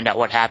over to find out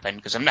what happened,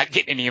 because I'm not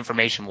getting any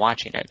information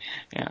watching it.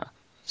 Yeah.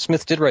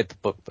 Smith did write the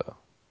book, though.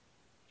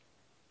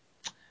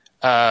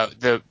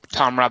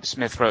 Tom Rob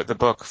Smith wrote the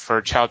book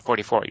for Child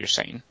 44. You're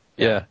saying?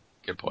 Yeah.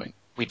 Good point.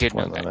 We did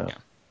know that.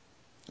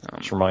 Yeah.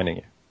 Just reminding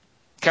you.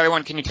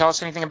 Kelly, can you tell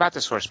us anything about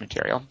the source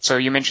material? So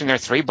you mentioned there are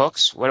 3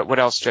 books. What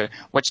else?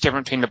 What's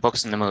different between the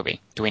books and the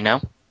movie? Do we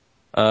know?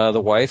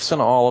 The wife's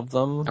in all of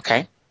them.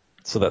 Okay.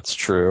 So that's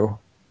true.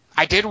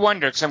 I did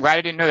wonder, because I'm glad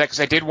I didn't know that, because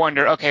I did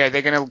wonder, okay, are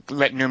they going to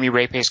let Noomi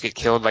Rapace get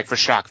killed, like, for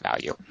shock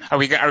value? Are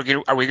we going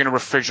to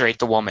refrigerate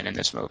the woman in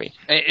this movie?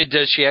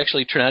 Does she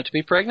actually turn out to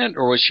be pregnant,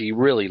 or was she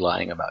really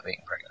lying about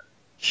being pregnant?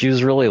 She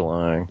was really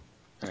lying.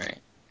 All right.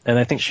 And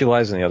I think she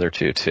lies in the other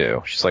 2,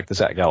 too. She's like the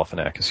Zach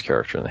Galifianakis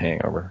character in The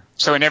Hangover.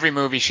 So in every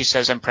movie she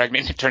says, I'm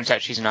pregnant, and it turns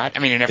out she's not? I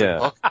mean, in every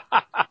book?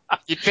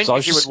 You'd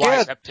think she would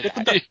wise up to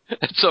that.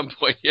 At some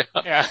point, yeah.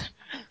 Yeah.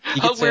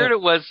 How weird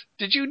it was.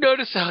 Did you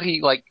notice how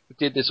he,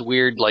 did this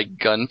weird,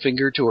 gun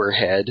finger to her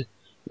head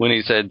when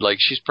he said,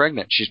 she's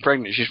pregnant, she's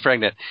pregnant, she's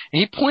pregnant? And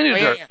he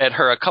pointed at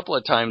her a couple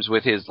of times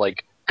with his,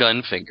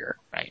 gun finger.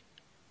 Right.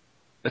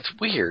 That's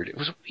weird. It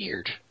was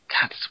weird.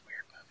 God, it's a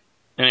weird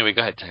movie. Anyway,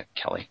 go ahead,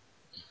 Kelly.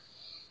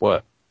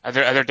 What? Are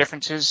there other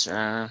differences?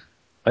 I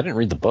didn't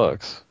read the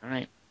books. All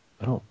right.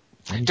 I don't.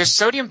 Does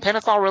sodium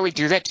pentothal really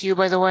do that to you,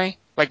 by the way?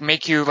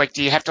 Make you,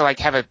 do you have to,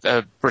 have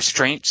a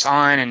restraints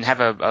on and have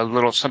a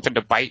little something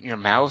to bite in your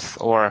mouth?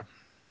 Or,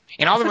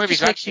 in all the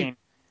movies I've seen,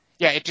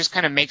 it just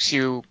kind of makes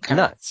you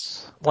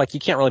nuts. You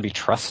can't really be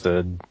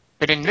trusted.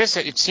 But in this,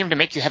 it seemed to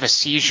make you have a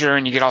seizure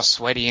and you get all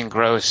sweaty and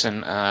gross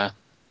and, I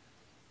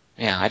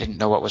didn't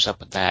know what was up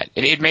with that.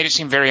 It made it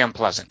seem very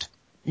unpleasant.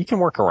 You can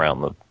work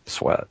around the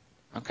sweat.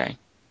 Okay.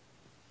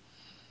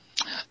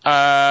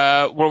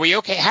 Were we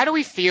okay? How do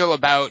we feel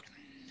about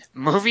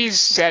movies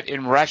set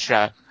in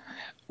Russia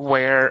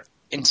where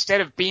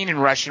instead of being in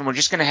Russian, we're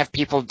just going to have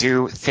people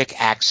do thick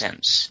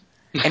accents?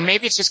 And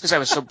maybe it's just because I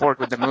was so bored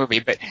with the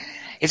movie, but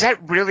is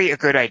that really a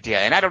good idea?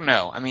 And I don't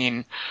know. I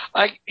mean,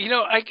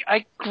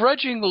 I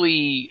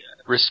grudgingly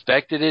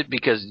respected it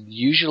because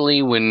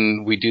usually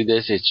when we do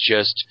this, it's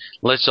just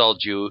let's all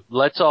do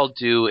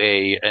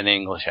an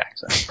English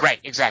accent. Right,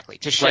 exactly.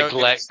 To show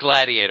like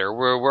Gladiator,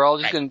 we're all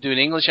just going to do an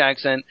English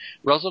accent.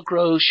 Russell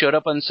Crowe showed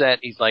up on set.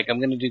 He's like, I'm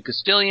going to do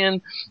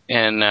Castilian,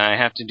 and I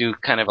have to do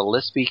kind of a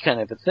lispy kind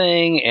of a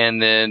thing.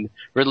 And then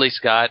Ridley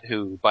Scott,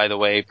 who by the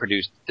way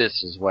produced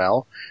this as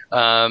well,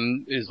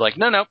 is like,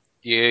 no,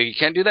 you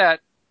can't do that.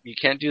 You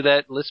can't do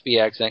that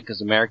lispy accent because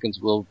Americans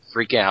will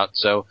freak out.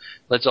 So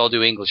let's all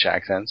do English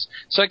accents.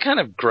 So I kind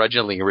of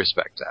grudgingly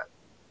respect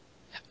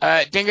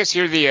that. Dingus,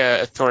 you're the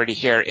authority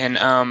here. And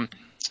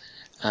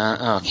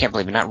I can't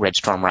believe it, not Red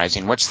Storm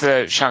Rising. What's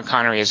the Sean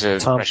Connery as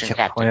a Tom Russian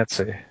captain?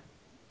 Clancy.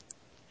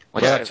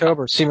 What's Red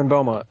October, Seaman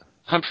Beaumont.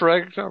 Hunt for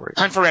Red October.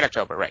 Hunt for Red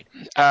October, right.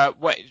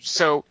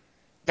 So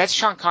that's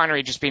Sean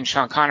Connery just being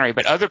Sean Connery,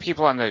 but other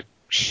people on the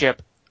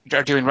ship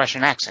are doing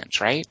Russian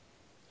accents, right?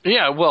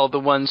 Yeah, well, the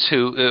ones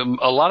who,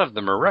 a lot of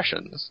them are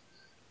Russians.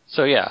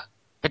 So, yeah.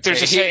 But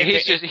there's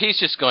he's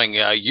just going,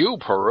 you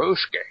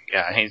Perushka.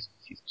 Yeah, he's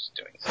just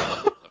doing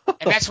something.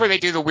 And that's where they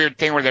do the weird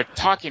thing where they're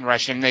talking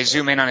Russian, they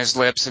zoom in on his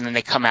lips, and then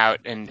they come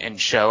out and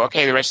show,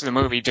 okay, the rest of the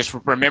movie, just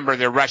remember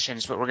they're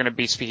Russians, but we're going to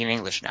be speaking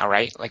English now,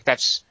 right? Like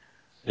that's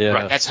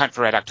Hunt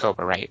for Red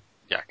October, right?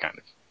 Yeah, kind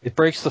of. It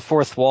breaks the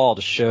fourth wall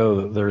to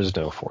show that there is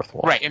no fourth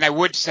wall. Right, and I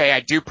would say I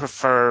do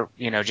prefer,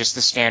 just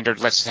the standard,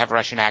 let's have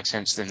Russian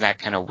accents than that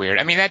kind of weird.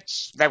 I mean,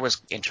 that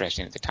was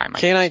interesting at the time.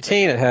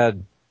 K-19, it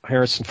had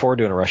Harrison Ford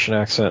doing a Russian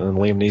accent, and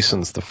Liam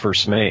Neeson's the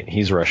first mate.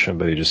 He's Russian,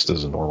 but he just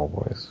does a normal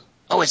voice.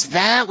 Oh, is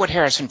that what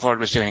Harrison Ford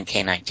was doing in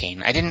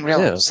K-19? I didn't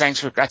realize.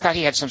 Yeah. I thought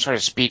he had some sort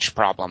of speech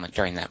problem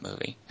during that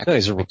movie. No,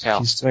 he's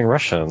doing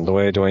Russian, the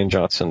way Dwayne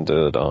Johnson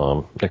did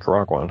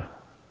Nicaraguan.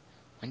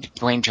 When did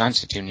Dwayne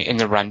Johnson do in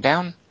The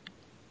Rundown?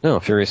 No,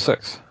 Furious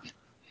 6.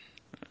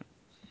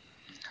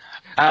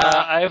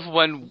 I have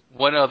one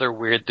other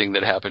weird thing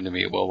that happened to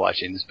me while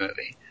watching this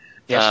movie.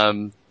 Yes.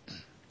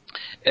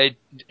 Do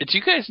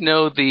you guys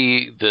know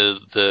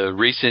the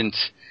recent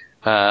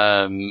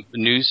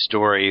news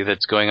story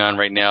that's going on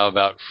right now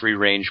about free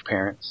range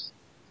parents?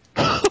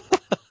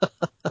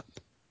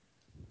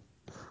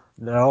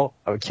 No,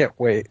 I can't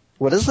wait.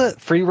 What is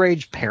it? Free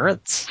range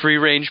parents? Free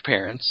range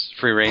parents.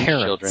 Free range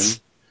children.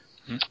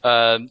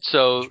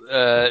 So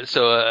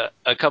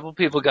a couple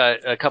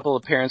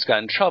of parents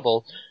got in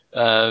trouble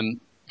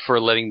for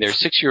letting their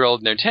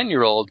 6-year-old and their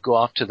 10-year-old go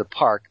off to the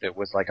park that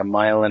was like a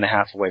mile and a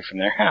half away from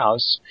their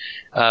house,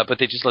 but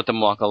they just let them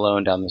walk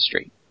alone down the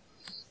street.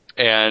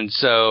 And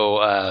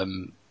so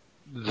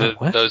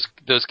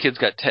those kids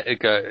got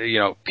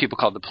people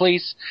called the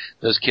police.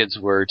 Those kids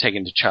were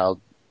taken to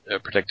Child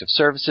Protective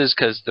Services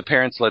because the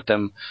parents let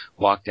them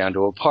walk down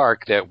to a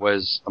park that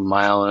was a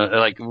mile,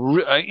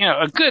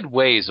 a good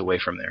ways away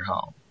from their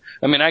home.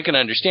 I mean, I can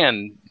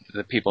understand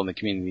the people in the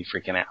community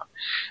freaking out,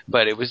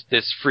 but it was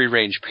this free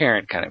range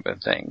parent kind of a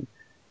thing.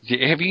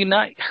 Have you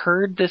not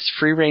heard this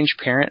free range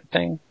parent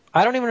thing?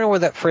 I don't even know where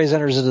that phrase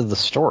enters into the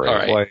story. All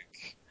right.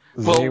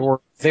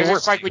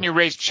 It's like when you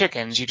raise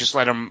chickens, you just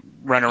let them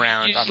run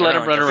around. You just let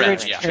them run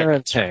around. Yeah.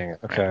 Parenting.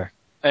 Okay.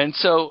 And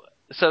so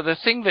the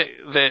thing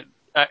that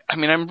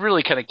I'm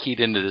really kind of keyed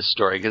into this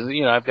story because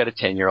I've got a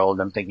 10-year-old.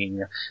 I'm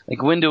thinking like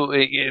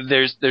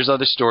there's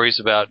other stories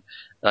about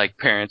like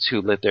parents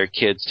who let their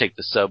kids take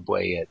the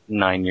subway at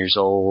 9 years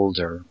old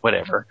or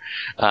whatever,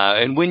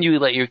 and when you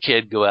let your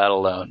kid go out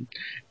alone.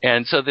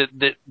 And so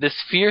this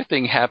fear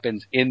thing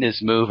happens in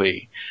this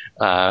movie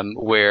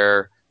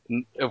where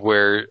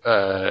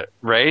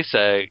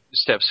Raisa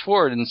steps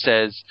forward and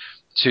says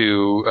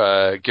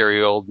to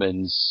Gary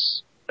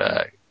Oldman's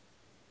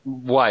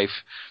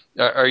wife,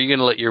 are you going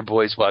to let your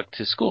boys walk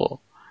to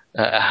school?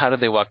 How do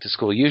they walk to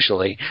school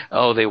usually?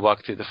 Oh, they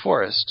walk through the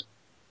forest.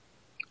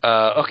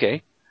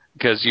 Okay,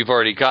 because you've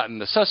already gotten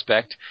the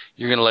suspect.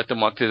 You're going to let them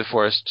walk through the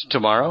forest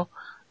tomorrow?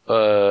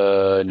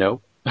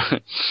 No.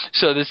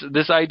 So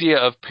this idea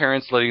of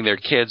parents letting their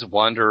kids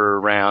wander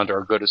around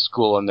or go to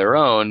school on their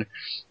own,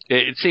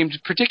 it seemed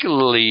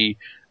particularly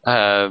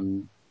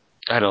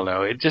I don't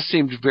know. It just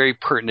seemed very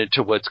pertinent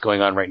to what's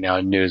going on right now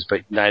in news,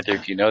 but neither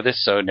of you know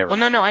this, so never.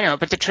 Well, no, I know.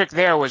 But the trick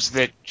there was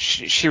that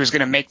she was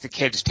going to make the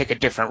kids take a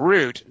different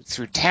route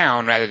through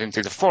town rather than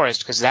through the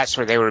forest because that's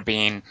where they were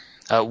being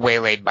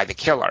waylaid by the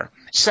killer.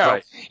 So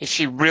if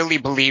she really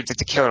believed that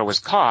the killer was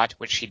caught,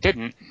 which she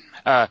didn't,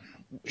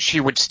 she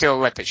would still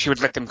let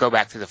them go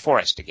back through the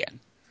forest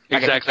again.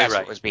 Exactly that's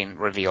right. What was being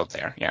revealed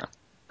there. Yeah.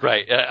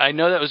 Right. I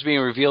know that was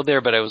being revealed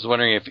there, but I was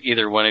wondering if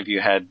either one of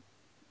you had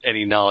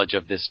any knowledge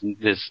of this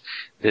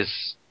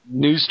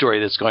news story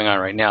that's going on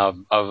right now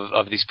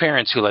of these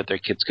parents who let their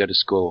kids go to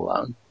school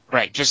alone.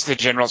 Right, just the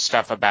general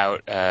stuff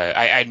about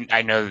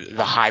I know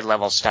the high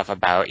level stuff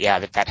about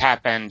that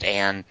happened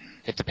and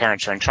that the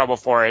parents are in trouble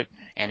for it,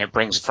 and it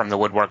brings from the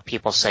woodwork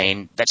people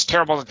saying that's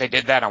terrible that they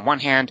did that on one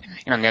hand,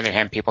 and on the other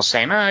hand people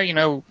saying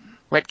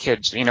let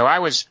kids. When I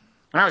was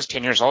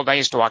 10 years old I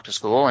used to walk to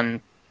school and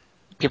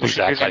people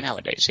should do that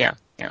nowadays. Yeah.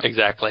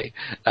 Exactly.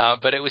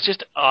 But it was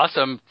just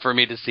awesome for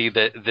me to see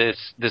that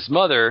this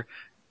mother,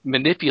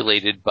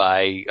 manipulated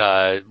by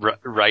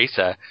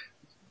Raisa,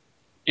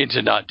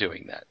 into not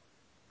doing that,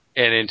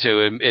 and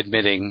into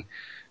admitting,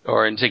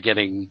 or into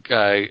getting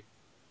Gary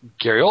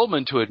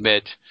Oldman to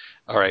admit,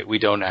 all right, we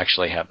don't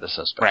actually have the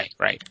suspect.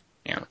 Right.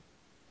 Yeah.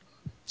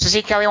 So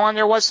see, Kelly Wand,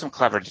 there was some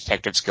clever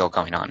detective skill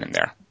going on in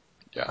there.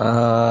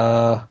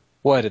 Yeah.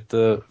 What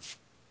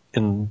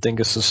in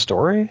Dingus's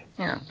story?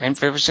 Yeah,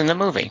 and it was in the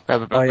movie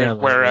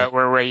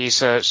where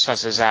Raisa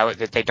susses out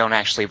that they don't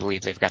actually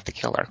believe they've got the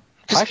killer.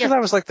 I thought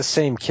that was like the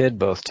same kid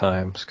both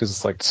times, because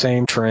it's like the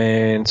same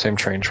train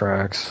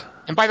tracks.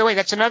 And by the way,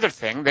 that's another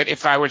thing that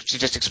if I were to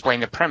just explain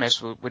the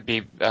premise would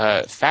be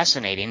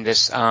fascinating.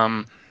 This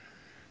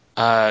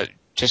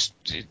just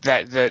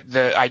that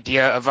the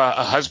idea of a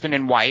husband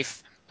and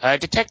wife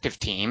detective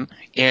team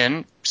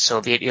in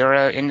Soviet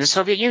era in the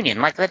Soviet Union.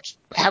 Like that's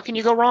how can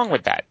you go wrong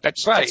with that?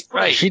 That's right.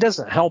 She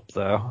doesn't help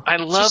though. I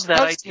love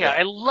that idea.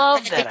 I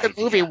love that idea. I think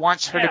the movie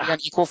wants her to be on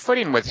equal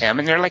footing with him,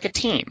 and they're like a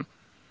team.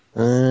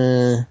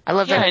 I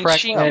love that.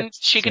 And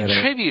she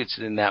contributes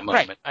in that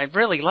moment. Right. I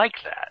really like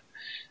that.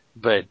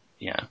 But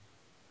yeah.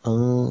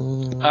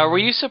 Were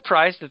you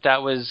surprised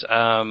that was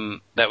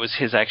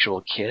his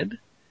actual kid?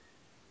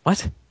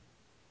 What?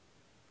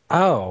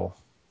 Oh.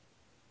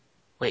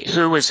 Wait,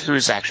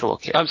 whose actual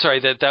kid? I'm sorry,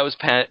 that was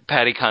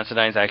Paddy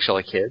Considine's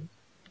actual kid.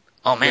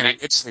 Oh man, I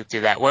did sleep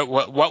through that. What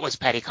was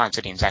Paddy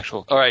Considine's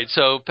actual kid? All right,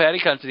 so Paddy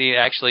Considine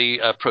actually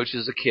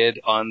approaches a kid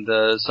on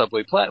the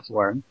subway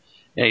platform,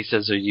 and he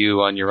says, "Are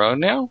you on your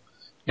own now?"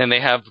 And they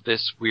have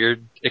this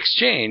weird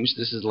exchange.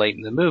 This is late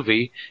in the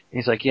movie. And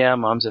he's like, "Yeah,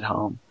 Mom's at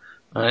home."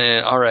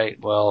 All right,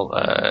 well,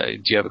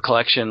 do you have a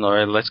collection,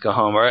 or let's go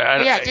home?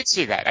 I did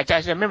see that. I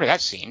remember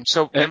that scene.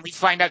 So then we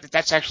find out that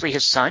that's actually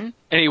his son?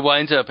 And he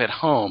winds up at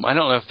home. I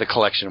don't know if the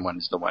collection one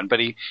is the one, but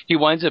he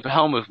winds up at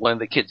home with one of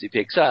the kids he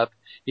picks up.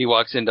 He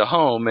walks into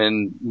home,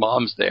 and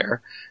Mom's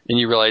there, and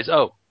you realize,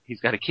 oh, he's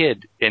got a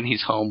kid, and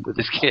he's home with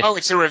his kid. Oh,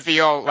 it's a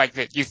reveal like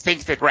that. You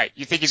think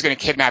he's going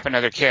to kidnap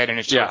another kid, and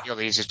it's a reveal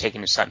that he's just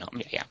taking his son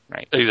home. Yeah,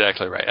 right.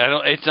 Exactly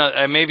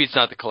right. Maybe it's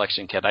not the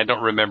collection kid. I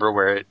don't remember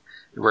where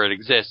it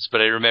exists,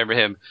 but I remember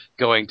him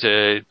going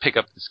to pick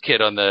up this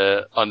kid on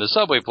the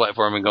subway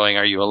platform and going,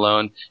 "Are you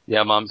alone?"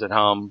 "Yeah, Mom's at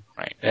home."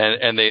 Right.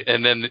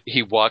 And then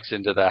he walks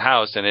into the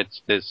house, and it's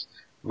this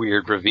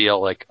weird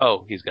reveal, like,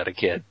 oh, he's got a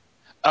kid.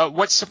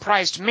 What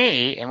surprised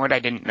me, and what I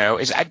didn't know,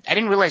 is I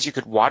didn't realize you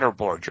could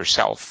waterboard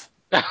yourself.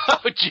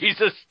 Oh,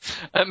 Jesus.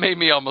 That made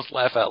me almost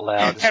laugh out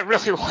loud. That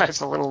really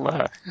was a little,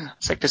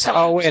 it's like, does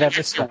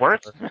that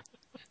work?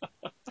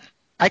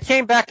 I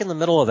came back in the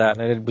middle of that,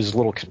 and I was a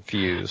little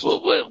confused.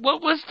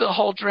 What was the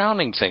whole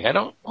drowning thing?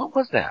 What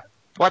was that?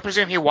 Well, I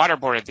presume he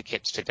waterboarded the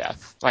kids to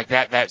death. Like,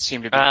 that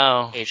seemed to be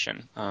the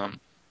implication.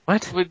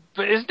 What?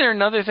 But isn't there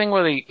another thing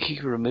where he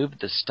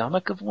removed the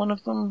stomach of one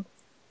of them?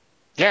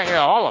 Yeah,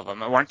 all of them,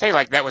 weren't they?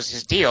 Like, that was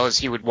his deal, is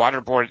he would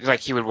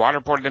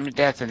waterboard them to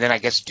death, and then I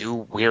guess do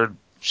weird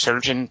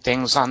surgeon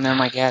things on them,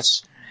 I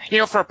guess.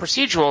 For a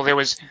procedural, there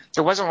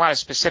wasn't a lot of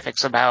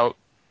specifics about,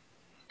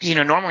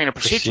 normally in a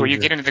procedural, you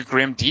get into the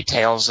grim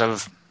details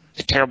of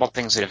the terrible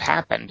things that have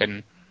happened,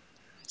 and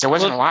there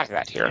wasn't a lot of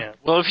that here. Yeah.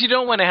 Well, if you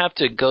don't want to have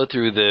to go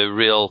through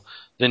the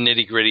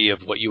nitty-gritty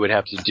of what you would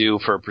have to do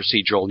for a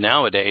procedural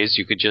nowadays,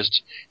 you could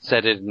just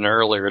set it an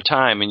earlier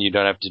time, and you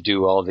don't have to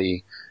do all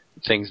the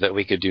things that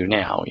we could do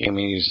now. I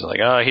mean, he's like,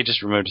 oh, he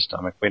just removed his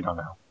stomach. We don't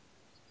know.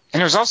 And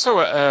there was also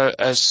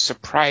a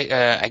surprise,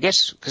 I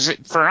guess, because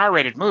for an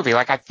R-rated movie,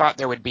 like, I thought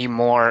there would be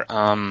more,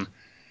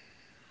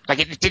 like,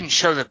 it didn't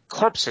show the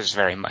corpses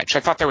very much.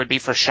 I thought there would be,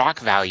 for shock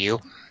value,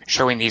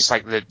 showing these,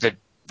 like, the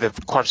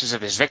corpses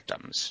of his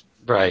victims.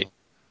 Right.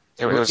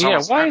 There was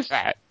why is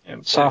that?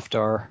 Soft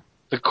R.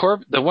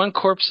 The one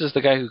corpse is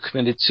the guy who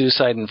committed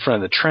suicide in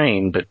front of the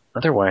train, but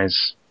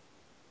otherwise...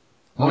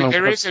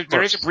 there is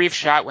a brief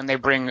shot when they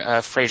bring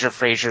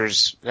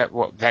Fraser's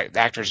that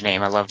actor's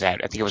name. I love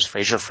that. I think it was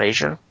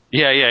Fraser.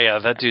 Yeah.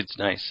 That dude's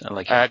nice. I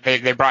like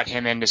him. They brought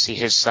him in to see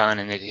his son,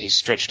 and he's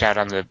stretched out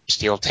on the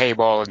steel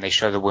table, and they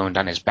show the wound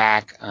on his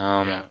back.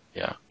 Yeah.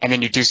 And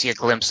then you do see a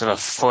glimpse of a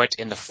foot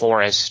in the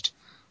forest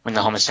when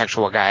the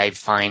homosexual guy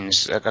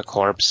finds a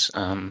corpse.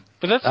 But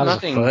that's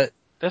nothing.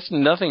 That's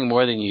nothing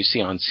more than you see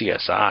on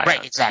CSI.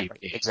 Right,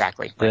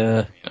 exactly.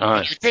 Yeah.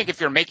 You'd think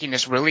if you're making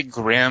this really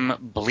grim,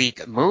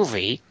 bleak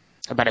movie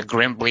about a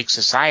grim, bleak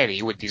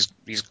society with these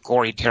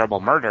gory,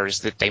 terrible murders,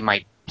 that they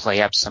might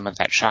play up some of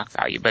that shock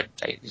value, but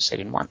they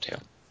didn't want to.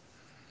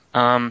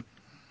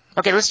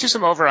 Okay, let's do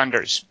some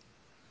over-unders.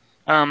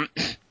 I'm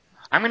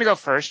going to go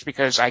first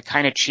because I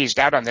kind of cheesed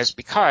out on this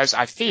because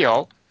I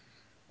feel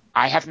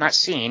I have not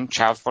seen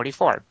Child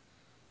 44,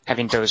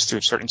 having dozed through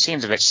certain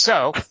scenes of it.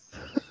 So...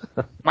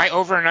 my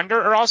over and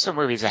under are also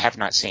movies I have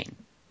not seen.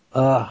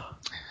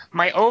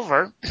 My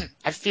over,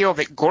 I feel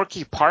that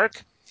Gorky Park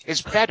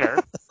is better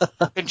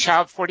than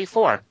Child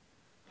 44.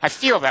 I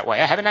feel that way.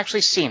 I haven't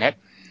actually seen it.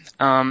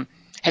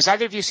 Has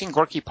either of you seen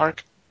Gorky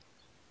Park?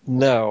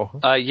 No.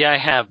 Yeah, I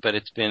have, but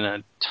it's been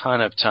a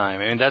ton of time.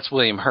 I mean, that's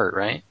William Hurt,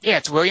 right? Yeah,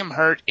 it's William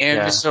Hurt in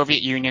the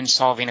Soviet Union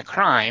solving a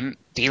crime,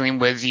 dealing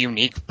with the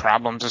unique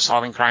problems of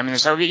solving crime in the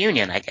Soviet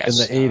Union, I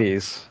guess. In the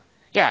 80s.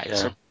 Yeah,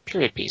 it's a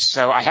period piece.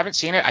 So I haven't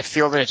seen it. I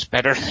feel that it's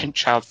better than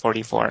Child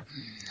 44.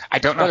 I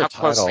don't know Better how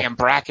closely title. I'm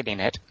bracketing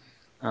it.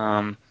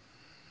 My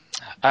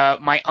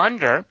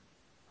under,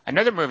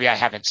 another movie I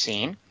haven't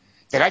seen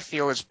that I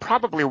feel is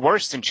probably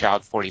worse than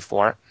Child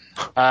 44,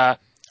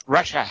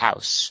 Russia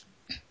House.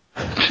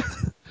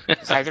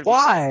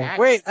 Why?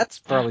 Wait, that's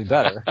probably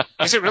better.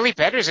 Is it really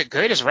better? Is it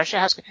good? Is Russia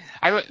House good?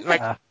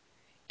 Yeah.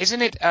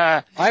 Isn't it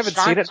I haven't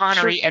Sean seen it.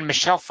 Connery Sure. and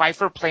Michelle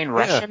Pfeiffer playing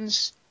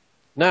Russians?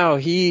 No,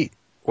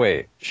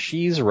 wait,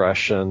 she's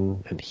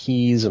Russian and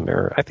he's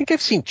American. I think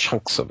I've seen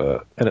chunks of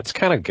it, and it's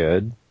kind of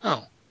good.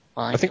 Oh,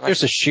 well, I think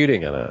there's a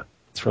shooting in it.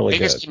 It's really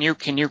Vegas, good.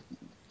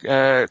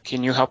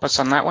 can you help us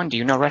on that one? Do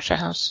you know Russia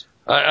House?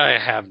 I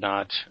have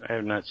not. I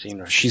have not seen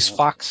her. She's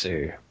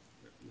foxy.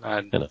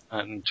 Not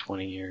in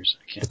 20 years.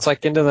 I can't. It's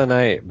like Into the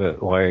Night,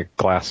 but like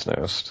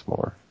Glass-nosed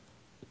more.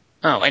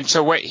 Oh, and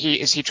so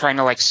is he trying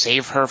to like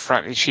save her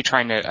from? Is she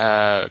trying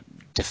to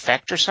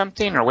defect or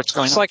something, or what's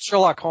going on? It's like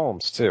Sherlock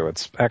Holmes too.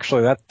 It's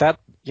actually that.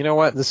 You know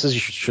what?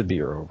 Should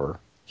be over.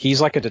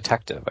 He's like a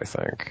detective, I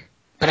think.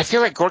 But I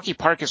feel like Gorky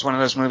Park is one of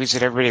those movies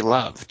that everybody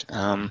loved.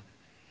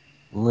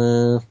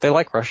 They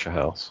like Russia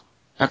House.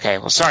 Okay,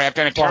 well, sorry, I've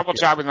done a terrible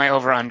job with my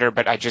over/under,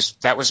 but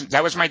that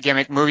was my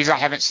gimmick. Movies I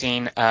haven't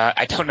seen.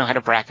 I don't know how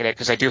to bracket it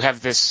because I do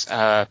have this.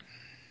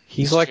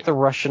 He's like the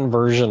Russian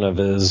version of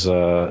his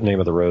Name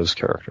of the Rose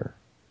character.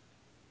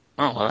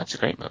 Oh well, that's a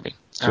great movie.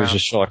 So he's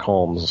just Sherlock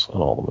Holmes in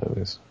all the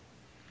movies.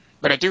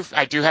 But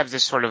I do have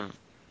this sort of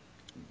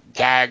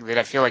gag that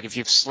I feel like if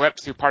you've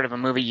slipped through part of a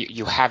movie,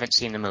 you haven't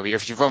seen the movie, or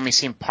if you've only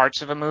seen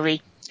parts of a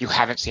movie, you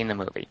haven't seen the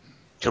movie.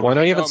 Well, I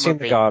know you haven't seen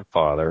The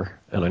Godfather,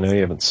 and I know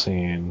you haven't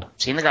seen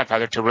The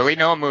Godfather. To really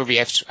know a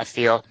movie, I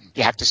feel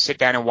you have to sit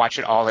down and watch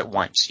it all at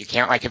once. You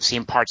can't like have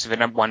seen parts of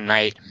it on one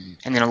night,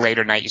 and then a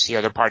later night you see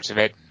other parts of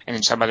it, and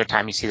then some other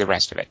time you see the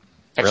rest of it.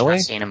 That's Really?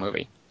 not seeing a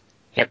movie.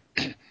 Yep.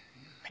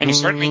 And you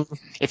certainly,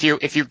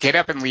 if you get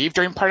up and leave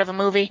during part of a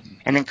movie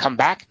and then come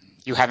back,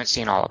 you haven't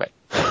seen all of it.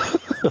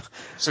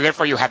 So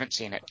therefore, you haven't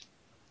seen it.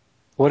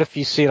 What if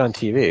you see it on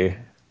TV?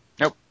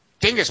 Nope.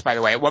 Dingus, by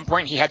the way, at one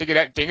point he had to get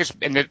up. Dingus,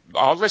 and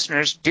all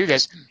listeners do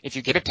this. If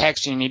you get a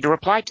text and you need to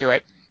reply to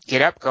it,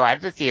 get up, go out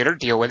of the theater,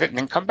 deal with it, and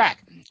then come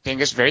back.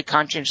 Dingus very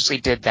conscientiously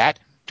did that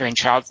during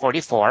Child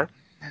 44.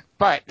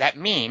 But that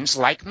means,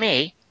 like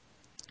me,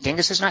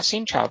 Dingus has not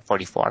seen Child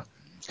 44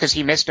 because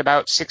he missed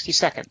about 60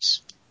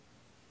 seconds.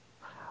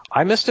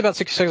 I missed about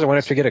 60 seconds. I went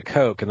up to get a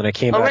Coke, and then I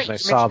came back and I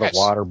saw the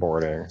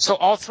waterboarding. So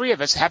all three of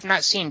us have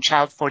not seen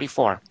Child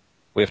 44.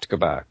 We have to go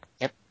back.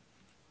 Yep.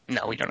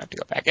 No, we don't have to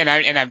go back. And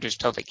I'm just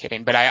totally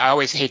kidding. But I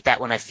always hate that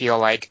when I feel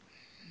like,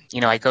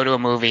 I go to a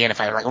movie, and if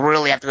I like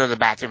really have to go to the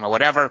bathroom or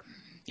whatever,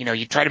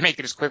 you try to make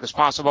it as quick as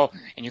possible,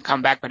 and you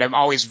come back. But I'm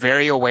always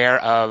very aware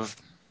of,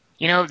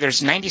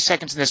 there's 90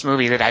 seconds in this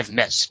movie that I've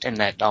missed, and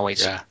that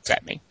always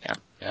upset me. Yeah.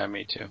 Yeah,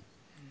 me too.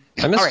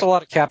 I missed a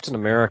lot of Captain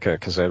America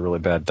because I had really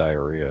bad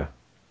diarrhea.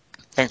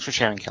 Thanks for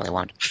sharing, Kelly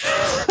Wand.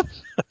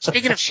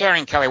 Speaking of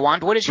sharing, Kelly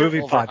Wand, what is your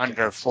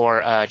over-under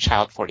for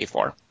Child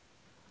 44?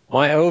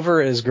 My over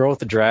is Girl with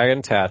the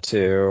Dragon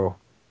Tattoo.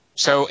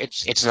 So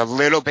it's a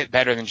little bit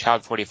better than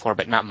Child 44,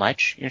 but not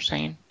much, you're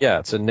saying? Yeah,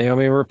 it's a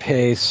Naomi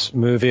Rapace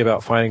movie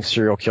about finding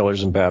serial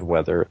killers in bad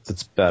weather.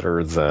 It's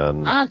better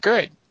than... Ah,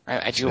 good.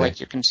 I do like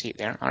your conceit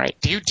there. All right.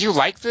 Do you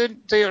like the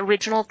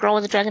original Girl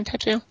with the Dragon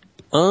Tattoo?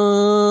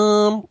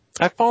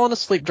 I've fallen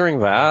asleep during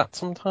that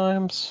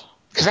sometimes.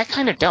 Because I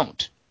kind of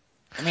don't.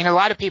 I mean, a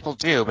lot of people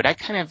do, but I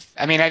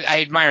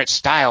I admire its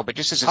style, but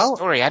just as a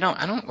story, I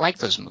don't like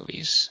those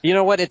movies. You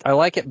know what? I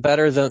like it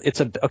better than it's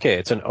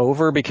an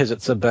over because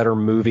it's a better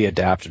movie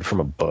adapted from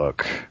a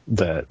book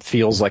that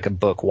feels like a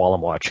book while I'm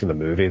watching the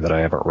movie that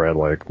I haven't read.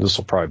 Like, this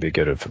will probably be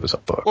good if it was a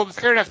book. Well,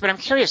 fair enough, but I'm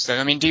curious though.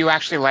 I mean, do you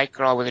actually like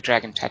Girl with a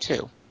Dragon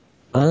Tattoo?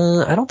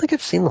 I don't think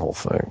I've seen the whole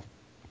thing.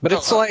 But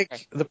it's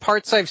like, the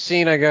parts I've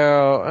seen, I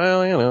go,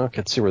 well, I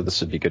could see where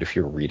this would be good if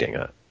you were reading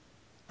it.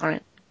 All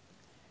right.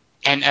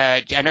 And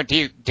I know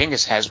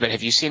Dingus has, but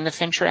have you seen the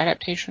Fincher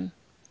adaptation?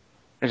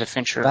 Or the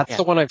Fincher? That's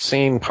the one I've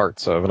seen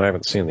parts of, and I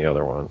haven't seen the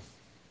other one.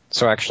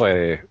 So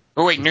actually...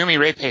 Oh, wait, Naomi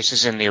Rapace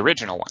is in the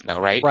original one, though,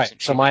 right? Right.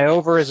 So my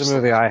over is a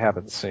movie I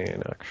haven't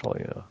seen,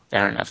 actually, yeah.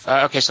 Fair enough.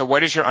 Okay, so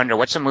what is your under?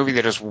 What's a movie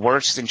that is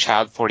worse than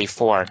Child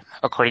 44,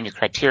 according to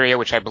criteria,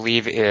 which I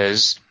believe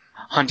is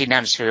Hunting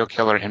Down a Serial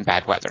Killer in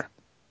Bad Weather?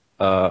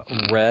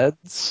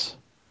 Reds.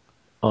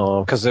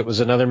 Because it was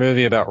another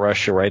movie about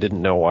Russia where I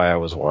didn't know why I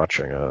was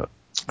watching it.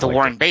 The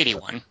Warren Beatty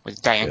one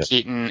with Diane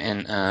Keaton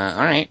and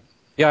all right.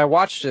 Yeah, I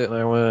watched it and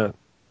I went,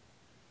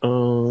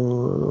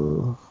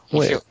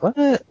 wait,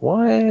 what?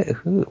 Why?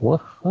 Who?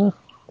 What?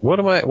 What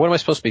am I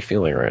supposed to be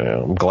feeling right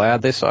now? I'm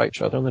glad they saw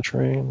each other on the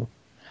train.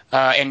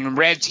 In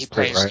Reds, he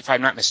plays, if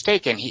I'm not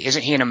mistaken,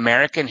 isn't he an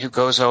American who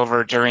goes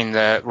over during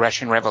the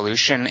Russian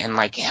Revolution and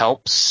like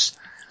helps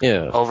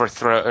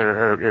overthrow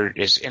or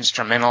is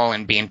instrumental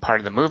in being part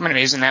of the movement?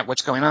 Isn't that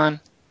what's going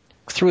on?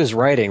 Through his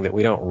writing that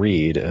we don't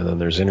read, and then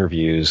there's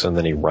interviews, and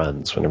then he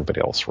runs when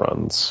everybody else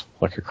runs,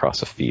 like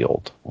across a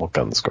field while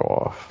guns go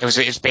off.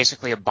 It's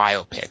basically a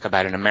biopic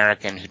about an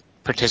American who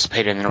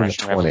participated in the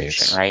Russian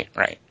Revolution, right?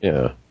 Right.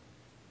 Yeah.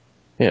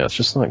 Yeah, it's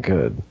just not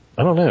good.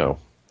 I don't know.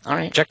 All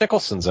right. Jack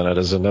Nicholson's in it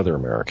as another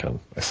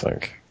American, I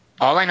think.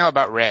 All I know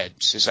about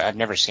Reds is I've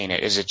never seen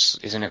it.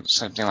 Isn't it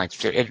something like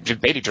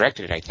Beatty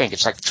directed it? I think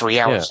it's like 3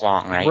 hours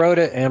long, right? Wrote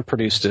it and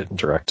produced it and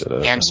directed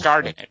it and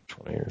starred in it.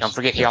 20 years. Don't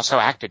forget, he also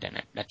acted in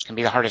it. That's gonna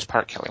be the hardest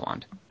part, Kelly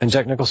Wand. And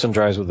Jack Nicholson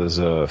drives with his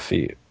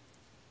feet.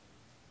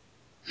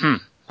 All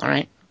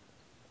right.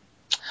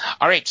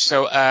 All right.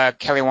 So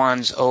Kelly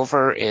Wand's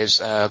over is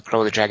Girl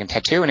with the Dragon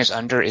Tattoo, and his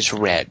under is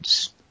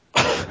Reds.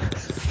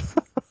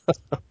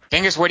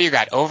 Dingus, what do you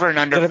got? Over and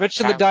under? Did I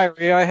mention the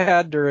diarrhea I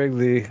had during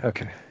the?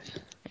 Okay.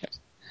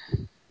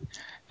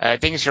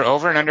 Dingus, your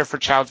over and under for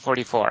Child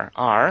 44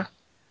 are?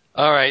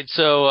 All right,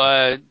 so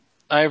I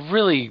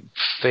really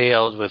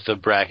failed with the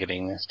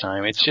bracketing this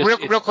time. It's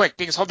just real quick,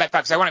 Dingus, hold that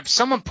thought, because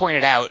someone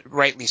pointed out,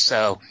 rightly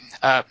so,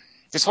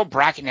 this whole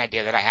bracketing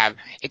idea that I have,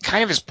 it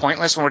kind of is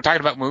pointless when we're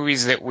talking about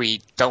movies that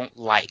we don't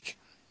like,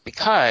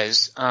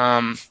 because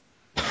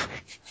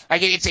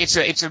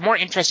it's a more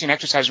interesting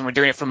exercise when we're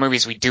doing it for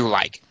movies we do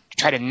like. To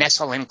try to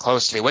nestle in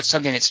closely. What's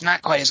something that's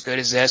not quite as good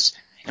as this,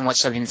 and what's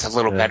something that's a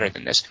little better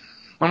than this?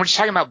 When we're just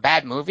talking about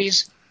bad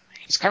movies,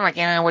 it's kind of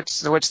like,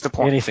 what's the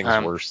point?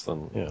 Anything's worse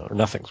than, or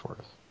nothing's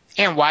worse.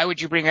 And why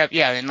would you bring up,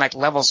 and like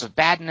levels of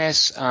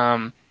badness?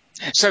 So,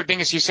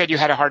 Dingus, you said you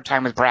had a hard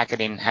time with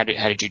bracketing. How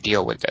did you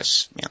deal with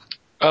this? Yeah.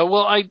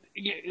 Well, one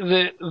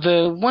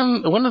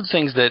of the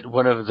things that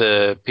one of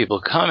the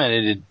people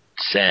commented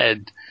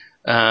said,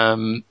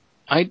 I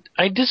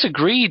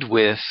disagreed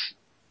with,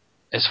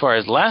 as far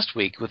as last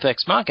week with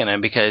Ex Machina,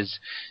 because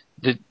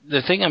the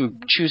thing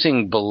I'm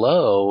choosing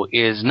below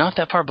is not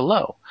that far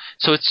below.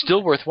 So it's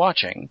still worth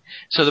watching.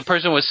 So the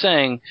person was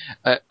saying,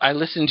 I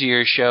listened to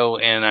your show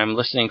and I'm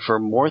listening for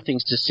more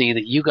things to see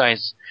that you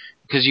guys,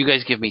 because you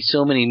guys give me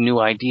so many new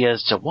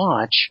ideas to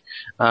watch.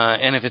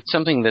 And if it's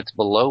something that's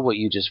below what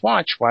you just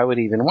watched, why would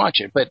I even watch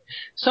it? But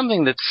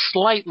something that's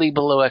slightly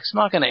below Ex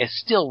Machina is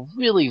still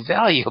really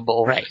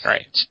valuable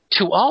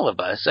to all of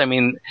us. I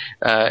mean,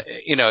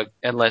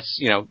 unless,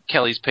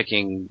 Kelly's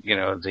picking,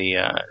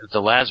 the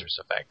Lazarus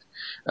Effect.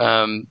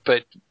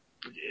 But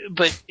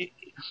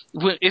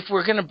if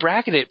we're going to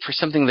bracket it for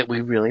something that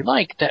we really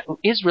like, that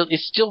is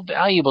it's still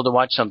valuable to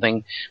watch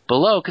something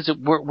below, because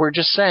we're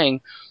just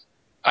saying,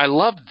 I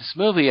loved this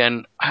movie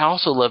and I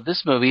also love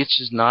this movie. It's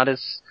just not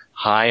as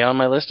high on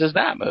my list as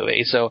that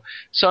movie. So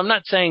I'm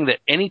not saying that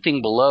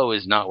anything below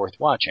is not worth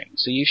watching.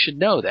 So you should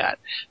know that.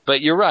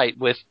 But you're right,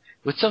 with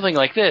something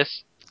like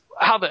this,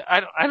 I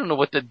don't know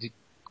what to do.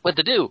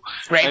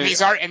 Right,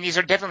 and these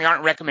are definitely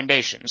aren't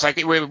recommendations. Like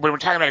when we're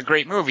talking about a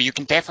great movie, you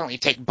can definitely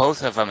take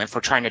both of them if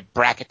we're trying to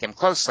bracket them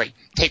closely.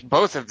 Take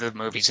both of the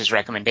movies as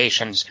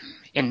recommendations.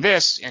 In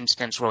this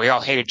instance, where we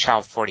all hated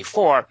Child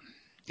 44,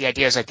 the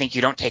idea is I think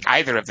you don't take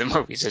either of the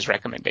movies as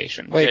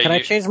recommendations. Wait, can I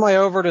change my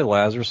over to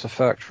Lazarus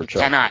Effect for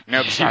Child? Cannot.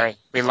 Nope, sorry.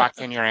 We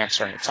locked in your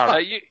answer. It's all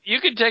right.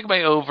 You can take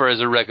my over as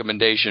a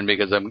recommendation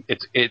because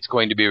it's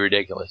going to be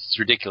ridiculous. It's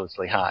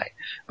ridiculously high.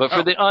 But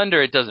for the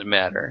under, it doesn't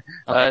matter.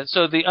 Okay.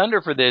 So the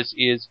under for this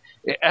is,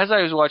 as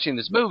I was watching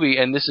this movie,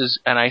 and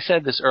I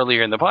said this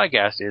earlier in the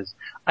podcast, is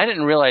I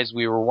didn't realize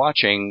we were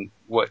watching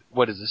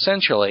what is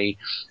essentially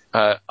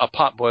a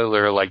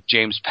potboiler like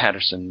James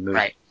Patterson movie.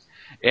 Right.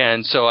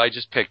 And so I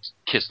just picked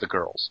Kiss the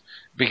Girls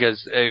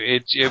because I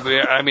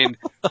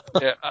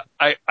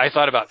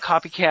thought about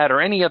Copycat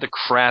or any other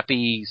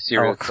crappy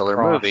serial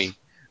killer movie,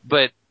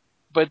 but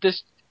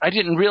this, I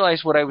didn't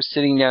realize what I was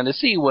sitting down to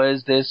see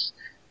was this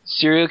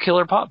serial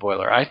killer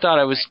potboiler. I thought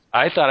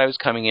I was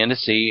coming in to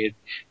see it.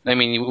 I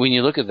mean, when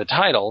you look at the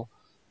title,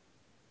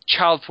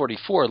 Child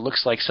 44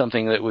 looks like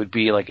something that would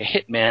be like a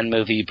Hitman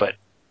movie, but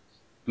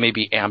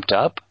maybe amped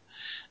up.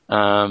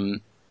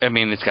 I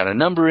mean, it's got a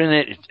number in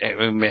it.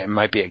 It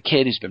might be a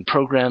kid who's been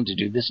programmed to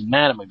do this and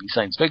that. It might be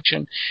science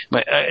fiction.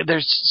 But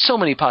there's so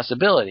many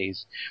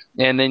possibilities.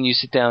 And then you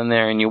sit down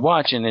there and you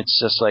watch, and it's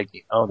just like,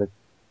 oh, they're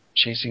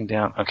chasing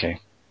down.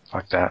 Okay,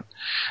 fuck that.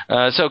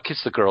 So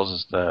Kiss the Girls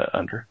is the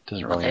under.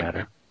 Doesn't really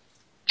matter.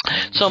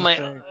 So my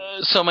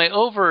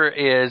over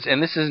is,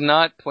 and this is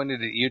not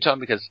pointed at you, Tom,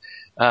 because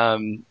I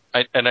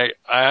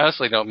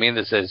honestly don't mean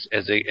this as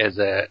a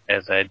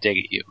dig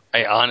at you.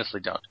 I honestly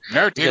don't.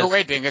 No, dig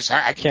away, Dingus.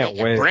 I can't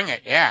wait. Bring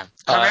it, yeah.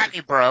 Come at me,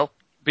 bro.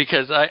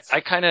 Because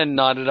I kind of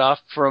nodded off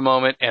for a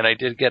moment, and I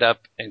did get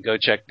up and go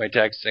check my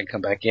text and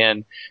come back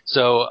in.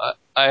 So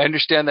I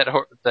understand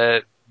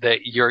that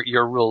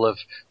your rule of,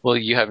 well,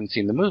 you haven't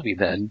seen the movie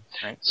then.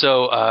 Right.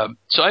 So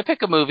I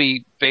pick a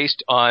movie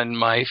based on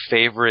my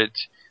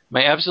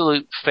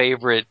absolute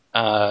favorite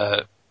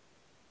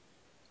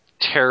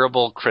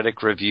terrible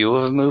critic review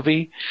of a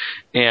movie,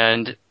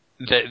 and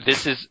that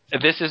this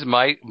is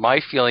my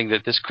feeling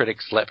that this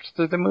critic slept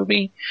through the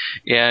movie,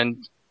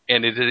 and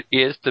it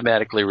is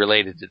thematically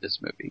related to this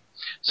movie.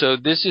 So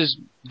this is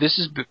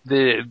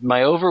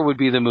my over would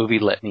be the movie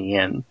Let Me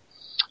In.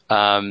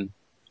 I'm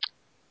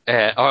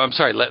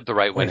sorry, Let the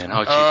Right One In.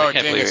 Oh, geez, I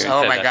can't believe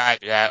oh my God,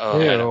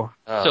 yeah.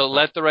 So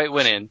Let the Right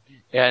One In,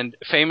 and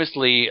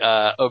famously,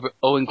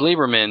 Owen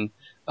Gleiberman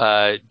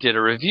did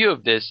a review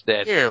of this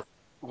that. Ew.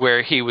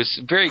 where he was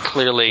he very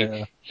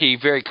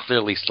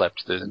clearly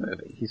slept through the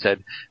movie. He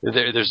said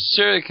there's a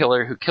serial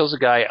killer who kills a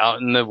guy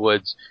out in the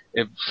woods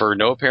for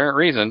no apparent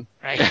reason.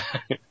 Right.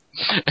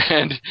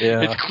 And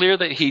it's clear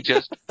that he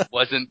just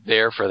wasn't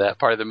there for that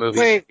part of the movie.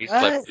 Wait, he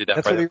slept through that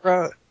That's part. what he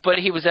wrote. But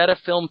he was at a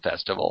film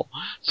festival,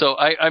 so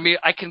I mean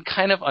I can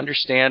kind of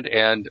understand,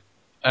 and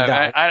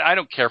I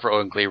don't care for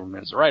Owen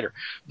Gleiberman as a writer,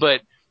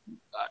 but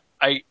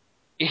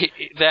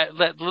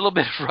that little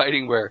bit of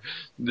writing where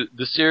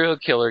the serial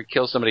killer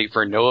kills somebody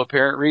for no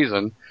apparent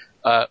reason,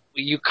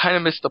 you kind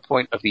of miss the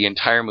point of the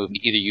entire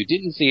movie. Either you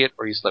didn't see it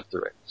or you slept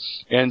through it,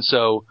 and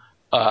so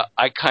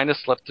I kind of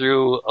slept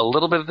through a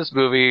little bit of this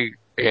movie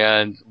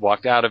and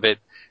walked out of it,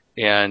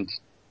 and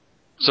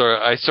so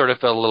I sort of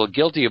felt a little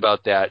guilty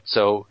about that.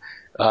 So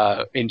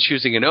in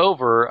choosing an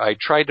over, I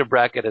tried to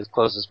bracket as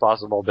close as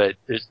possible, but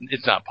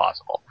it's not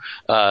possible.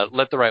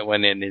 Let the Right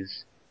One In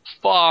is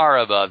far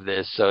above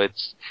this, so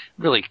it's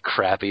really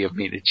crappy of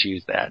me to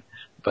choose that.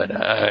 But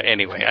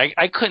anyway,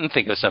 I couldn't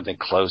think of something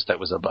close that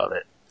was above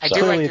it. I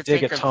do like to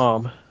think of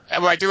Tom.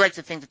 Well, I do like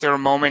to think that there were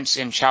moments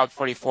in Child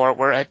 44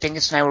 where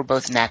Dingus and I were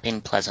both napping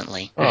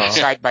pleasantly,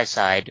 side by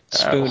side,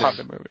 while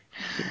the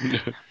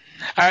movie.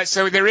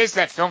 So there is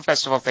that film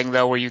festival thing,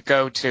 though, where you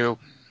go to,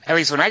 at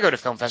least when I go to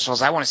film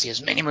festivals, I want to see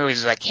as many movies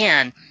as I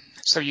can.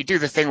 So you do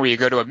the thing where you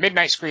go to a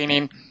midnight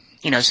screening,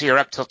 so you're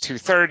up till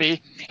 2:30,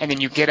 and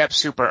then you get up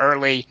super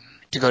early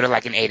to go to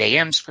like an 8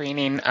 a.m.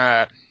 screening,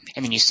 and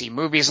then you see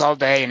movies all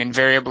day, and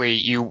invariably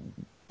you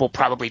will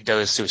probably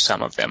doze through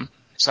some of them.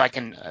 So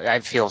I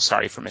feel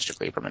sorry for Mr.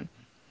 Gleiberman.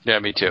 Yeah,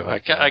 me too. I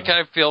kind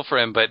of feel for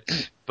him, but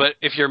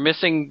if you're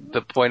missing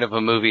the point of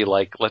a movie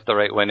like Let the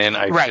Right One In,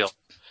 I feel,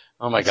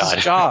 oh my God.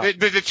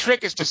 The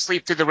trick is to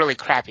sleep through the really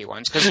crappy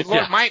ones. Because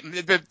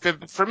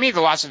for me,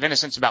 the loss of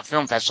innocence about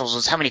film festivals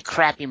is how many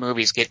crappy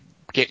movies get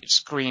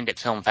screened at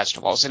film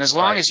festivals. And as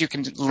long as you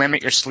can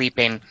limit your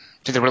sleeping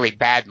to the really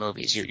bad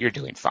movies, you're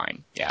doing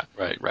fine. Yeah.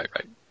 Right.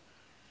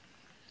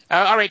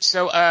 All right,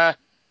 so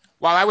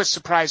while I was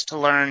surprised to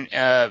learn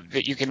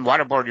that you can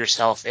waterboard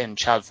yourself in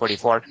Child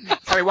 44,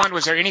 Kelly Wand,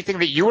 was there anything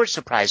that you were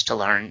surprised to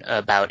learn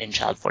about in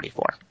Child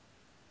 44?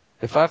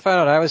 If I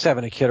found out I was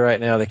having a kid right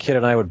now, the kid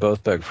and I would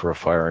both beg for a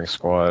firing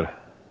squad.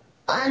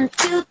 1,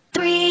 2,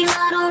 3,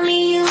 not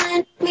only you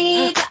and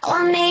me, got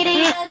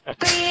 180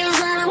 degrees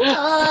and I'm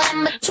caught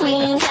in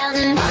between,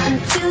 counting 1,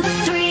 2,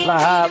 3,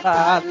 La,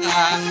 la,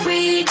 la.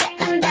 3,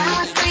 getting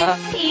down,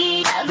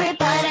 repeat,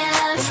 everybody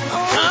else.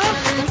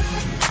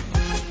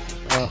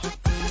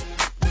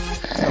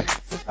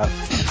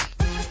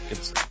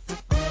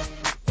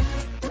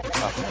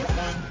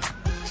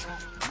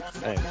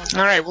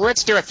 All right, well,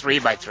 let's do a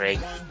 3x3.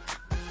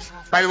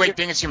 By the way,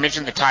 Dingus, you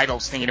mentioned the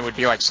titles, thinking it would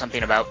be like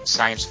something about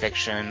science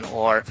fiction,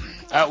 or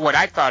what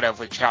I thought of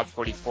with Child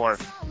 44.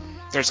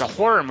 There's a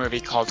horror movie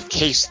called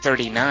Case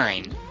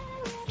 39.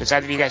 Does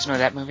either of you guys know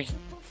that movie?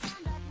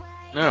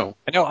 No.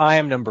 I know I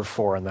Am Number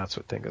 4, and that's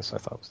what Dingus I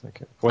thought was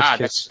thinking.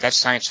 That's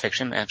science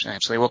fiction,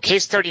 absolutely. Well,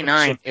 Case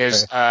 39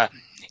 is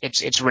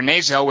it's Renee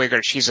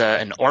Zellweger. She's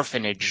an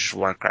orphanage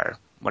worker,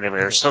 whatever,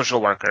 a social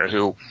worker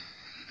who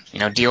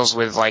deals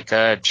with like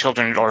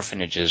children at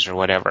orphanages or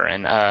whatever.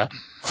 And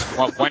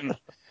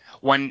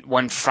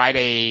one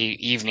Friday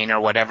evening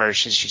or whatever,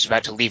 she's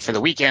about to leave for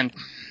the weekend.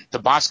 The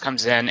boss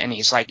comes in and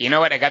he's like, "You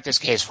know what? I got this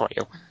case for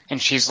you." And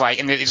she's like,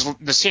 and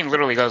the scene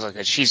literally goes like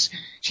this. She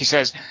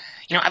says,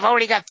 "I've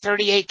already got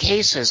 38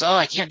 cases. Oh,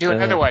 I can't do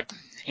another one." And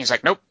he's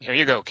like, "Nope, here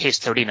you go, case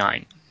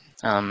 39."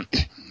 And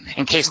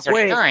case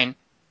 39, Wait.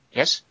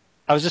 Yes?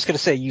 I was just going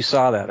to say you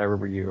saw that. I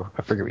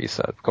forget what you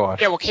said. Go on.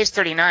 Yeah, well, case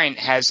 39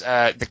 has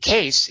the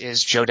case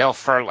is Jodelle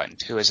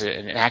Ferland, who is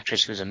an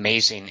actress who's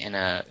amazing in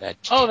a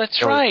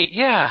that's right.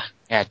 Yeah.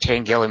 Yeah, Terry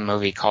Gilliam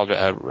movie called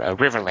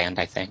Riverland,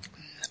 I think.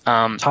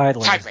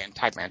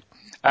 Tideland.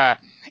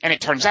 And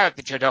it turns out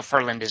that Jodelle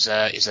Ferland is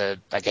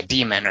like a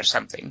demon or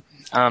something.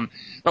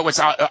 But what's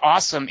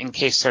awesome in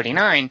Case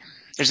 39,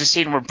 there's a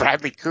scene where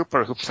Bradley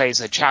Cooper, who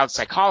plays a child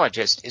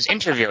psychologist, is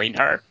interviewing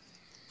her.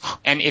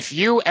 And if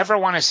you ever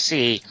want to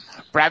see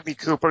Bradley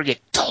Cooper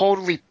get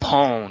totally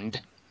pwned,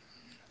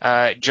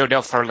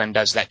 Jodelle Ferland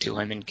does that to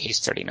him in Case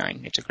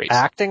 39. It's a great scene.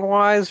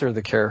 Acting-wise or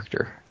the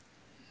character?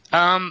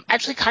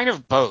 Actually, kind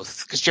of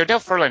both, because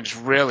Jodelle Ferland is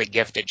really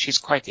gifted. She's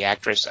quite the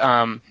actress,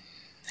 and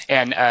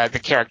the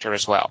character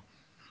as well.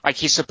 Like,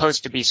 he's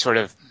supposed to be sort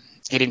of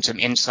getting some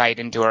insight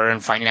into her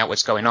and finding out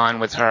what's going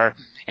on with her,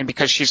 and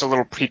because she's a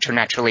little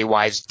preternaturally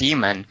wise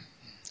demon,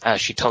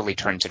 she totally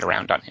turns it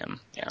around on him.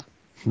 Yeah.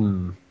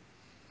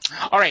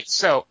 All right,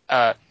 so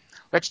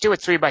let's do a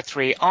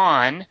 3x3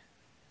 on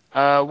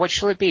what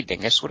shall it be,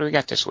 Dingus? What do we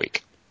got this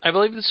week? I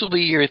believe this will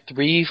be your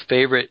 3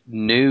 favorite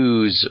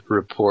news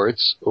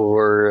reports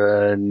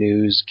or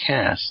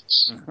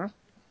newscasts. Mm-hmm.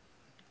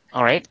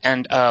 All right,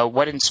 and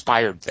what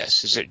inspired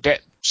this? Is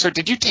it so?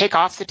 Did you take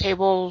off the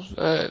table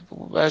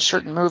a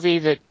certain movie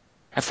that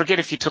I forget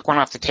if you took one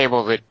off the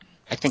table that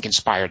I think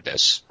inspired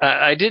this?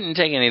 I didn't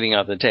take anything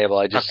off the table.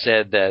 I just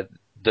said that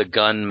The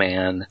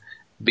Gunman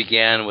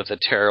began with a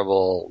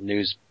terrible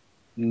news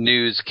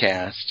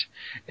newscast,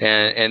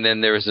 and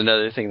then there was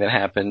another thing that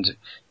happened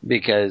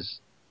because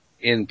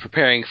in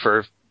preparing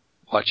for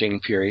watching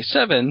Fury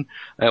 7,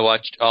 I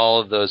watched all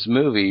of those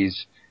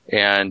movies,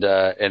 and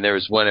there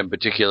was one in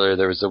particular.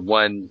 There was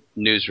one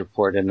news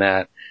report in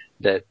that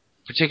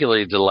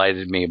particularly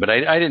delighted me, but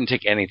I didn't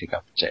take anything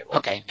off the table.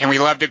 Okay, and we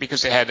loved it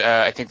because it had,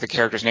 I think the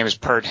character's name is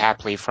Perd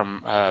Hapley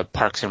from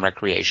Parks and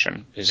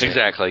Recreation.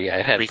 Exactly, yeah,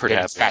 it had Perd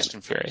Hapley. Fast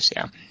and Furious,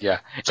 yeah. Yeah.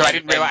 So I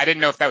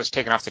didn't know if that was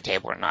taken off the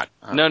table or not.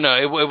 No,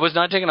 it was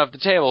not taken off the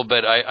table,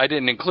 but I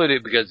didn't include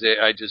it because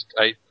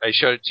I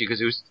showed it to you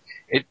because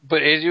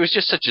it was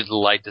just such a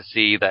delight to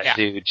see that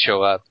dude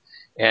show up,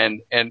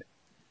 and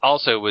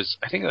also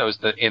I think that was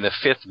in the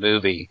 5th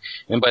movie,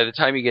 and by the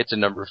time you get to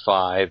number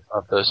 5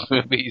 of those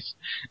movies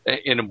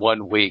in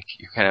 1 week,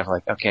 you're kind of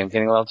like, okay, I'm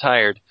getting a little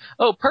tired.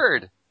 Oh,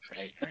 Perd!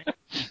 Right.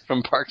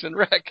 From Parks and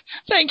Rec.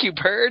 Thank you,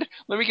 Perd!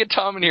 Let me get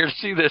Tom in here to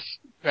see this.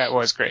 That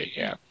was great,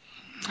 yeah.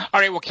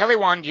 All right, well, Kelly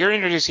Wand, you're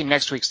introducing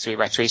next week's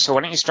 3x3, so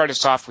why don't you start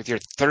us off with your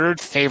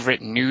third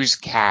favorite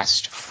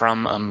newscast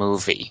from a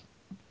movie?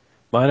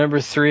 My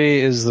number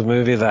 3 is the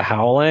movie The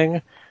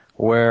Howling,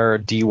 where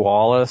Dee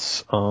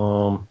Wallace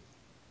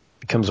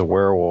becomes a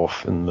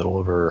werewolf in the middle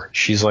of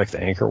she's like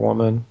the anchor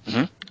woman.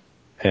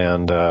 Mm-hmm.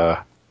 And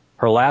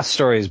her last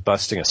story is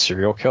busting a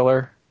serial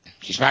killer.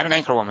 She's not an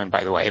anchor woman,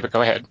 by the way, but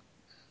go ahead.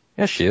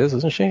 Yeah, she is,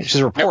 isn't she?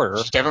 She's a reporter.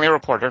 No, she's definitely a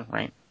reporter,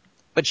 right?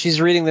 But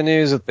she's reading the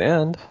news at the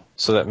end,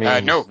 so that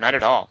means... no, not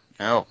at all.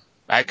 No.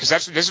 Because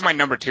this is my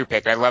number 2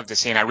 pick. I love the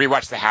scene. I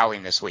rewatched The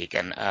Howling this week,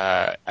 and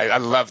I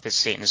love this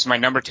scene. This is my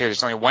number 2.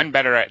 There's only one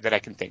better that I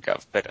can think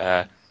of,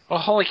 but... Well,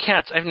 holy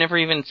cats, I've never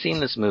even seen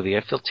this movie. I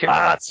feel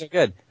terrible. It's so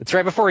good. It's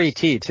right before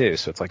E.T., too,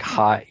 so it's like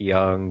hot,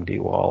 young Dee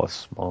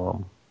Wallace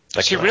mom.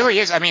 She really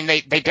is. I mean,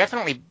 they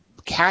definitely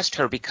cast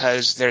her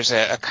because there's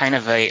a kind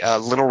of a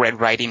Little Red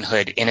Riding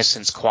Hood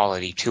innocence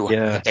quality to her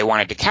that they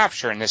wanted to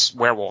capture in this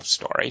werewolf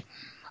story.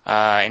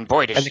 And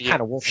boy, does she... And the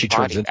kind of wolf she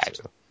turns into. That.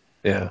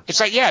 Yeah. It's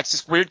like, it's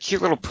this weird,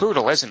 cute little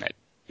poodle, isn't it?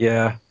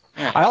 Yeah.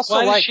 I also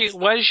why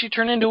does she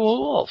turn into a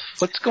wolf?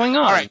 What's going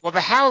on? All right, well,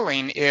 The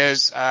Howling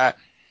is...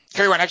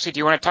 Kelly, actually, do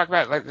you want to talk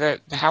about the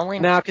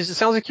Howling? No, because it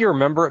sounds like you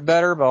remember it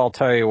better, but I'll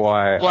tell you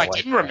why. Well, I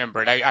didn't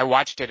remember it. I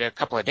watched it a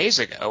couple of days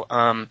ago,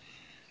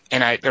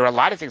 and there were a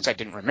lot of things I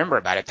didn't remember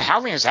about it. The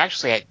Howling is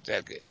actually, I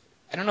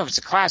don't know if it's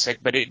a classic,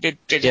 but it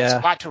has a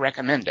lot to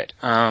recommend it.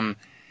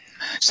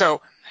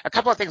 So a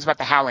couple of things about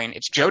The Howling.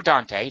 It's Joe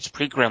Dante. It's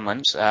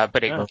pre-Gremlins,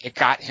 but it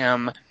got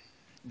him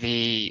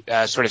the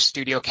sort of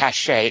studio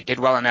cachet. It did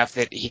well enough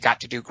that he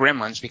got to do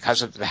Gremlins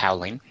because of The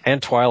Howling.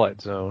 And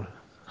Twilight Zone.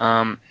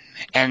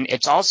 And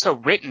it's also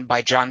written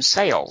by John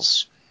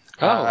Sayles.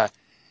 Yeah.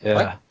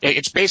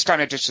 It's based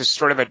on just a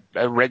sort of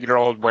a regular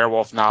old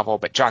werewolf novel,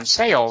 but John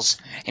Sayles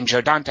and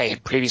Joe Dante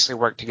had previously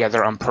worked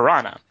together on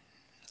Piranha,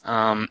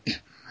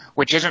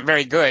 which isn't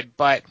very good,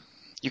 but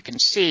you can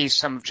see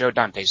some of Joe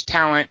Dante's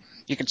talent.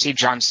 You can see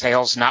John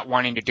Sayles not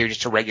wanting to do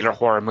just a regular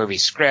horror movie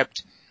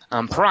script.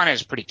 Piranha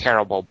is pretty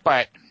terrible,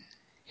 but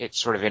it's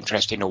sort of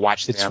interesting to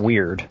watch them. It's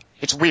weird.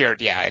 It's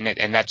weird, yeah,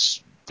 and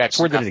that's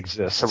weird that it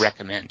exists. To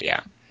recommend,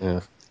 yeah.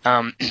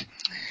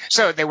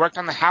 So they worked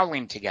on The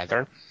Howling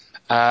together,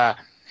 and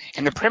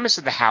the premise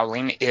of The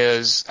Howling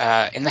is,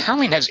 and The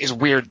Howling is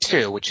weird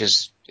too, which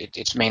is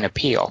its main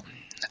appeal,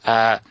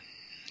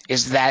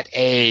 is that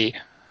a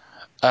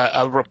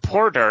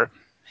reporter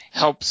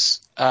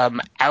helps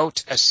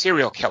out a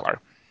serial killer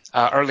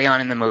early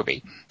on in the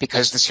movie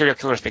because the serial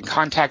killer has been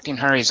contacting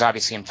her. He's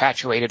obviously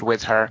infatuated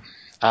with her,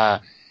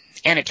 and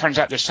it turns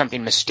out there's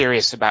something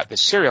mysterious about the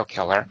serial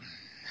killer.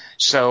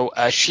 So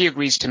she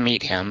agrees to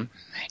meet him,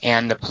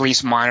 and the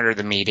police monitor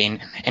the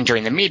meeting, and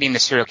during the meeting, the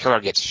serial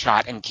killer gets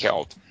shot and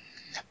killed.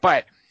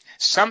 But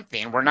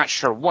something, we're not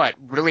sure what,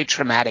 really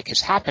traumatic has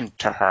happened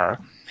to her,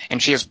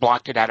 and she has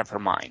blocked it out of her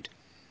mind.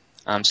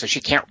 So she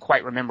can't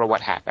quite remember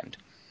what happened.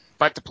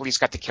 But the police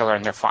got the killer,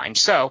 and they're fine.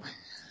 So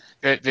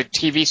the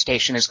TV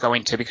station is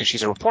going to, because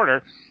she's a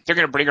reporter, they're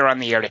going to bring her on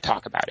the air to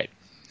talk about it.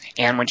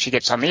 And when she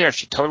gets on the air,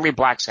 she totally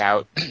blacks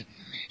out.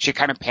 She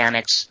kind of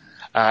panics.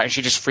 And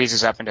she just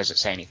freezes up and doesn't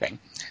say anything.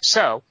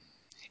 So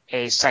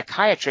a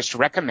psychiatrist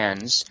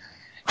recommends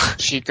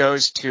she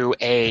goes to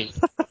a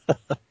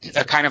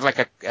kind of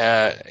like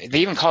they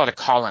even call it a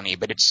colony,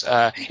 but it's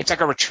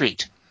like a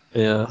retreat.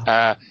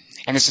 Yeah.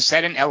 And this is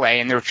set in L.A.,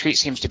 and the retreat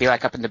seems to be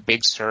like up in the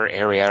Big Sur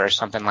area or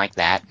something like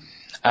that.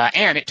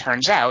 And it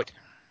turns out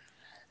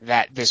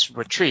that this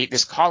retreat,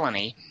 this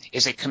colony,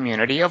 is a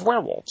community of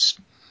werewolves.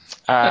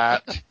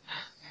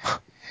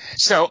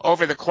 So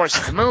over the course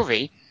of the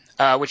movie,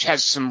 which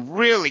has some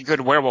really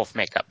good werewolf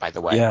makeup, by the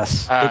way.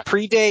 Yes. It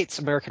predates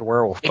American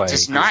Werewolf. It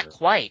does not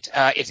quite.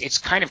 It's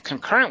kind of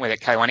concurrent with it,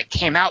 Kelly. When it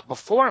came out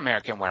before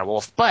American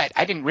Werewolf, but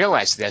I didn't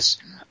realize this.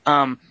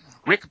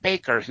 Rick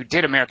Baker, who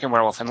did American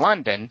Werewolf in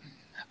London,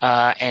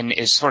 and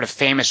is sort of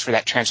famous for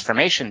that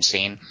transformation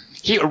scene,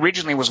 he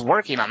originally was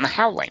working on The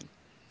Howling.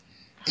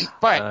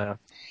 But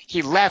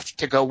he left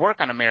to go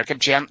work on American.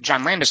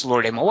 John Landis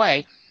lured him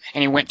away,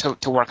 and he went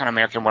to work on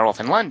American Werewolf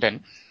in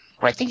London,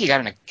 where I think he got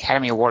an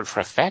Academy Award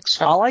for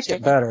effects. I liked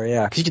it better,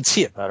 yeah, because you could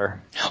see it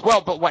better.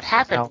 Well, but what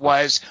happened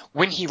was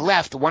when he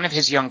left, one of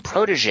his young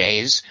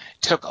proteges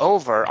took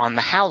over on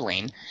The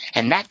Howling,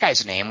 and that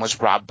guy's name was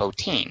Rob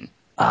Bottin.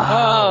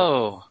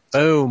 Oh.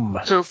 Boom.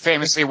 Who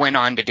famously went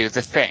on to do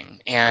The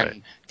Thing,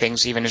 and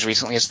things even as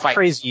recently as Fight.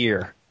 Crazy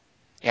year.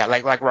 Yeah,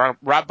 like Rob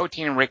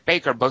Bottin and Rick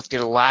Baker both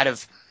did a lot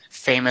of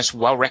famous,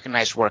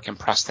 well-recognized work in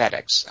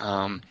prosthetics.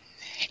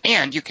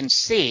 And you can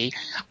see,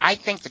 I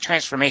think the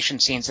transformation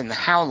scenes in The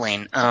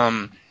Howling,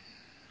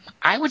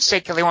 I would say,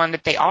 Kelly Wand,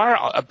 that they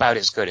are about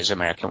as good as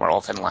American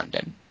Werewolf in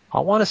London. I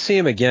want to see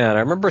them again.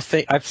 I remember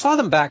I saw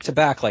them back to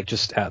back, like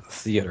just at the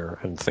theater,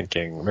 and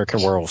thinking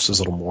American Werewolf is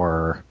a little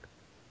more,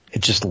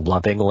 it just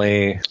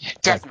lovingly.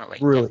 Definitely,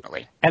 like, really,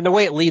 definitely. And the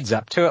way it leads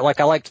up to it, like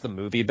I liked the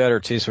movie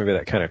better too, so maybe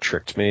that kind of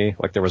tricked me.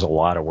 Like there was a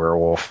lot of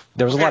werewolf.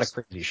 There was a lot of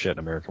crazy shit in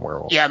American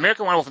Werewolf. Yeah,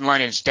 American Werewolf in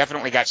London's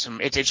definitely got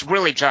some. It's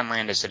really John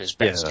Landis at his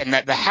best, and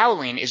that The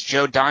Howling is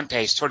Joe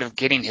Dante sort of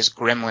getting his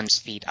Gremlins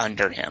feet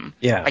under him.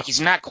 Yeah, like he's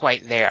not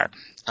quite there.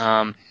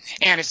 And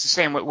it's the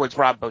same with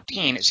Rob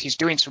Bottin. Is he's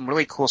doing some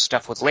really cool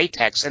stuff with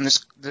latex, and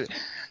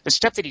the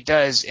stuff that he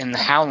does in The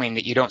Howling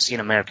that you don't see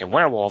in American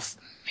Werewolf,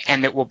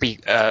 and that will be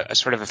a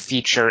sort of a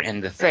feature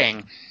in The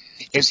Thing,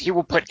 is he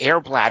will put air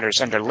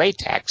bladders under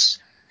latex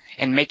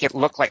and make it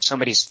look like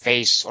somebody's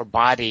face or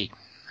body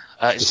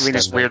is doing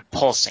this weird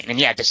pulsing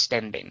and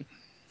distending.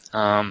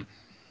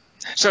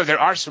 So there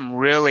are some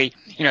really,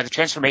 the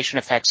transformation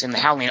effects in The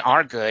Howling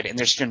are good, and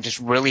there's some just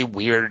really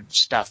weird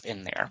stuff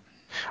in there.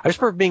 I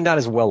just remember being not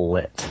as well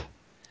lit,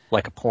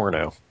 like a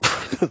porno,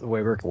 the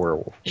way American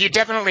Werewolf. You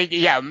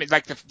definitely,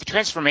 like the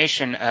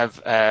transformation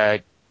of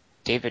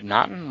David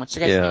Naughton. What's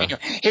the guy's name?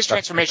 His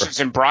transformation is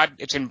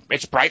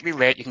it's brightly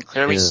lit. You can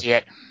clearly see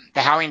it.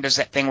 The Howling does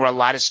that thing where a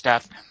lot of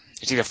stuff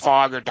is either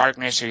fog or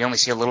darkness, or you only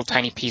see a little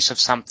tiny piece of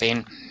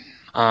something.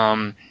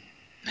 So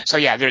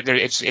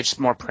it's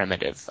more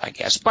primitive, I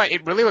guess, but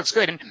it really looks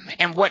good.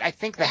 And what I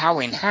think The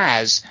Howling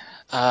has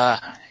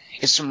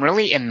is some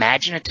really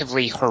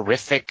imaginatively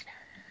horrific,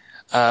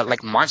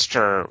 like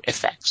monster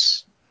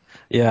effects.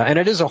 Yeah, and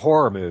it is a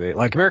horror movie.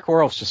 Like American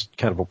Werewolf's just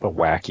kind of a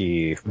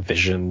wacky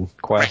vision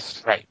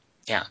quest. Right.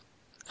 Yeah.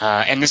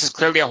 And this is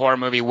clearly a horror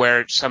movie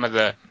where some of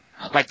the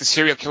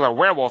serial killer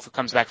werewolf who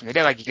comes back from the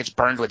dead, like he gets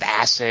burned with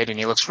acid and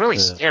he looks really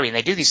scary. And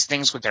they do these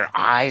things with their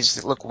eyes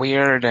that look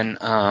weird. And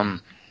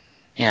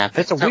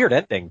it's a weird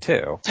ending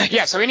too.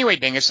 Yeah. So anyway,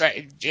 Dingus,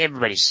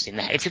 everybody's seen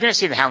that. If you're going to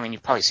see The Howling,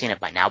 you've probably seen it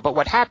by now. But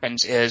what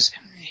happens is,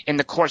 in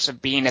the course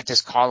of being at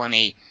this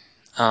colony,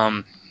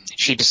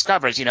 she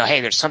discovers,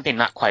 hey, there's something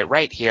not quite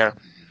right here.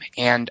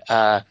 And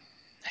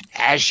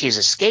as she's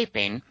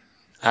escaping,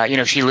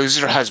 she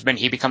loses her husband.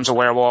 He becomes a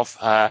werewolf.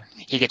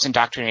 He gets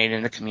indoctrinated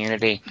in the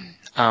community.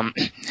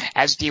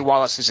 As Dee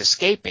Wallace is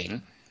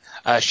escaping,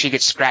 she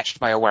gets scratched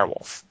by a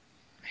werewolf.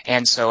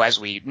 And so, as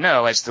we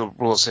know, as the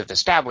rules have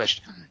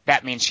established,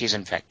 that means she's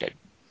infected.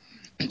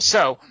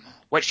 So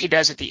what she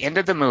does at the end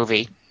of the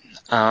movie,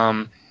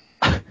 to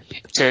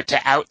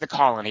out the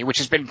colony, which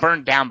has been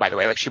burned down, by the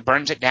way, like she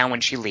burns it down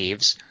when she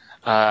leaves,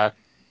 but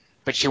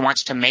she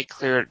wants to make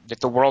clear that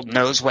the world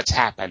knows what's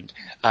happened,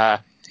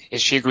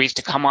 is she agrees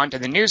to come onto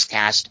the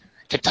newscast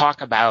to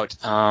talk about,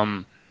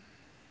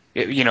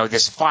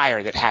 this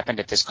fire that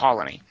happened at this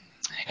colony.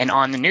 And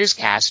on the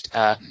newscast,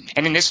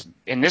 and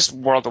in this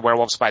world of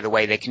werewolves, by the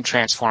way, they can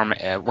transform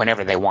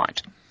whenever they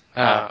want.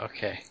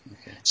 Okay.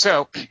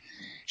 So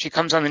she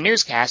comes on the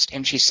newscast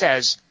and she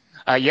says,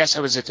 yes, I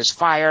was at this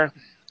fire,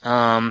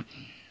 and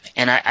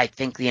I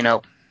think,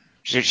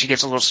 she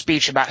gives a little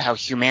speech about how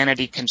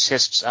humanity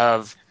consists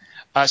of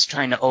us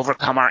trying to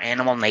overcome our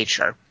animal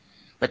nature.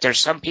 But there's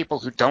some people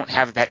who don't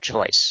have that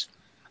choice,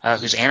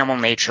 whose animal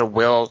nature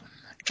will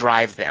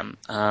drive them.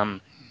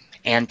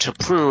 And to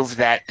prove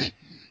that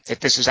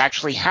this is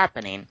actually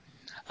happening,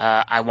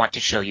 I want to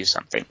show you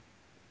something.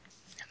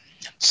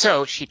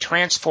 So she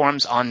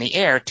transforms on the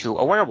air to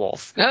a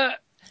werewolf.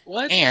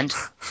 What? And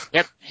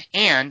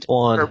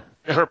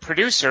her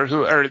producer,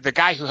 or the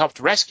guy who helped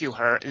rescue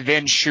her,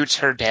 then shoots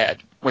her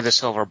dead with a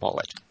silver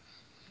bullet.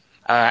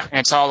 And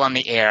it's all on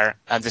the air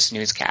of this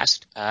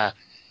newscast.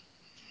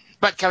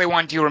 But Kelly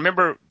Wand, do you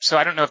remember? So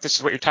I don't know if this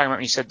is what you're talking about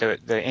when you said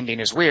the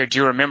ending is weird. Do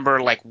you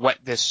remember what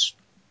this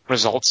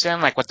results in,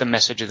 what the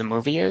message of the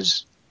movie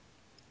is?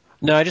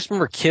 No, I just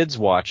remember kids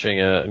watching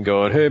it and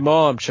going, "Hey,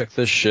 Mom, check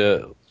this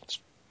shit."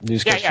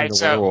 Newscast turned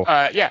into a werewolf.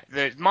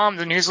 The mom,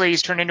 the news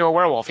lady's turned into a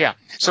werewolf. Yeah.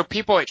 So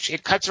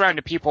it cuts around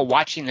to people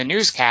watching the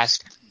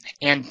newscast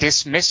and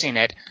dismissing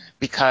it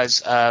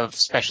because of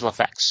special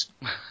effects.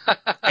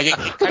 It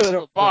cuts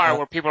to a bar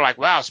where people are like,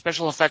 "Wow,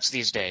 special effects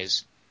these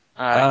days."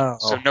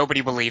 So nobody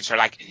believes her.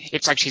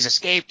 It's like she's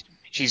escaped.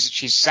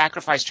 She's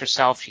sacrificed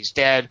herself. She's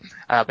dead,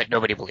 but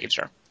nobody believes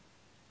her.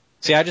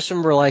 See, I just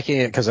remember liking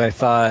it because I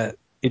thought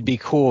it'd be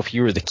cool if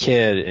you were the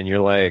kid and you're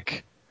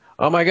like,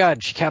 "Oh my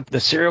God, the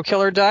serial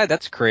killer died?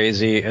 That's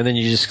crazy." And then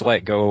you just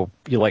don't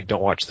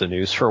watch the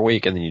news for a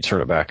week and then you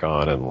turn it back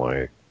on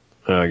and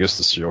I guess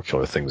the serial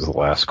killer thing is the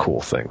last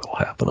cool thing that'll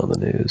happen on the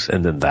news,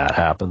 and then that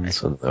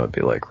happens, and that would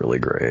be like really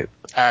great.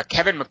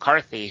 Kevin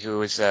McCarthy,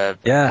 who is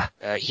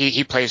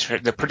he plays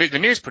the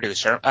news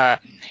producer,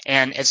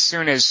 and as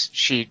soon as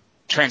she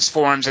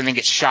transforms and then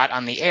gets shot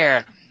on the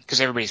air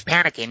because everybody's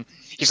panicking,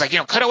 he's like,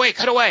 cut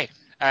away,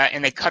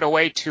 and they cut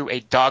away to a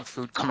dog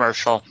food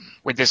commercial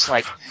with this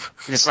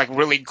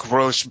really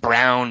gross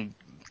brown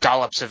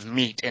dollops of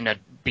meat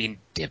being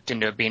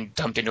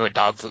dumped into a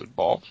dog food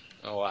bowl.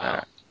 Oh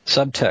wow.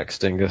 Subtext,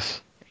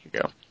 Dingus. There you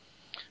go.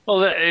 Well,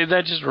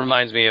 that just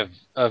reminds me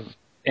of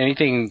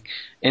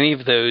any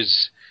of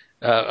those.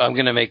 I'm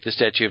going to make the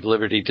Statue of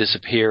Liberty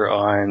disappear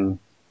on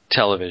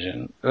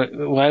television.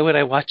 Why would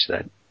I watch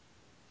that?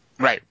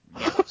 Right.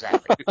 Yeah,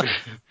 exactly.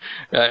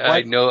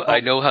 I know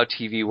how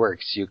TV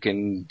works. You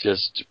can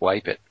just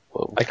wipe it.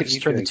 Well, I could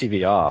just turn the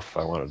TV off.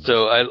 I wanted.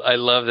 So I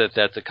love that.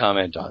 That's a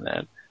comment on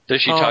that.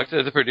 Does she talk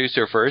to the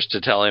producer first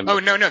to tell him? Oh,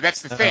 no,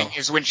 that's the thing,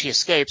 is when she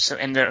escapes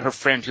and her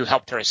friend who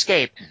helped her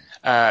escape,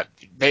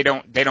 they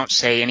don't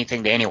say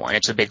anything to anyone.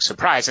 It's a big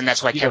surprise, and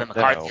that's why Kevin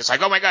McCarthy is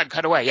like, oh my God,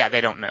 cut away. Yeah,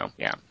 they don't know.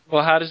 Yeah.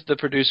 Well, how does the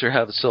producer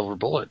have a silver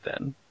bullet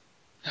then?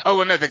 Oh,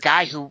 well, no, the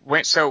guy who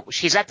went, so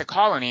she's at the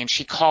colony and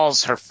she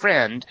calls her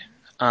friend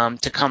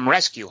to come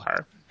rescue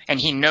her. And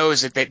he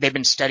knows that they've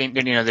been studying,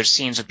 there's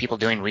scenes of people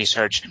doing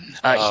research.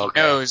 He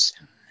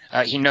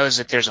knows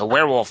that there's a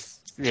werewolf,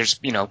 there's,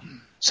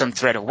 some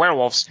threat of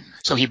werewolves,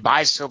 so he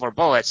buys silver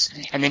bullets,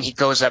 and then he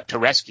goes up to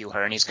rescue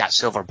her, and he's got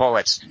silver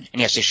bullets, and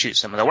he has to shoot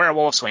some of the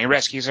werewolves when he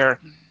rescues her,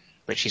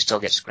 but she still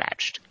gets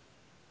scratched.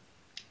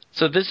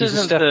 So this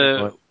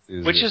isn't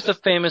which is the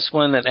famous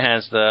one that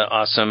has the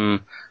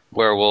awesome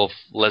werewolf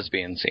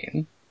lesbian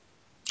scene?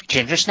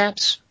 Ginger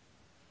Snaps?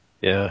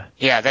 Yeah.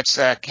 Yeah, that's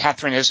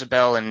Catherine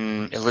Isabel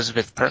and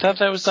Elizabeth Perkins. I thought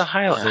that was the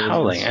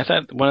Howling. I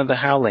thought one of the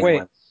Howling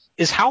ones.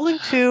 Is Howling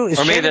 2? Is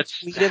or maybe Shannon that's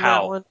Tweed in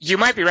that one? You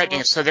might be right,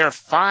 Dingus. So there are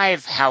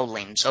 5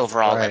 Howlings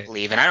overall, I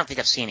believe, and I don't think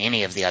I've seen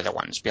any of the other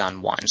ones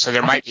beyond one. So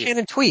there might be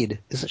Shannon Tweed.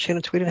 Isn't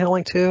Shannon Tweed in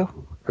Howling 2?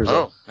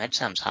 That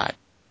sounds hot.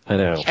 I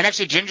know. And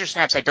actually, Ginger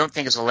Snaps, I don't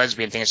think is a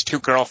lesbian thing. It's 2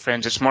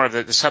 girlfriends. It's more of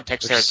the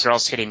subtext there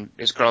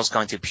is girls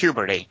going through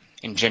puberty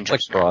in Ginger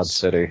Snaps. Like Broad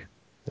City.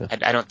 Yeah.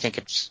 I don't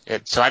think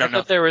so I don't know.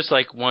 I thought there was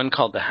like one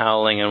called The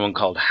Howling and one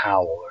called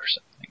Howl or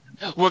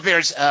something. Well,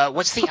 there's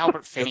what's the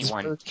Albert Finney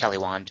one, Kelly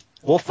Wand?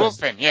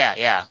 Wolfen.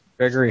 Yeah.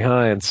 Gregory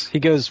Hines. He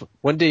goes,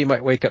 one day you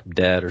might wake up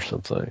dead or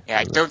something. Yeah,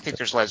 I don't think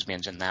there's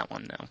lesbians in that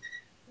one,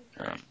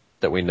 though.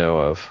 That we know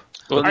of.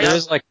 Well,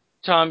 there's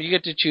Tom, you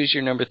get to choose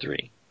your number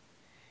 3.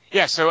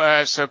 Yeah,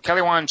 so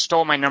Kelly Wand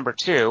stole my number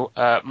 2.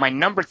 My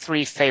number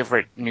 3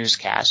 favorite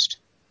newscast.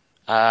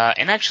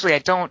 And actually,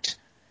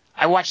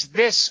 I watched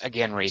this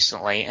again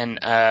recently, and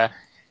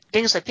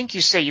things I think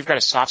you say you've got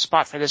a soft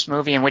spot for this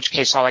movie, in which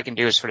case all I can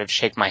do is sort of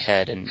shake my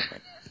head and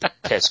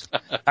piss.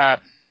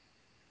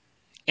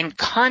 In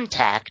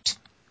Contact,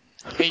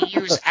 they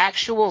use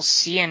actual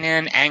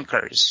CNN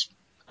anchors.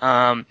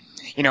 And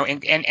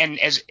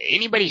as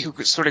anybody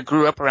who sort of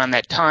grew up around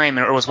that time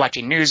or was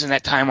watching news in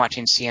that time,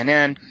 watching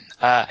CNN,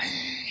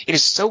 it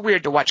is so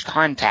weird to watch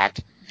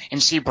Contact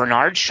and see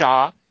Bernard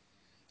Shaw,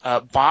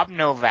 Bob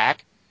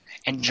Novak,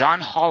 and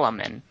John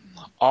Holloman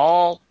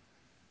all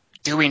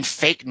doing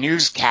fake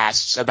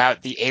newscasts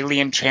about the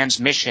alien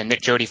transmission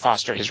that Jodie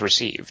Foster has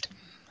received.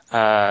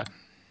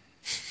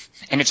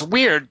 And it's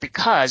weird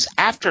because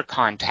after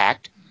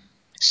Contact,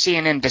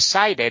 CNN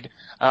decided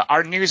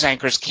our news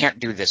anchors can't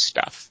do this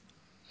stuff.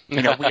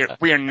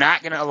 We are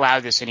not going to allow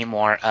this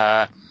anymore.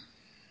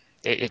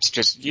 It's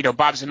just,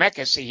 Bob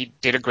Zemeckis, he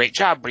did a great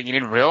job bringing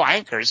in real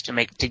anchors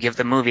to give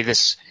the movie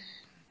this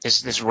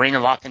ring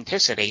of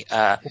authenticity.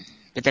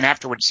 But then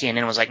afterwards,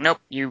 CNN was like, nope,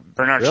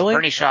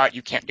 Bernie Shaw,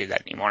 you can't do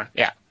that anymore.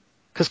 Yeah.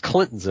 Because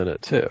Clinton's in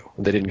it, too.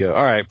 They didn't go,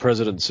 all right,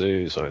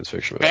 presidency, science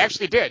fiction movie. They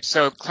actually did.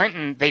 So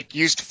Clinton, they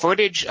used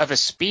footage of a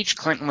speech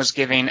Clinton was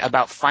giving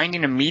about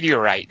finding a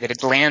meteorite that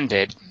had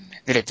landed,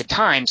 that at the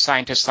time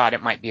scientists thought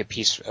it might be a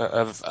piece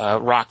of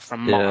rock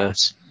from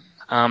Mars.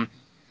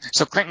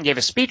 So Clinton gave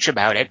a speech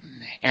about it,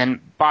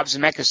 and Bob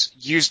Zemeckis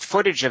used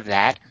footage of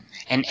that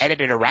and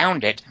edited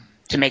around it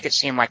to make it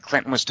seem like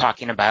Clinton was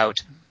talking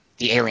about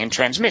the alien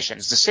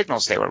transmissions, the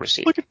signals they were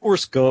receiving. Look at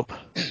Forrest Gump.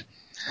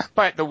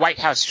 But the White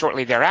House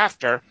shortly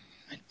thereafter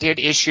did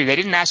issue, they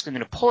didn't ask him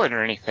to pull it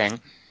or anything,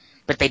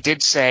 but they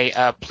did say,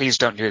 please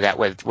don't do that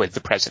with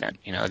the president.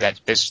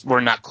 We're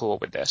not cool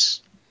with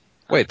this.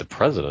 Wait, the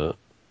president?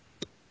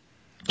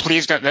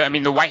 Please don't. I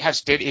mean, the White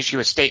House did issue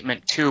a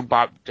statement to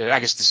Bob, I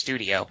guess the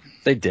studio.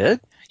 They did?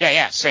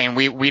 Yeah, saying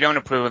we don't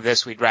approve of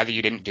this. We'd rather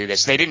you didn't do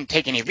this. They didn't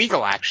take any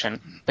legal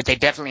action, but they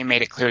definitely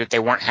made it clear that they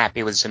weren't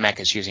happy with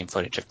Zemeckis using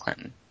footage of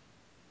Clinton.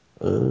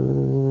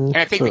 And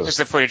I think because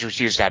the footage was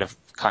used out of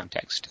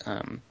context.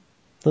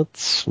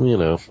 That's, all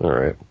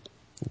right.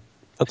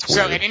 That's weird.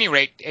 So at any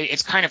rate,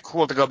 it's kind of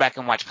cool to go back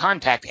and watch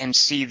Contact and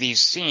see these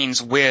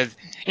scenes with,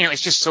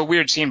 it's just so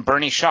weird seeing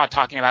Bernie Shaw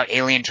talking about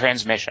alien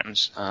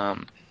transmissions.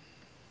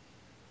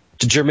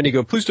 Did Germany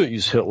go, please don't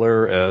use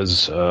Hitler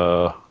as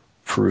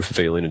proof of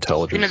alien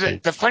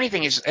intelligence. The funny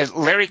thing is,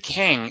 Larry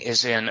King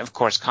is in, of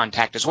course,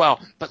 Contact as well.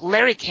 But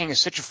Larry King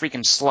is such a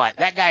freaking slut.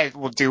 That guy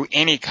will do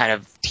any kind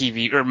of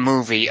TV or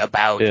movie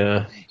about.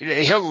 Yeah.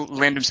 He'll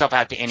lend himself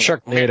out to any.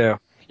 Sharknado.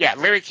 Yeah,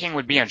 Larry King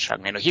would be on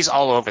Sharknado. He's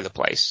all over the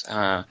place.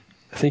 I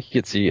think he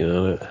gets eaten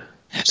on it.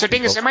 So,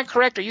 Dingus, am I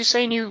correct? Are you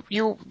saying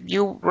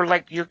you were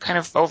like your kind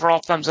of overall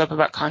thumbs up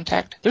about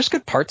Contact? There's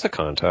good parts of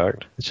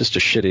Contact. It's just a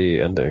shitty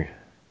ending.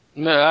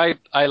 No,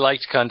 I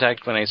liked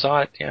Contact when I saw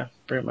it. Yeah,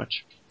 very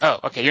much. Oh,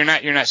 okay. You're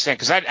not saying,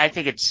 because I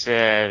think it's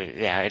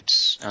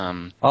it's.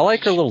 I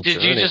like her little.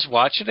 Did you just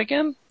watch it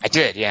again? I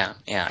did. Yeah.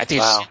 I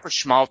think it's super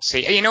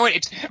schmaltzy. You know what?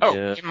 It's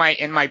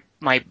in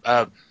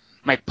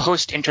my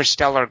post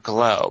Interstellar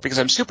glow, because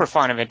I'm super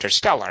fond of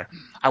Interstellar.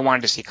 I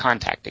wanted to see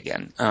Contact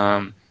again.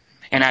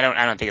 And I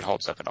don't think it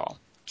holds up at all.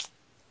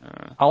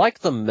 I like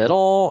the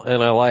middle,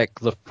 and I like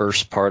the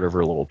first part of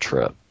her little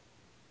trip.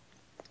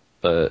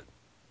 But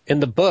in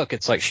the book,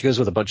 it's like she goes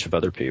with a bunch of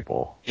other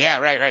people. Yeah,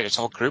 right. It's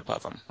a whole group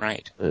of them,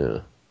 right?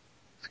 Yeah.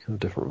 It's kind of a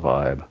different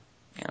vibe.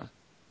 Yeah.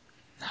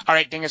 All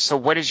right, Dingus, so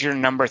what is your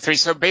number 3?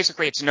 So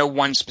basically it's no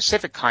one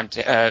specific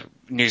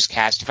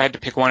newscast. If I had to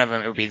pick one of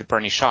them, it would be the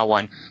Bernie Shaw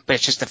one. But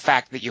it's just the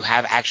fact that you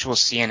have actual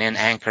CNN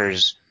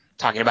anchors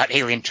talking about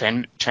alien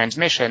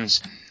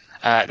transmissions.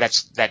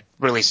 That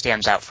really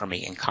stands out for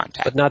me in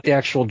Contact. But not the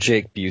actual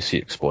Jake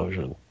Busey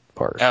explosion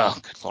part. Oh,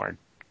 good Lord.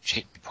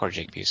 Poor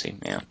Jake Busey,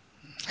 yeah.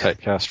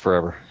 Typecast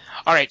forever.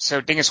 All right,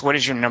 so Dingus, what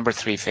is your number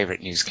 3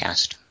 favorite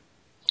newscast?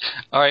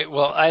 All right,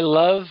 well, I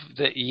love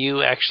that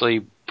you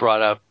actually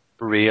brought up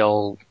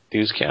real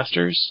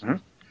newscasters,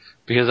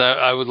 because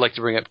I would like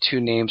to bring up 2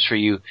 names for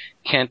you,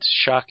 Kent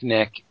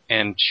Shockneck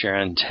and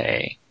Sharon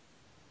Tay.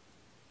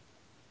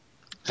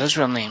 Those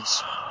real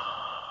names.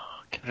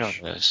 Real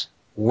news.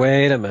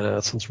 Wait a minute,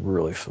 that sounds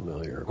really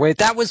familiar. Wait,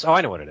 that was... Oh, I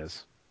know what it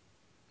is.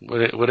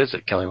 What is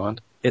it, Kelly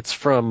Wand? It's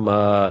from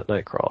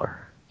Nightcrawler.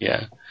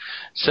 Yeah.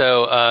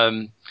 So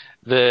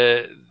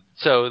the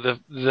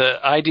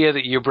idea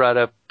that you brought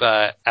up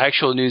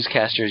actual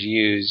newscasters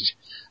used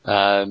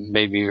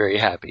made me very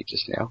happy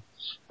just now.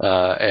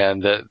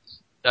 And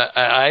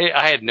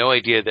I had no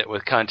idea that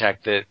with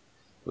Contact that...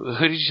 Who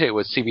did you say it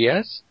was?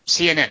 CBS?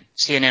 CNN.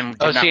 CNN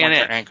did not want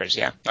their anchors,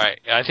 yeah. All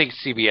right. I think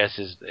CBS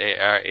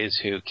is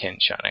who Ken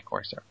Shockneck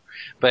works there.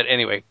 But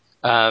anyway,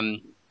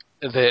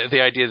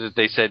 the idea that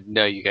they said,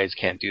 no, you guys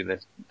can't do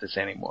this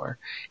anymore.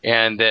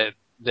 And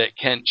that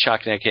Kent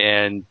Shockneck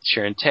and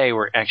Sharon Tay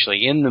were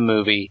actually in the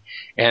movie,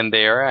 and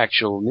they are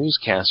actual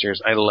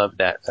newscasters. I love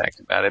that fact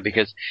about it,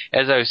 because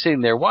as I was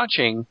sitting there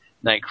watching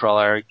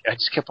Nightcrawler, I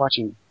just kept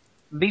watching.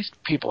 These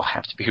people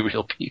have to be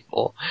real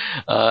people,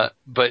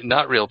 but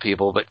not real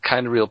people, but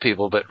kind of real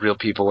people, but real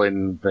people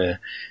in the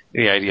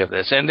idea of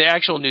this. And the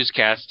actual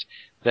newscast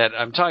that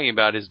I'm talking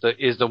about is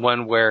the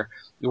one where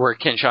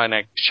Kent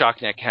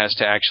Shockneck has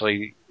to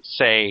actually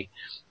say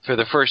for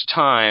the first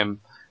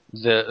time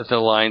the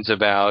lines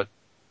about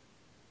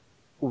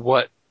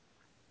what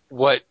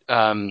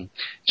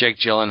Jake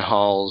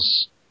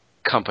Gyllenhaal's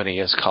company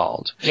is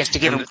called. He has to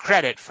give him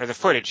credit for the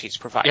footage he's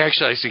provided. He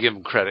actually has to give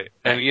him credit.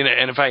 And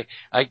and if I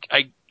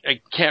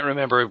can't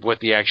remember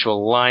what the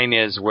actual line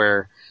is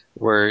where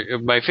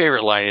my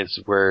favorite line is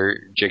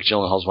where Jake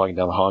Gyllenhaal's walking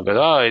down the hall and goes,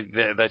 "Oh,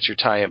 that's your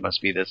tie. It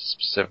must be this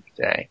specific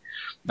day."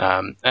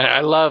 And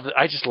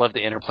I just love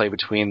the interplay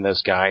between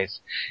those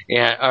guys,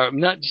 and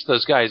not just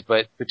those guys,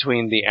 but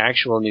between the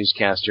actual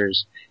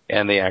newscasters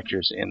and the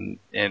actors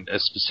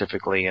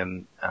specifically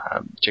in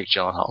Jake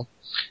Gyllenhaal.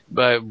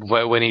 But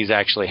when he's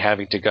actually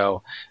having to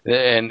go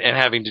and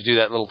having to do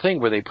that little thing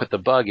where they put the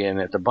bug in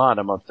at the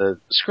bottom of the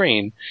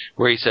screen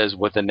where he says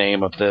what the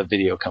name of the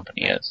video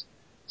company is.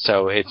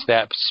 So it's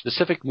that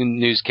specific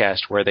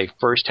newscast where they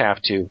first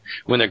have to,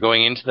 when they're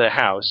going into the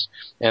house,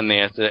 and they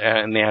have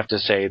to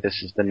say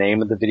this is the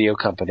name of the video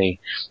company.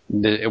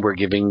 We're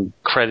giving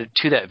credit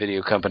to that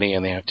video company,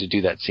 and they have to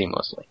do that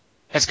seamlessly.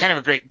 That's kind of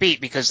a great beat,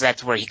 because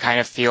that's where he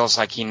kind of feels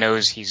like he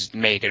knows he's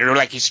made it, or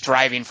like he's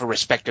striving for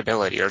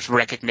respectability or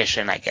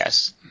recognition, I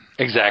guess.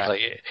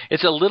 Exactly.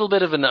 It's a little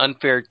bit of an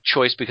unfair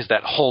choice because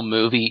that whole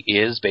movie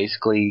is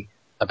basically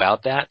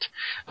about that,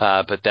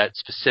 but that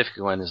specific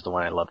one is the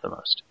one I love the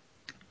most.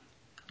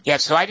 Yeah,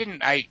 so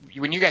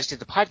when you guys did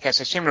the podcast,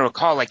 I seem to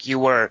recall like you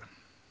were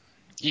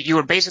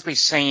basically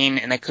saying,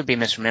 and I could be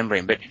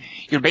misremembering, but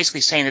you were basically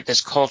saying that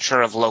this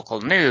culture of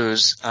local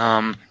news,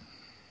 does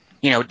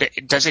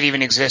it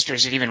even exist, or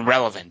is it even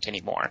relevant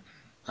anymore?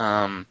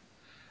 That's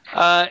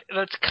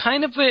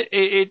kind of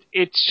it.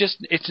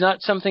 It's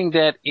not something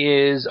that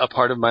is a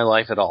part of my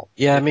life at all.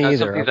 Yeah, me either. It's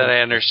not something that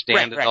I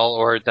understand at all,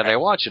 or that I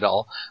watch at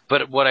all.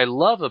 But what I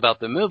love about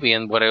the movie,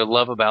 and what I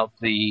love about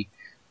the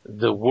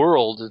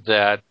world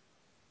that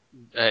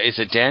is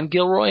it Dan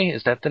Gilroy?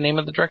 Is that the name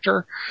of the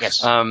director?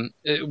 Yes.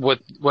 What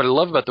I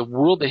love about the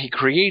world that he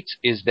creates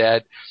is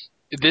that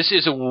this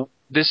is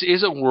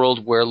a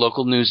world where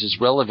local news is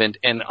relevant,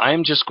 and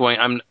I'm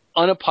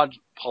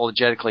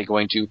unapologetically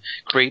going to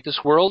create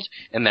this world,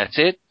 and that's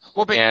it.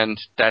 Well, but and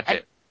that's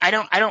it.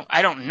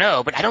 I don't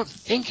know, but I don't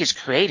think he's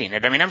creating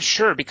it. I mean, I'm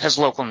sure because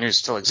local news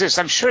still exists,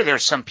 I'm sure there are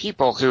some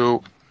people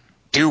who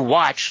do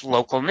watch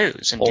local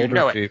news and do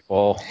know it.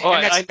 People. Oh,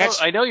 And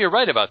I know you're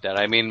right about that.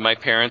 I mean, my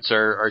parents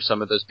are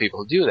some of those people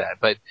who do that,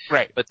 but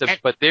Right. but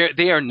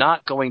they are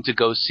not going to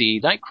go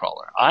see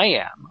Nightcrawler. I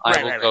am.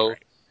 I will go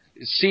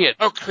see it.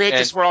 Oh, create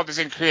this world as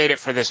in create it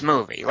for this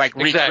movie, like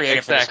recreate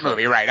it for this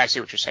movie. Right. I see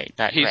what you're saying.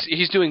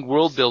 He's doing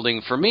world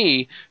building for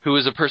me, who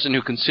is a person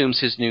who consumes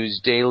his news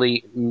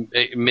daily,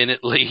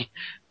 minutely,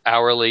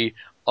 hourly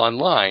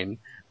online.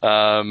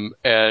 And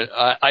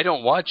I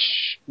don't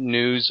watch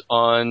news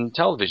on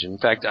television. In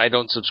fact, I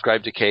don't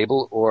subscribe to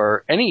cable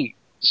or any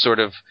sort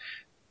of.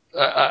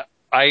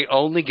 I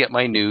only get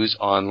my news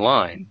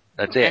online.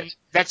 That's it. And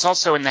that's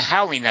also in The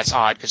Howling. That's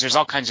odd because there's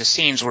all kinds of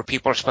scenes where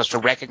people are supposed to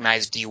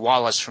recognize Dee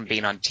Wallace from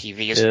being on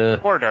TV as a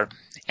reporter,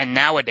 and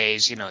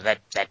nowadays, that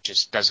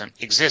just doesn't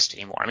exist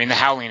anymore. I mean, The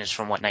Howling is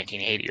from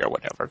 1980 or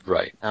whatever.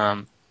 Right.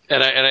 And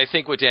I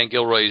think what Dan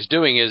Gilroy is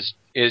doing is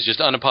just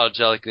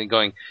unapologetically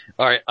going,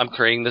 all right, I'm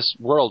creating this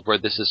world where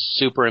this is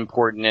super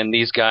important, and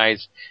these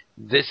guys,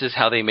 this is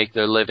how they make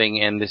their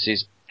living, and this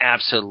is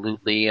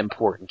absolutely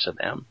important to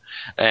them.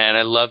 And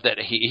I love that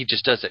he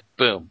just does it.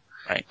 Boom.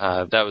 Right.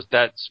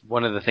 That's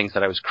one of the things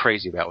that I was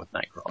crazy about with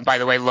Nightcrawler. By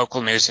the way,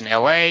 local news in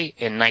L.A.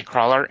 in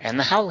Nightcrawler and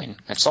The Howling.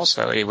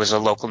 It was a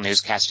local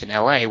newscast in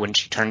L.A. when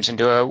she turns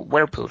into a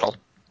werepoodle.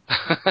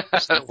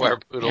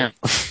 Werepoodle.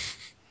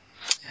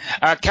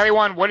 Yeah. Kelly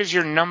Wand, what is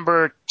your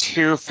number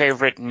 2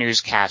 favorite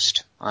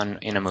newscast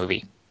in a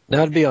movie?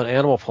 That would be on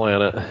Animal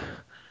Planet.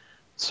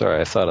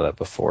 Sorry, I thought of that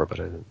before, but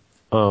I didn't.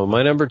 Oh,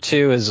 my number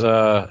 2 is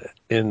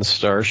in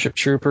Starship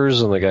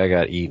Troopers, and the guy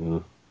got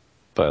eaten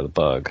by the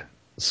bug.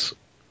 It's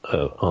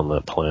on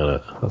that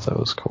planet. I thought that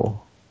was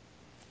cool.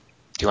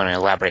 Do you want to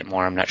elaborate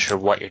more? I'm not sure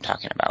what you're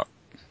talking about.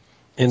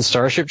 In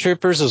Starship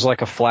Troopers, there's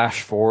like a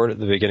flash forward at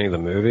the beginning of the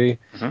movie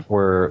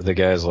where the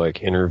guy's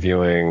like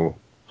interviewing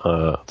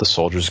the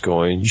soldiers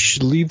going, you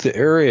should leave the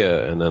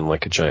area, and then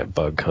like a giant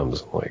bug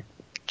comes and like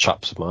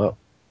chops them up.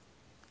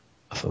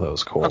 I thought that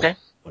was cool. Okay. I'd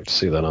like to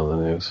see that on the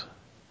news.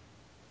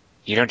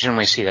 You don't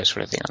generally see that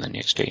sort of thing on the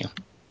news, do you?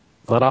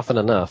 Not often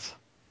enough.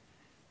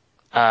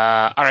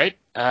 All right.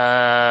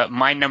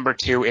 My number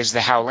 2 is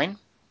The Howling.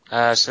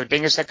 So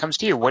Dingus, that comes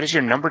to you. What is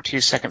your number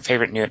 2 second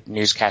favorite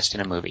newscast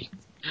in a movie?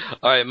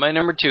 All right, my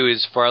number 2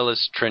 is far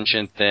less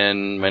trenchant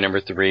than my number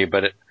 3,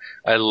 but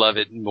I love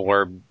it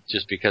more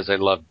just because I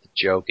love the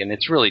joke, and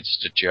it's really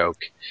just a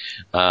joke.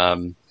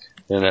 And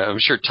I'm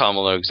sure Tom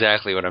will know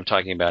exactly what I'm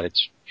talking about.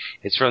 It's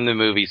from the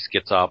movie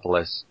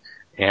Schizopolis,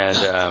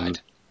 and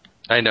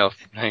I know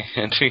I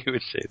knew you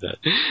would say that.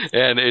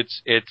 And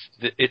it's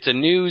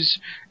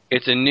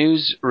a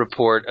news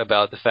report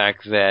about the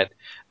fact that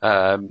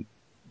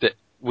that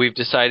we've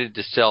decided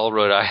to sell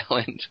Rhode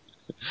Island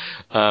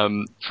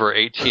for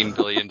 $18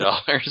 billion to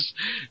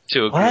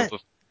a group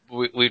of.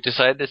 We've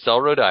decided to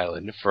sell Rhode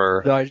Island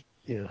for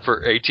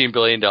 $18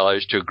 billion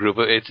to a group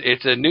of.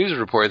 It's a news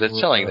report that's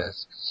selling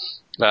this.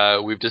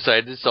 We've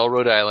decided to sell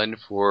Rhode Island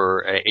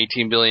for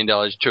 $18 billion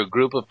to a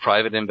group of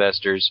private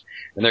investors,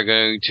 and they're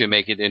going to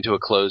make it into a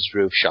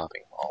closed-roof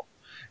shopping mall.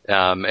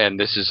 And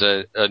this is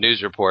a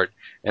news report.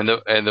 And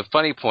the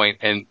funny point,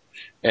 and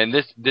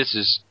this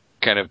is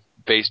kind of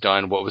based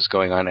on what was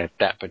going on at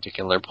that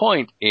particular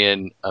point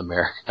in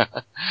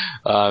America.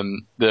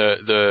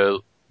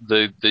 The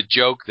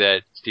joke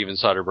that Steven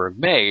Soderbergh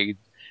made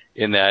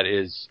in that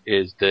is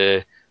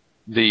the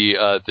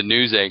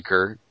news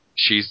anchor.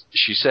 She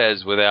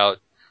says without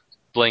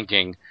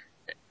blinking,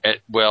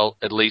 at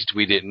least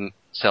we didn't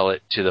sell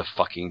it to the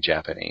fucking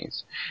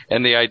Japanese.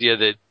 And the idea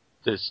that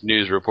this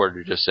news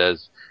reporter just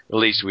says, at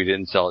least we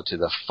didn't sell it to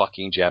the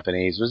fucking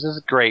Japanese, was this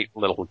great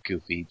little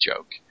goofy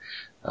joke.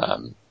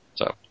 So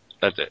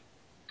that's it.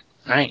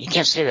 All right, you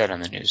can't say that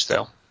on the news,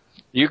 though.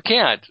 You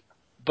can't.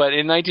 But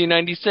in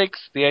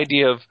 1996, the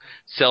idea of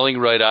selling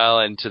Rhode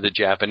Island to the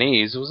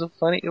Japanese was a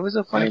funny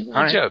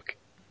little joke.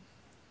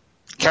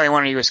 Kelly,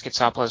 are you a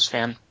Schizopolis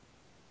fan?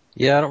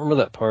 Yeah, I don't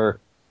remember that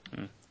part.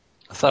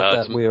 I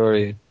thought that we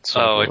already. It's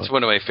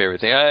one of my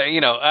favorite things.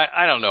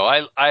 I don't know.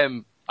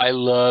 I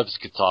love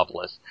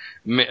Schizopolis.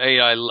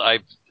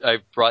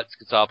 I've brought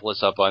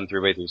Schizopolis up on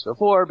 3x3s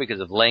before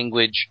because of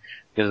language,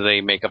 because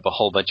they make up a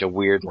whole bunch of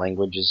weird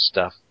languages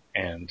stuff,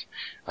 and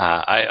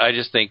I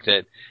just think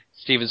that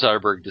Steven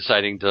Soderbergh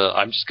deciding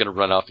I'm just going to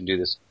run off and do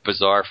this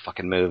bizarre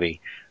fucking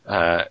movie.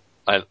 I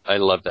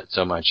love that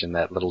so much, and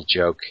that little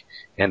joke,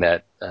 and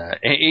that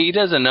he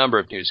does a number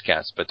of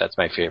newscasts, but that's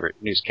my favorite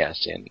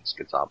newscast in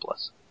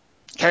Schizopolis.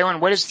 Kelly,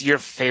 what is your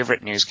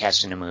favorite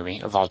newscast in a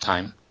movie of all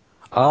time?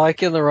 I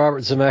like in the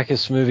Robert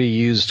Zemeckis movie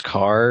Used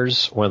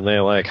Cars when they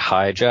like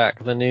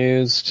hijack the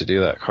news to do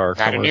that car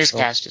commercial. Not a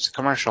newscast, it's a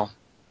commercial.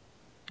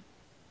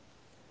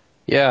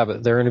 Yeah,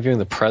 but they're interviewing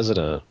the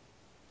president,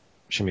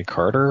 Jimmy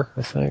Carter,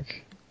 I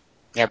think.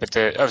 Yeah, but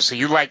so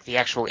you like the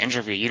actual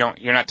interview.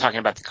 You're not talking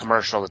about the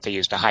commercial that they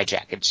used to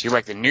hijack it. You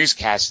like the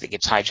newscast that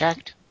gets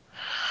hijacked?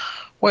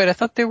 Wait, I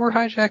thought they were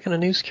hijacking a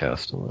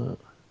newscast on that.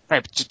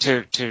 Right,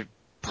 to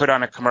put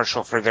on a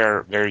commercial for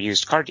their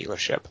used car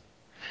dealership.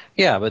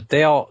 Yeah, but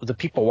the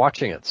people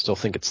watching it still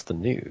think it's the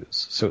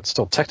news, so it's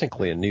still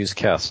technically a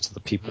newscast to the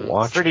people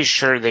watching. Pretty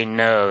sure they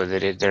know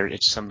that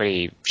it's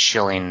somebody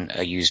shilling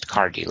a used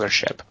car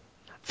dealership.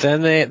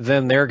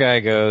 Then their guy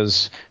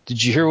goes,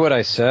 "Did you hear what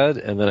I said?"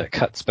 And then it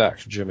cuts back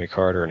to Jimmy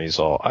Carter, and he's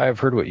all, "I have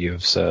heard what you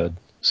have said."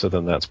 So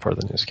then that's part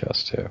of the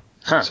newscast too.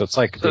 Huh. So it's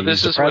like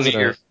this is one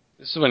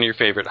of your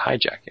favorite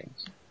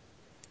hijackings.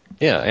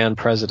 Yeah, and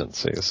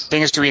presidencies.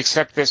 Thing is, do we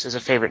accept this as a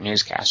favorite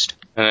newscast?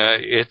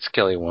 It's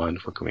Kelly Wand.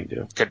 What can we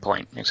do? Good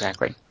point.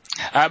 Exactly.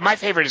 My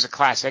favorite is a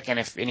classic, and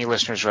if any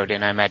listeners wrote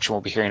in, I imagine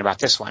we'll be hearing about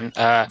this one.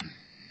 And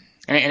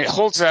it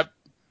holds up.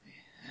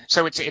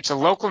 So it's a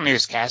local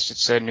newscast.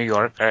 It's New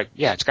York.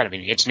 It's got to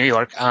be. It's New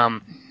York.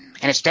 And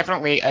it's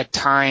definitely a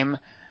time.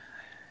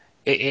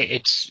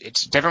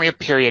 It's definitely a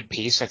period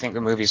piece. I think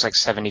the movie's like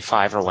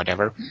 75 or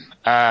whatever.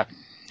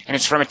 And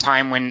it's from a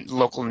time when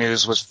local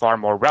news was far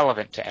more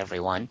relevant to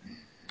everyone.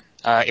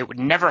 It would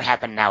never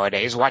happen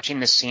nowadays. Watching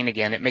this scene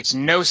again, it makes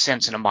no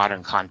sense in a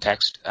modern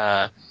context.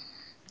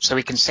 So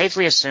we can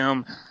safely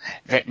assume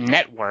that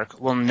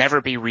Network will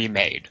never be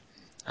remade.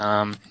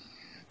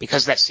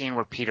 Because that scene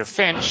where Peter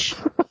Finch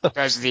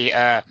does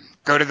the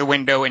go to the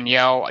window and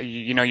yell,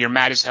 you're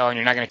mad as hell and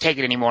you're not going to take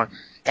it anymore,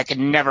 that could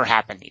never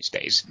happen these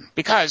days.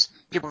 Because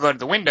people go to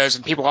the windows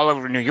and people all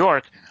over New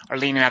York are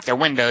leaning out their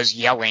windows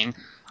yelling,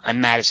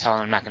 "I'm mad as hell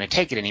and I'm not going to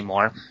take it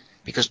anymore,"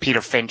 because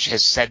Peter Finch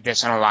has said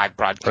this on a live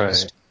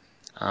broadcast.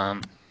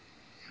 Right.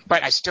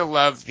 But I still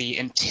love the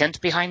intent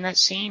behind that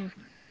scene.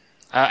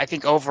 I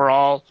think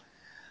overall,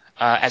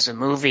 as a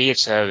movie,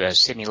 it's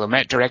Sidney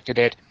Lumet directed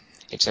it.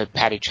 It's a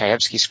Patty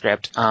Chayefsky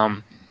script.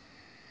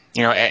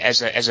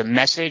 As a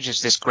message,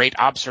 it's this great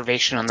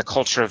observation on the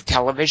culture of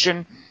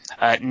television.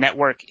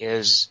 Network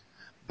is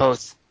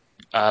both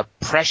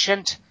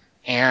prescient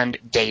and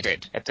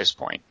dated at this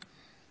point.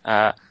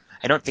 I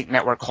don't think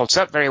Network holds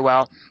up very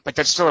well, but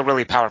that's still a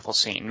really powerful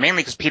scene,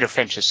 mainly because Peter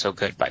Finch is so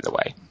good, by the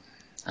way.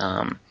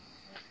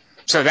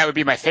 So that would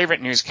be my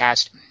favorite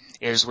newscast,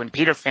 is when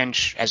Peter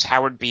Finch, as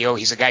Howard Beale,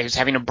 he's a guy who's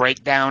having a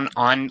breakdown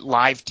on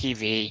live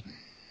TV.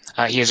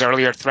 He has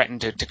earlier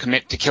threatened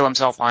to kill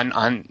himself on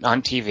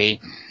TV.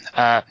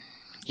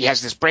 He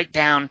has this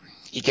breakdown.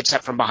 He gets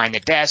up from behind the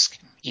desk.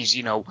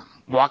 He's,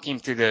 walking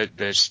through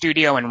the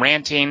studio and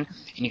ranting,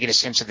 and you get a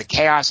sense of the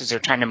chaos as they're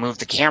trying to move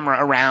the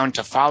camera around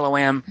to follow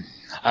him.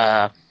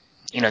 The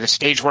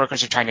stage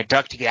workers are trying to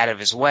duck to get out of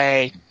his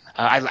way.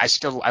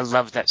 I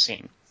love that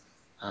scene.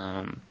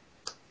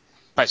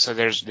 But so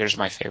there's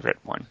my favorite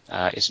one,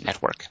 is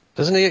Network.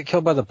 Doesn't he get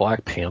killed by the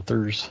Black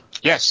Panthers?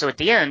 Yes, so at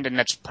the end, and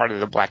that's part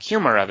of the black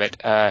humor of it,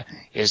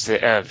 is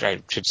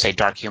I should say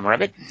dark humor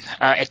of it.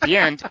 At the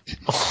end,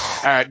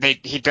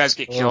 he does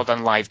get killed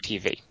on live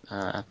TV.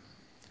 But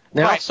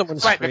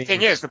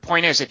the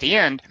point is, at the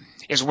end,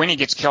 is when he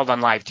gets killed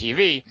on live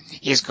TV,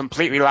 he is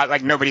completely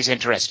like nobody's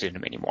interested in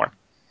him anymore.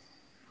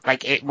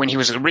 Like when he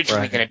was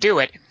originally going to do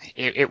it,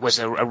 it was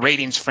a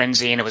ratings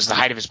frenzy and it was the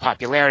height of his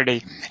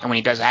popularity. And when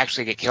he does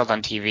actually get killed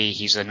on TV,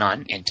 he's a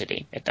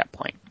non-entity at that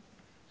point.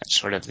 That's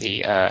sort of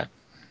the irony.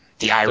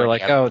 They're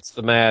like, oh, it's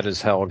the mad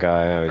as hell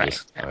guy.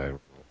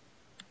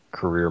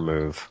 Career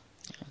move.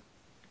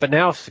 But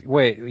now,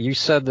 wait, you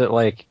said that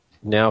like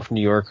now if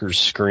New Yorkers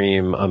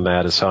scream, "I'm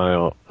mad as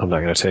hell, I'm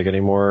not going to take it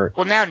anymore."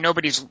 Well, now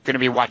nobody's going to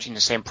be watching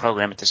the same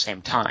program at the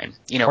same time.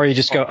 Or you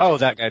just go, "Oh,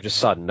 that guy just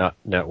saw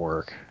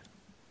Network."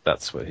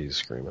 That's what he's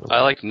screaming about.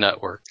 I like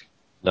Network.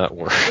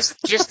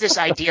 Just this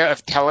idea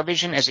of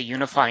television as a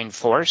unifying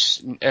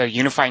force, a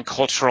unifying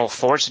cultural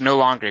force, no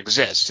longer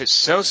exists. It's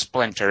so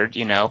splintered,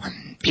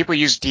 People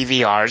use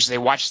DVRs. They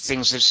watch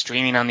things that's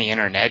streaming on the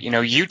internet.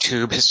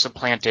 YouTube has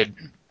supplanted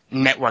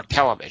network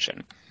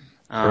television.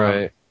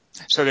 Right.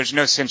 So there's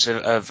no sense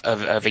of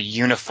a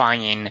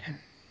unifying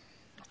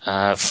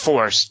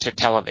force to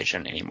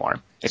television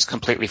anymore. It's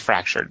completely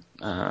fractured.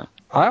 I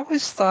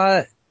always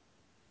thought,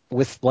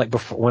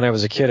 before, when I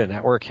was a kid and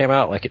Network came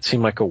out, it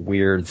seemed like a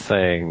weird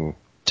thing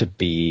to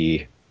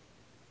be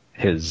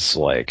his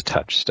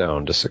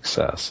touchstone to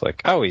success.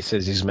 He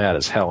says he's mad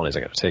as hell and he's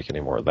not going to take it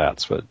anymore.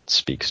 That's what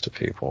speaks to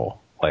people.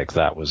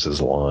 That was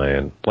his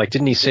line.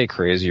 Didn't he say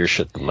crazier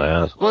shit than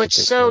that? Well,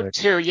 it's so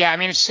too. Yeah, I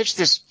mean, it's such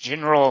this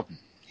general,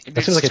 it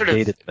seems like sort a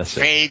dated of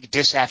message. Vague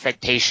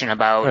disaffectation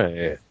about.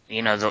 Right.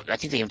 I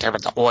think they even talk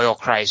about the oil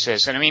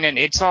crisis, and and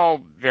it's all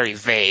very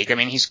vague. I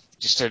mean, he's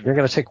just You're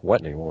going to take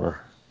what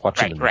anymore?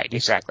 Right,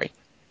 exactly.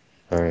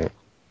 All right.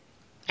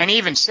 And he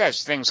even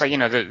says things like,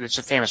 it's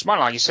a famous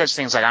monologue. He says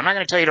things like, "I'm not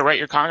going to tell you to write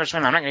your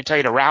congressman. I'm not going to tell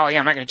you to rally.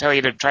 I'm not going to tell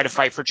you to try to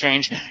fight for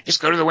change. Just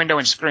go to the window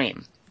and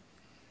scream."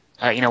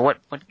 What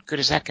good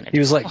is that going to do? He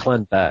was like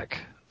Glenn Beck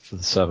for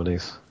the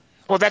 70s.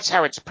 Well, that's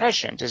how it's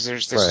prescient, is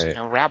there's this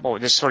rabble,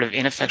 this sort of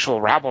ineffectual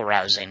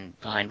rabble-rousing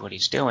behind what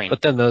he's doing.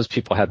 But then those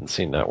people hadn't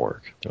seen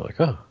Network. They're like,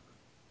 oh.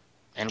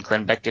 And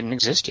Glenn Beck didn't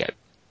exist yet.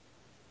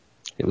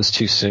 It was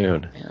too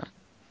soon. Yeah.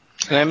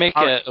 Can I make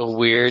a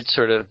weird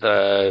sort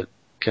of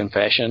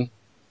confession?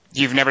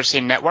 You've never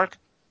seen Network?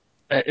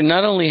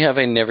 Not only have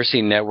I never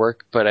seen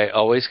Network, but I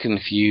always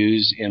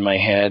confuse in my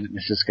head,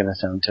 this is going to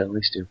sound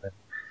totally stupid,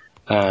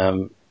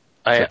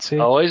 I Tootsie?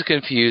 always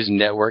confuse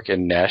Network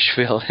and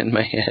Nashville in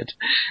my head.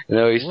 And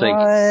I always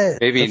think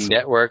maybe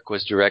Network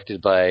was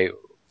directed by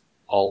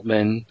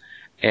Altman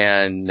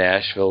and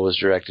Nashville was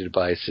directed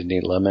by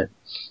Sidney Lumet.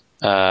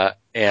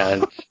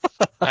 And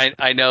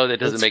I know that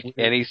doesn't make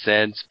any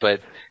sense,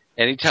 but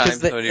anytime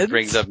somebody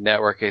brings up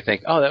Network, I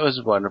think, oh, that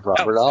was one of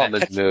Robert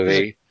Altman's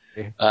movie.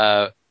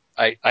 I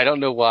don't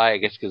know why. I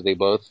guess because they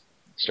both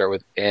start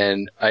with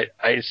N.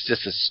 It's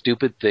just a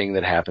stupid thing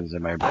that happens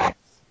in my brain.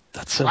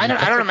 I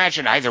don't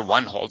imagine either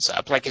one holds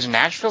up. Like, is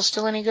Nashville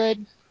still any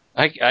good?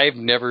 I've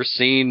never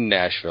seen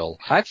Nashville.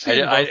 I've seen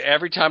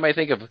every time I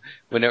think of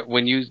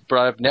when you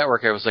brought up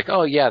Network, I was like,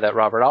 oh yeah, that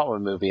Robert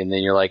Altman movie, and then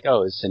you're like,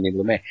 oh, it's Sidney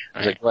Lumet. I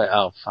was like, what?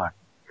 Oh fuck,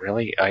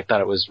 really? I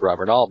thought it was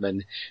Robert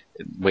Altman.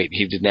 Wait,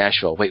 he did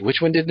Nashville. Wait, which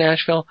one did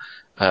Nashville?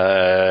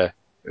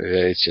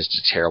 It's just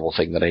a terrible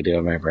thing that I do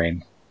in my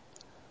brain.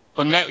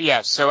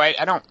 Well, so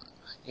I don't.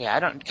 Yeah,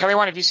 I don't. Kelly,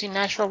 have you seen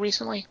Nashville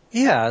recently?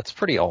 Yeah, it's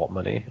pretty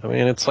Altman-y. I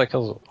mean, it's like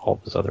all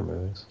of his other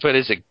movies. But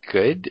is it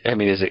good? I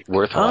mean, is it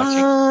worth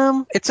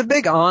watching? It's a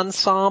big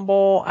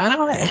ensemble. I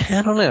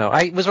don't know.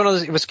 It was one of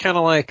those. It was kind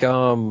of like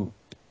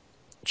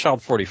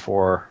Child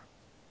 44,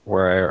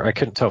 where I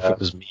couldn't tell if it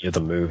was me or the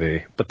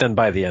movie. But then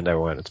by the end, I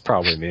went, it's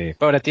probably me.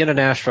 But at the end of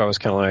Nashville, I was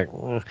kind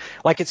of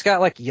like it's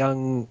got like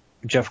young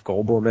Jeff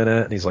Goldblum in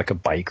it, and he's like a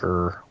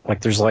biker. Like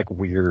there's like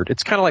weird.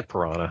 It's kind of like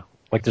Piranha.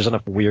 Like there's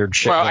enough weird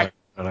shit. Well,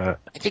 I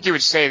think you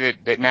would say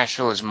that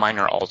Nashville is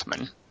minor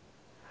Altman.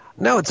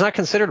 No, it's not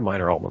considered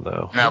minor Altman,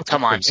 though. No,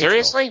 come on.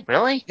 Seriously?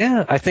 Really?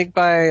 Yeah, I think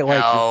by,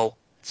 like... No.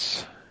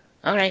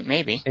 All right,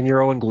 maybe. In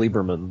your own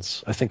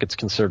Gleiberman's, I think it's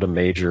considered a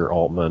major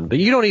Altman. But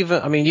you don't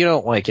even... I mean, you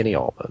don't like any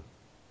Altman.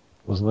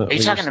 Wasn't that? Are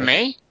you talking to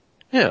me?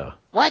 Yeah.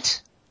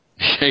 What?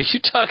 Are you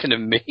talking to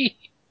me?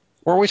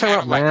 Or are we talking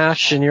about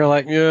MASH, and you're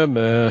like, yeah,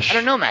 MASH. I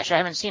don't know MASH. I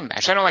haven't seen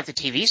MASH. I don't like the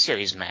TV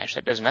series MASH.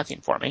 That does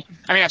nothing for me.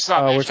 I mean, I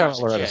saw MASH. We're talking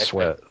about Loretta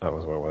Swit. That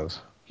was what it was.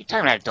 You're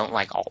talking about I don't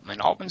like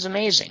Altman. Altman's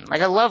amazing.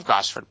 Like, I love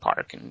Gosford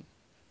Park.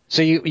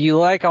 So you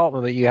like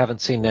Altman, but you haven't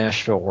seen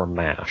Nashville or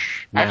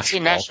MASH. I haven't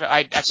seen Nashville.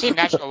 I've seen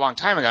Nashville a long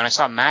time ago, and I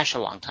saw MASH a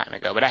long time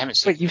ago, but I haven't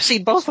seen... But you've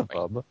seen both of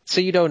them.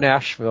 So you know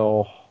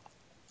Nashville...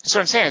 That's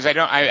what I'm saying, is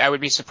I would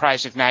be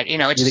surprised if not...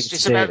 it's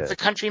just about the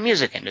country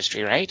music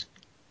industry, right?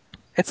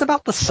 It's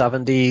about the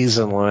 70s,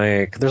 and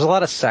like there's a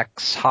lot of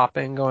sex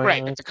hopping going on.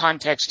 Right, but the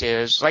context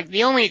is like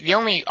the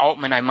only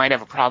Altman I might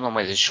have a problem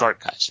with is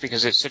Shortcuts,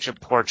 because it's such a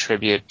poor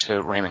tribute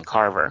to Raymond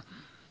Carver.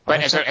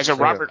 But as a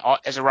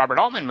Robert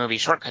Altman movie,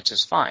 Shortcuts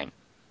is fine.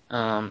 What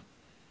are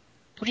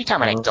you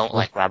talking about? I don't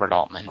like Robert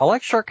Altman. I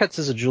like Shortcuts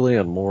as a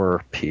Julianne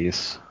Moore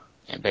piece.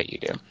 I bet you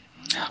do.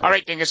 All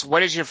right, Dingus,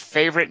 what is your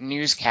favorite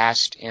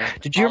newscast in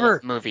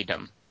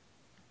moviedom?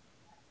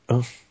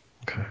 Oh.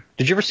 Okay.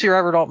 Did you ever see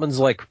Robert Altman's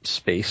like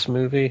space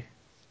movie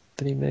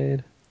that he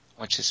made?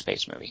 What's his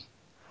space movie?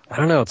 I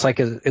don't know. It's like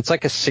a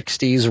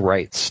 60s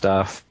right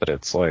stuff, but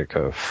it's like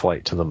a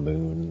flight to the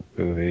moon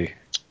movie,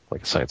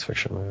 like a science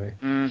fiction movie.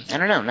 I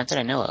don't know. Not that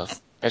I know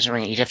of. Doesn't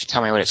ring. You'd have to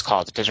tell me what it's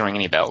called. It doesn't ring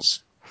any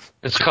bells.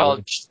 It's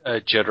called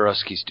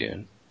Jodorowsky's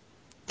Dune.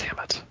 Damn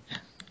it!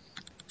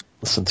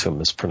 Listen to him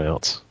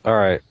mispronounce. All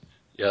right.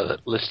 Yeah,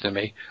 listen to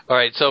me. All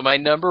right. So my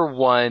number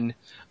one.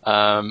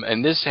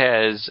 And this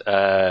has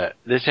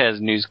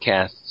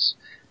newscasts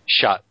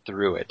shot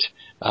through it,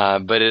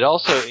 but it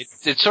also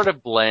it sort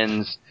of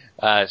blends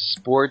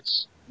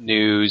sports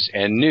news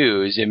and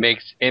news. It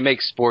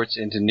makes sports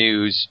into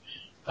news,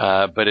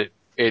 but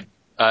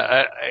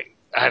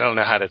I don't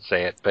know how to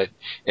say it, but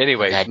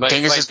anyway.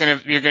 Dingus is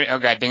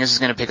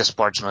gonna pick a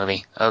sports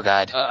movie. Oh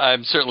God.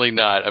 I'm certainly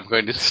not. I'm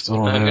going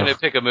to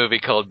pick a movie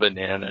called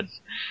Bananas,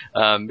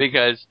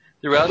 because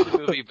throughout the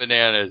movie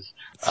Bananas,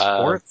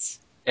 sports.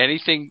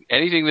 Anything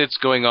that's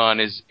going on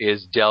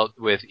is dealt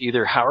with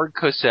either Howard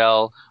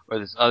Cosell or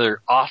this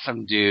other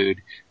awesome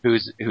dude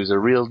who's a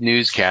real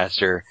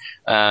newscaster.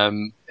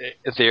 They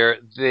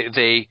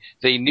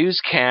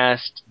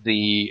newscast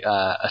the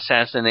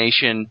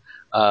assassination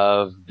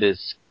of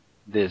this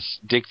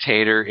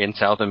dictator in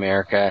South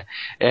America,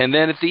 and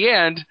then at the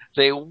end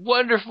they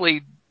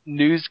wonderfully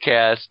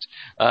newscast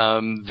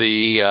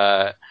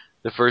the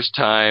first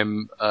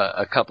time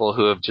a couple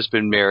who have just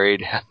been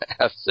married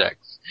have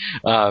sex.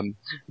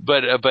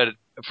 But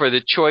for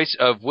the choice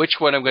of which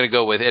one I'm going to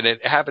go with, and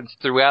it happens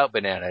throughout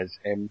Bananas,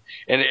 and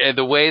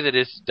the way that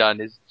it's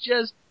done is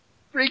just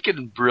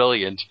freaking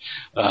brilliant.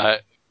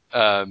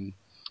 I'm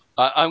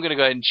going to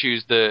go ahead and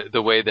choose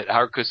the way that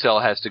Howard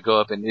Cosell has to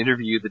go up and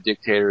interview the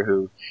dictator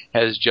who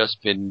has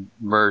just been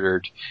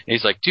murdered. And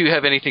he's like, "Do you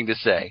have anything to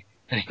say?"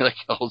 And he like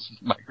holds the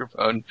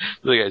microphone.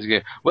 The guy's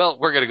going, "Well,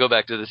 we're going to go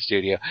back to the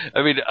studio."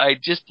 I mean, I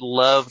just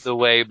love the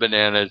way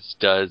Bananas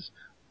does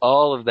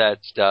all of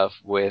that stuff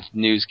with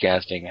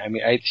newscasting. I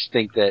mean, I just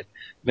think that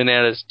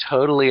Bananas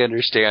totally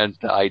understands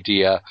the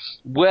idea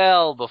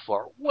well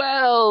before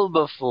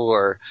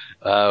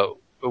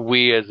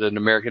we as an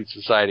American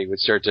society would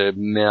start to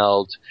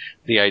meld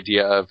the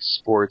idea of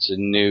sports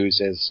and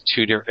news as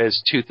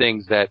two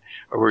things that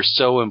were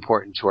so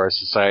important to our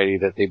society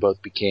that they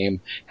both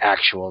became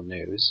actual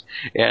news,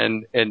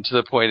 and to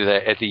the point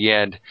that at the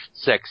end,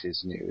 sex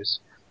is news.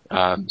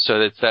 So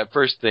that's that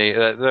first thing.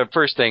 The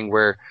first thing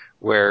where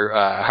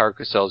Howard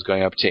Cosell is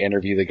going up to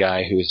interview the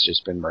guy who has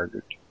just been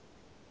murdered.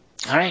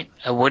 All right,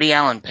 a Woody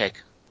Allen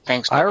pick.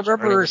 Thanks. I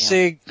remember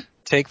seeing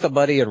Take the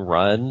Money and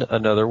Run,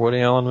 another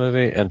Woody Allen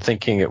movie, and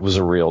thinking it was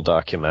a real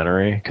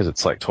documentary because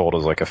it's like told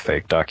as like a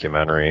fake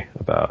documentary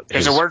about.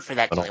 There's a word for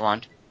that, Kelly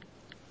Wand.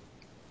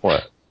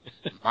 What?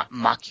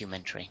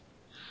 Mockumentary.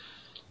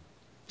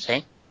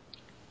 See?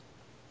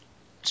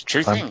 It's a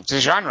true thing. It's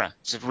a genre.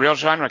 It's a real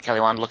genre,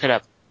 Kelly Wand. Look it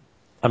up.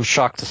 I'm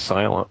shocked to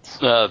silence.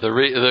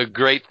 The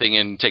great thing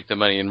in Take the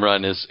Money and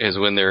Run is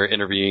when they're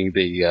interviewing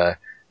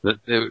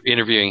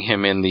interviewing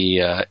him in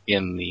the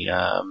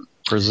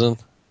prison.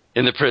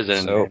 In the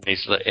prison,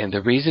 and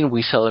the reason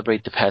we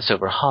celebrate the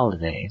Passover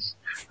holidays.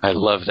 I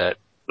love that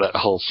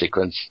whole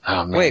sequence.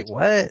 Oh, man. Wait,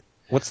 what?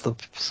 What's the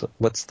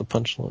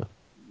punchline?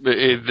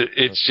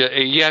 It's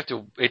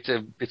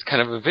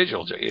kind of a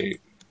visual.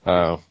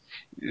 Oh.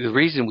 The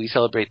reason we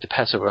celebrate the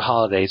Passover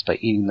holidays by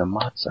eating the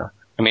matzah.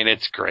 I mean,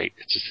 it's great.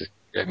 It's just.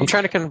 I'm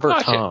trying to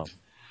convert Tom.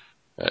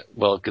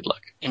 Well, good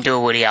luck. Into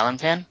a Woody Allen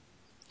fan?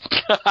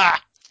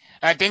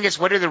 Dingus,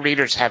 what do the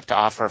readers have to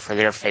offer for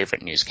their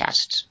favorite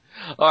newscasts?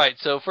 All right,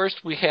 so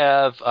first we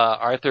have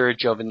Arthur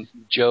Joe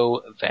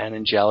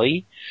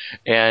Vanangeli,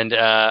 and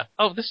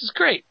this is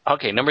great.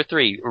 Okay, number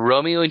 3,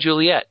 Romeo and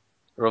Juliet.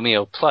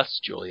 Romeo plus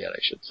Juliet, I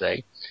should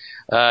say.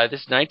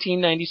 This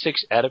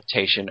 1996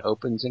 adaptation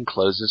opens and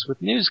closes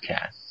with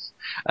newscasts.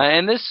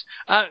 And this,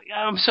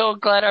 I'm so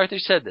glad Arthur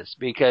said this,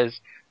 because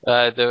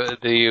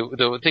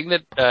the thing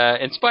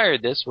that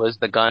inspired this was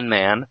The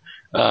Gunman,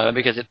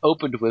 because it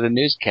opened with a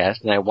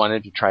newscast, and I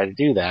wanted to try to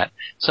do that.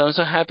 So I'm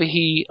so happy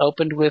he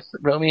opened with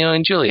Romeo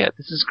and Juliet.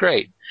 This is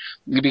great.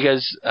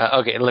 Because,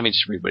 okay, let me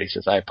just read what he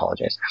says. I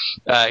apologize.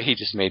 He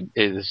just made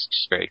it is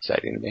just very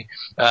exciting to me.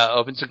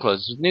 Opens and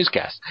closes with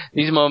newscasts.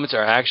 These moments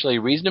are actually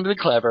reasonably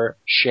clever.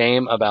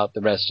 Shame about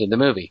the rest of the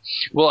movie.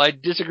 Well, I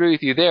disagree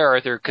with you there,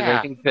 Arthur,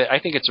 because I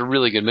think it's a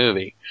really good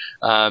movie.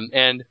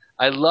 And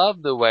I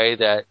love the way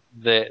that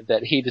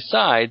he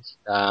decides,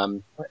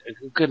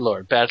 good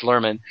Lord, Baz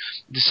Luhrmann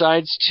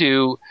decides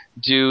to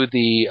do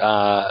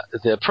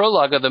the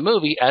prologue of the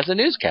movie as a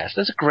newscast.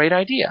 That's a great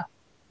idea.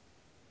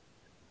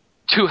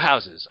 Two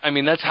houses. I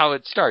mean, that's how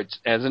it starts,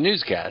 as a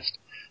newscast.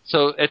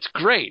 So it's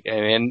great,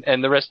 and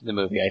the rest of the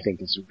movie I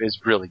think is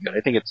really good. I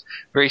think it's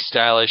very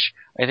stylish.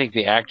 I think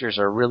the actors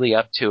are really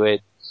up to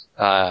it.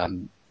 I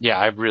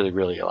really,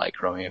 really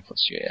like Romeo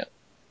plus Juliet.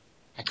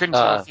 I couldn't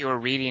tell if you were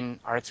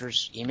reading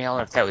Arthur's email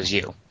or if that was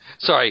you.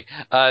 Sorry.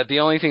 The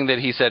only thing that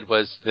he said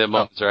was the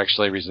moments are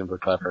actually reasonably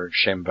clever.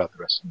 Shame about the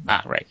rest of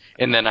them. Right.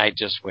 And then I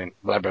just went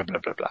blah, blah, blah,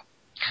 blah,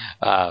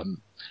 blah.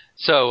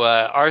 So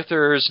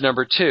Arthur's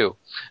number 2.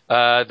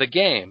 The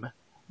Game.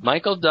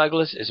 Michael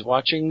Douglas is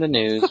watching the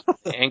news.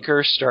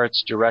 Anchor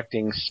starts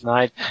directing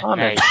snide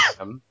comments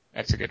at him.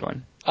 That's a good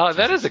one. Oh,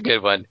 that is a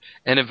good one.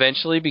 And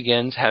eventually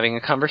begins having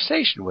a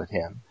conversation with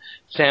him.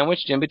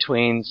 Sandwiched in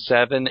between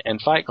Seven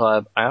and Fight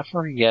Club, I often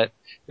forget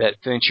that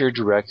Fincher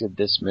directed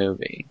this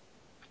movie.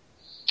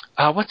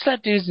 What's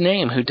that dude's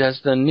name who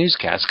does the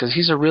newscast? Because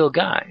he's a real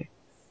guy.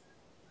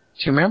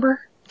 Do you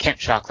remember? Kent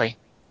Shockley.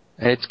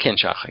 It's Kent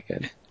Shockley.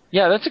 Good.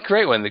 Yeah, that's a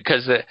great one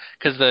because the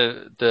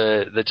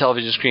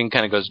television screen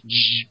kind of goes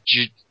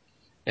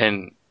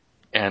and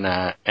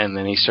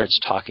then he starts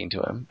talking to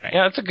him. Right.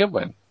 Yeah, that's a good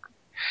one.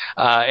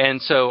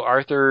 And so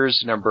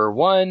Arthur's number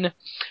 1,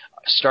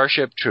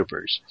 Starship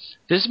Troopers.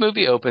 This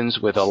movie opens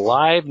with a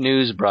live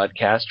news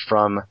broadcast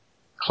from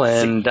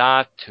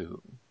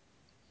Klendatu,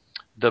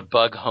 the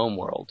bug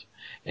homeworld.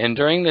 And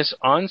during this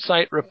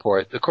on-site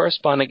report, the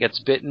correspondent gets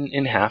bitten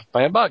in half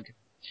by a bug.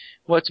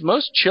 What's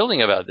most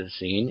chilling about this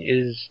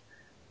scene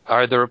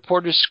are the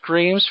reporter's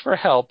screams for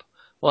help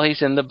while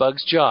he's in the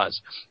bug's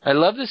jaws. I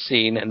love the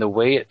scene and the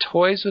way it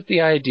toys with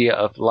the idea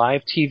of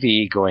live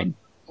TV going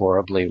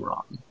horribly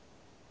wrong.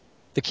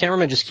 The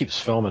cameraman just keeps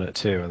filming it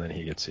too, and then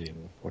he gets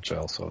eaten, which I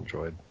also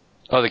enjoyed.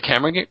 Oh, the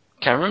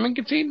cameraman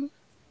gets eaten?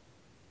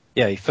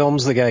 Yeah, he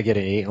films the guy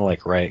getting eaten,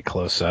 like, right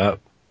close up,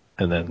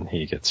 and then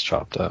he gets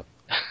chopped up.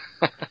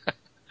 I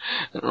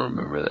don't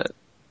remember that.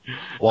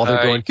 While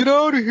they're going, get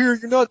out of here,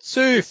 you're not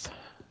safe.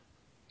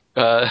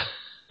 The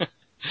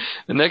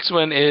next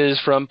one is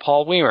from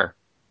Paul Weimer.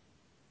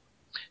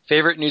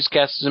 Favorite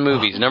newscasts and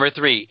movies. Number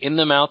 3, In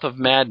the Mouth of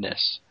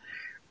Madness.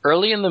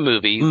 Early in the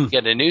movie, we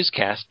get a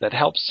newscast that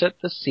helps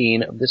set the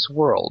scene of this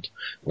world,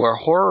 where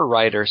horror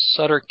writer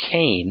Sutter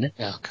Kane...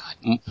 Oh,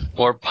 God.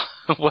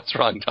 What's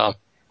wrong, Tom?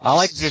 I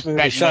like this movie.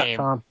 That name,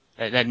 Tom.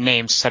 That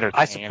name, Sutter Kane.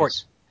 I support...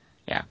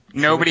 Yeah.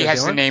 Nobody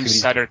has the name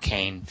Sutter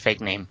Kane. Fake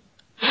name.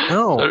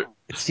 No.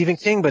 It's Stephen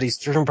King, but he's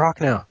Jerome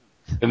Brock now.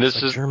 And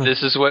this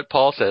is what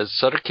Paul says.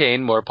 Sutter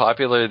Kane, more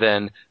popular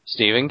than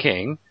Stephen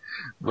King,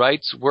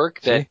 writes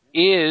work that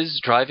is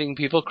driving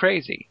people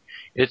crazy.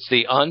 It's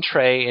the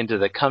entree into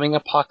the coming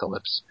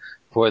apocalypse,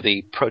 for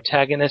the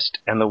protagonist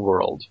and the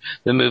world.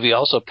 The movie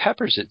also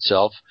peppers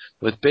itself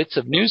with bits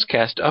of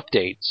newscast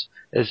updates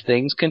as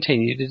things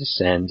continue to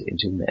descend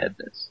into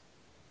madness.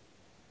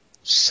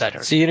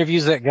 Sutter. So he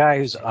interviews that guy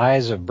whose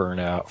eyes have burned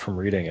out from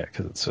reading it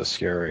because it's so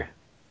scary.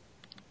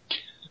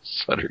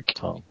 Sutter.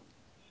 Tom.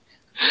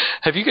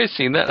 Have you guys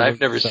seen that? Yeah, I've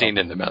never so. seen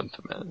In the Mouth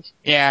of Madness.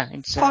 Yeah,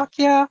 it's Fuck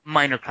yeah.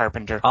 Minor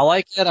Carpenter. I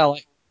like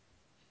it.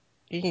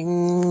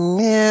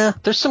 Yeah,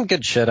 there's some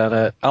good shit on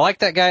it. I like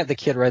that guy, the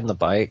kid riding the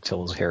bike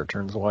till his hair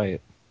turns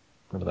white.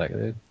 Remember that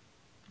dude?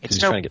 He's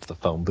trying to get to the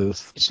phone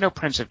booth. It's no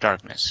Prince of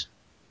Darkness.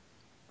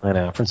 I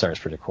know. Prince Darkness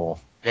is pretty cool.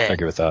 Yeah. I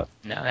agree with that.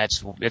 No,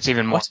 it's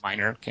even more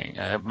Minor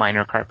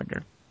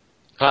Carpenter.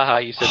 Haha,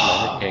 you said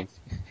Minor King.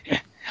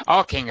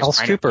 All King is Alice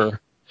Minor Cooper. King.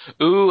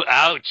 Ooh,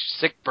 ouch,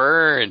 sick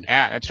burn.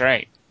 Yeah, that's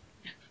right.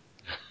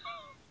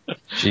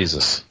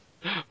 Jesus.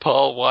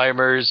 Paul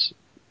Weimer's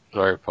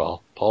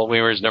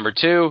number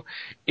 2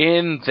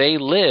 in They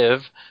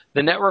Live,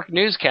 the network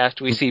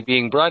newscast we see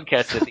being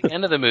broadcast at the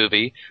end of the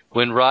movie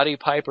when Roddy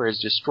Piper has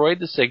destroyed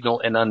the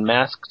signal and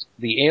unmasked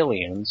the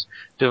aliens,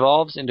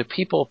 devolves into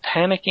people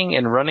panicking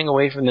and running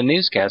away from the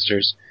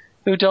newscasters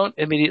who don't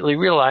immediately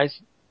realize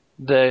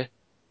the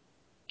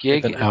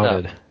gig They've been is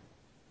outed. up.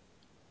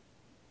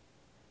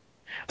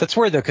 That's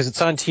weird though, because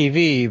it's on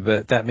TV,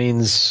 but that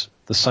means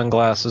the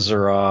sunglasses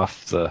are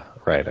off.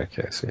 Right,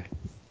 okay, see.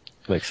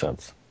 Makes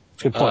sense.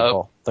 Good point,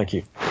 Paul. Thank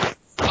you.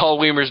 Paul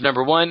Weimer's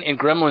number 1 in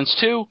Gremlins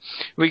 2,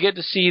 we get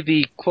to see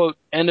the, quote,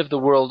 end of the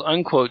world,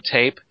 unquote,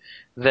 tape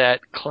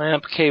that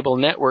Clamp Cable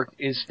Network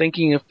is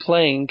thinking of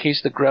playing in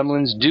case the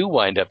Gremlins do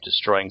wind up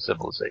destroying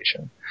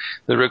civilization.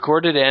 The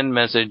recorded end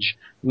message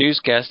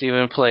newscast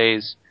even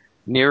plays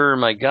Nearer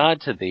My God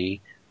to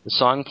Thee, the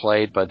song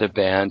played by the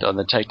band on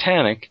the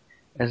Titanic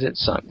as it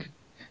sunk.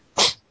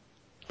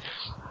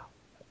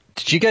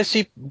 Did you guys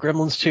see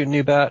Gremlins 2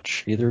 New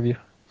Batch? Either of you?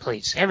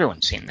 Please,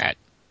 everyone's seen that.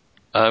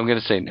 I'm going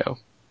to say no.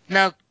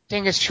 No,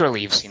 Dingus,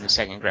 surely you've seen the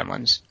second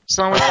Gremlins. It's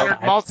the one with Leonard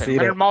I've Maltin. seen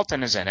Leonard it.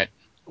 Maltin is in it.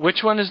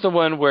 Which one is the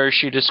one where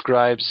she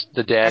describes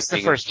the dad That's the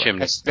being first in the one.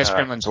 chimney? That's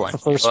Gremlins 1. The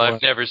first Well, one.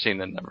 I've never seen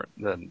the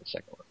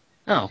second one.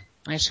 Oh,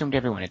 I assumed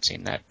everyone had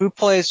seen that. Who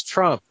plays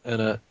Trump in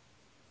it?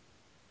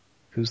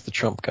 Who's the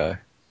Trump guy?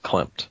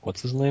 Klimt.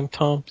 What's his name,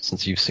 Tom?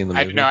 Since you've seen the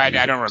movie.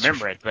 I don't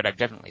remember it, but I've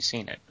definitely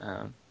seen it.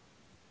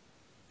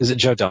 Is it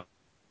Joe Don?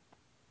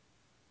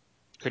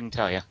 Couldn't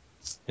tell you.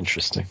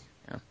 Interesting.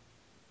 Yeah.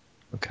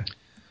 Okay.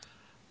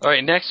 All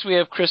right, next we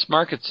have Chris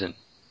Marketson.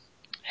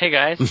 Hey,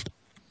 guys.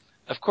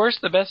 Of course,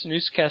 the best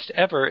newscast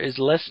ever is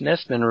Les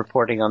Nessman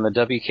reporting on the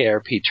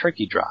WKRP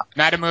turkey drop.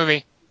 Not a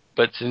movie.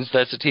 But since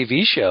that's a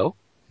TV show,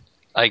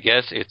 I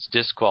guess it's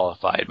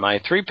disqualified. My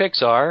 3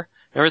 picks are,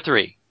 number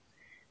 3,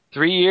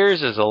 3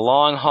 years is a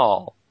long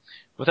haul.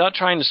 Without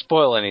trying to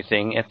spoil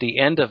anything, at the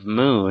end of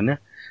Moon,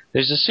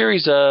 there's a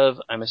series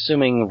of, I'm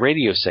assuming,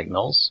 radio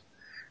signals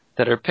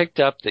that are picked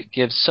up that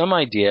give some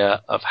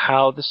idea of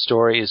how the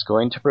story is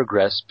going to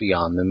progress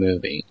beyond the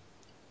movie.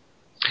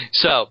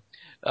 So,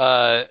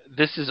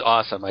 this is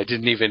awesome. I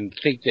didn't even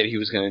think that he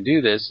was going to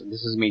do this.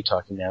 This is me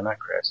talking now, not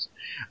Chris.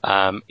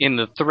 In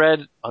the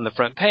thread on the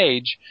front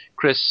page,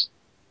 Chris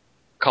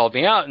called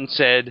me out and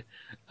said,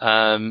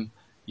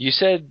 you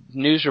said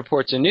news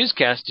reports and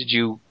newscasts. Did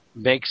you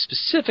make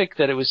specific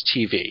that it was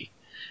TV?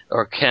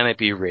 Or can it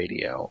be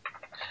radio?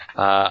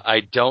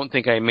 I don't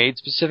think I made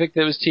specific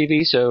that it was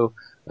TV, so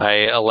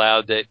I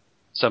allowed that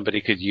somebody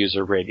could use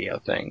a radio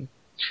thing.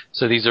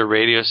 So these are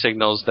radio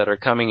signals that are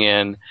coming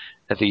in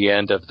at the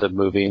end of the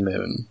movie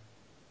Moon.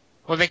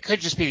 Well, they could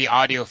just be the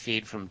audio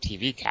feed from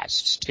TV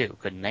casts, too,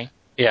 couldn't they?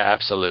 Yeah,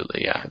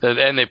 absolutely, yeah.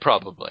 And they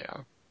probably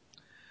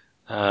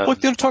are.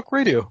 Look, they'll talk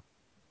radio.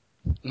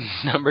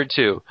 Number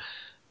 2.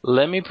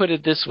 Let me put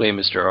it this way,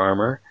 Mr.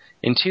 Armour.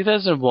 In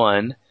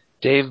 2001,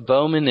 Dave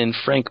Bowman and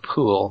Frank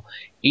Poole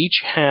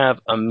each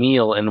have a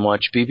meal and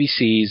watch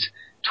BBC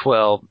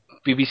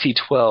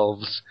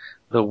 12's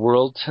The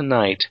World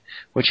Tonight,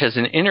 which has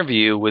an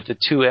interview with the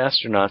 2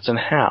 astronauts and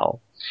Hal.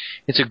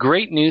 It's a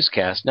great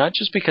newscast, not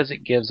just because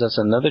it gives us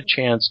another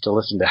chance to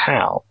listen to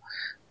Hal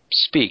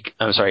speak.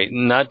 I'm sorry,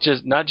 not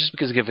just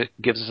because it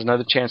gives us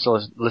another chance to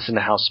listen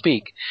to Hal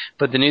speak,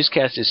 but the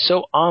newscast is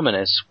so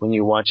ominous when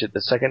you watch it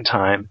the second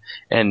time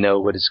and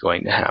know what is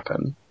going to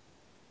happen.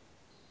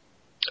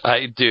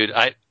 I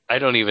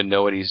don't even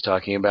know what he's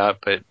talking about,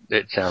 but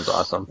it sounds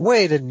awesome.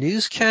 Wait, a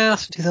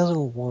newscast?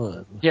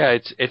 2001. Yeah,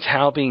 it's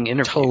Hal being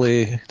interviewed.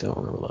 Totally don't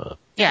remember that.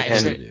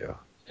 Yeah,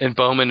 And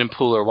Bowman and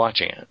Poole are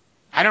watching it.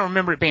 I don't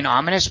remember it being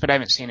ominous, but I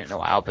haven't seen it in a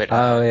while. But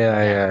Oh,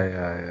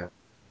 yeah.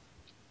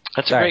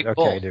 That's a great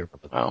goal. Okay, I do remember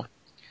that. Oh.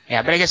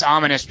 Yeah, but I guess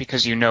ominous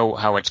because you know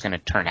how it's going to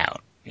turn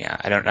out. Yeah,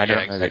 I don't know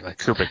exactly. that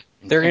Cooper.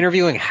 They're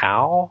interviewing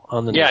Hal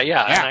on the Yeah.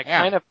 Yeah,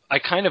 And I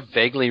kind of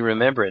vaguely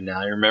remember it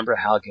now. I remember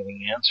Hal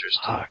giving answers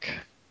to Fuck. it.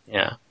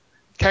 Yeah.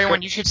 Tell you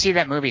what, you should see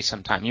that movie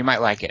sometime. You might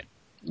like it.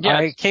 Yeah,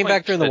 I came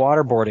back during the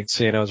waterboarding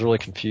scene. I was really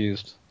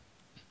confused.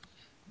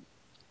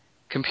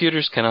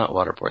 Computers cannot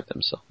waterboard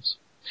themselves.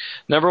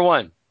 Number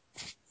 1.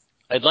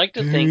 I'd like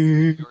to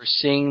think you're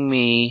seeing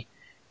me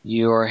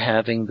You're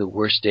having the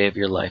worst day of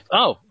your life.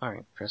 Oh, all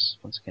right, Chris,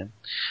 once again.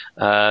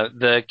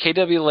 The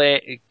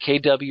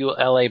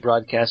KWLA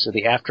broadcast of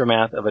the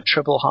aftermath of a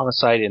triple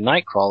homicide in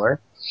Nightcrawler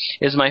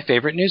is my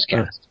favorite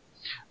newscast.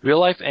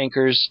 Real-life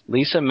anchors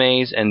Lisa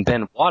Mays and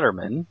Ben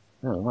Waterman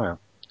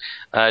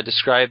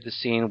describe the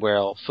scene where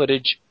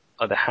footage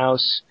of the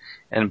house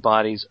and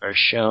bodies are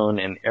shown,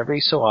 and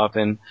every so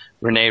often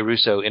Rene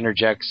Russo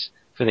interjects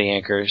for the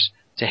anchors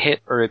to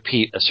hit or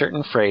repeat a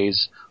certain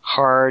phrase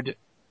harder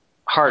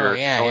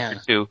in order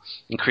to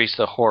increase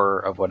the horror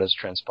of what has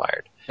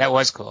transpired. That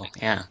was cool,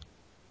 yeah.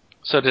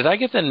 So did I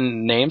get the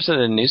names of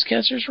the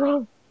newscasters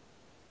wrong?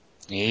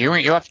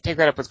 You'll have to take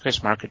that up with Chris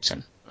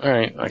Markinson. All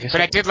right,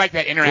 But I did like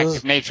that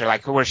interactive nature,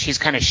 like where she's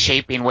kind of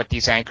shaping what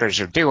these anchors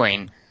are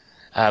doing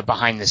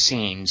behind the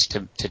scenes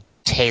to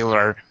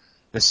tailor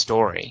the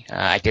story.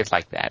 I did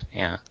like that,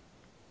 yeah.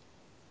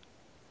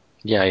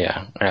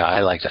 Yeah,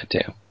 I like that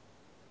too.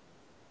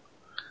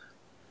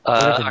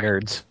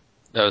 Nerds.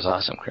 That was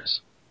awesome,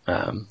 Chris.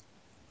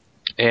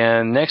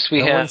 And next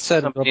we have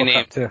somebody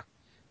named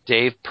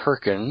Dave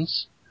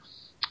Perkins.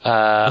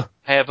 I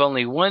have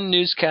only one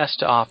newscast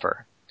to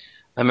offer.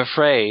 I have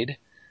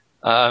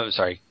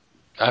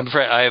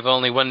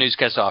only one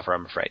newscast to offer,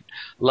 I'm afraid.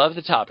 Love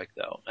the topic,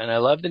 though, and I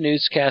love the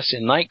newscast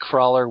in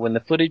Nightcrawler when the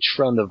footage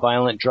from the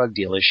violent drug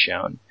deal is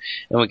shown,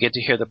 and we get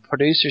to hear the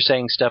producer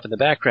saying stuff in the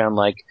background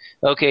like,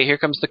 okay, here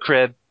comes the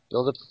crib,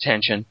 build up the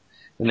tension,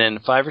 and then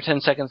 5 or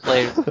 10 seconds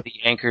later,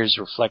 the anchors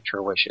reflect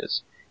her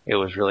wishes. It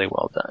was really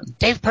well done.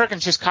 Dave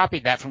Perkins just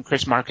copied that from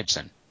Chris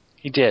Markinson.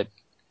 He did.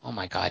 Oh,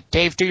 my God.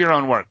 Dave, do your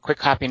own work. Quit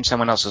copying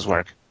someone else's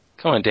work.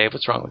 Come on, Dave.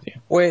 What's wrong with you?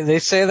 Wait, they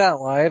say that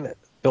line,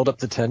 build up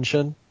the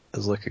tension,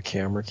 as like a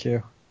camera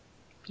cue?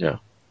 Yeah.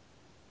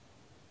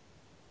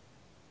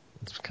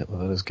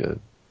 That is good.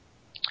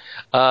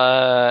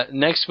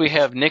 Next we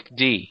have Nick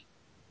D.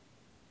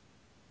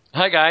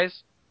 Hi,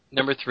 guys.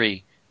 Number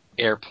 3,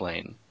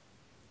 Airplane.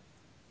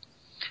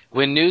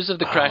 When news of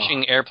the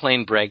crashing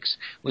airplane breaks,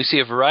 we see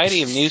a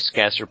variety of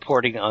newscasts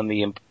reporting on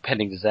the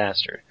impending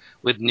disaster,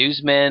 with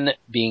newsmen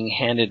being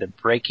handed a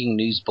breaking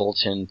news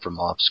bulletin from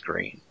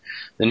off-screen.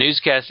 The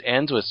newscast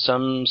ends with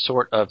some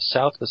sort of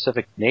South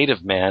Pacific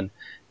native man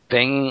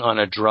banging on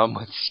a drum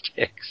with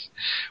sticks,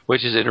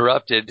 which is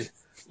interrupted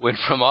when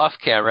from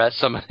off-camera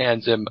someone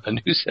hands him a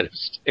new set of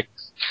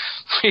sticks.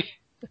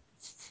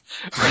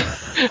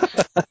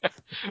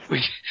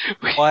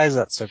 Why is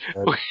that so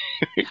good?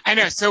 I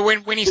know. So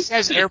when he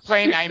says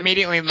airplane, I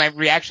immediately, my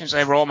reaction is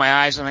I roll my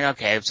eyes. I'm like,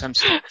 okay, some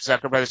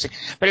Zucker Brothers thing.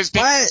 But his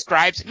thing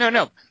describes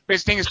but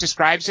his thing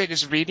describes it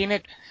as reading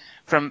it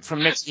from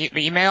Nick's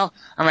email.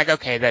 I'm like,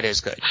 okay, that is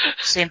good.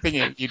 Same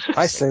thing.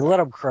 I say, let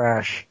him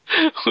crash.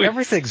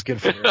 Everything's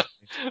good for you.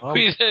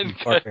 We then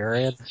cut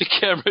to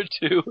camera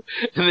 2,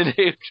 and then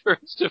Dave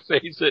turns to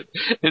face it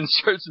and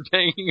starts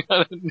banging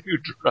on a new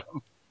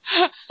drum.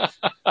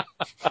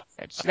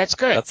 That's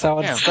good. That's how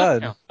it's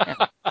done.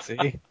 Yeah.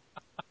 See?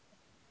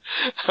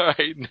 All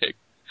right, Nick.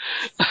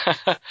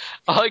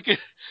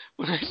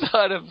 When I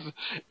thought of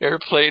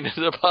Airplane as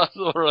a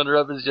possible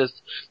runner-up, is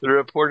just the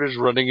reporters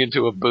running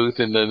into a booth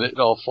and then it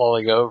all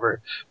falling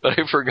over. But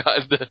I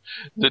forgot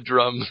the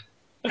drums.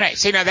 Right.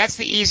 See, now that's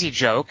the easy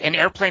joke, and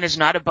Airplane is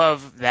not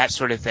above that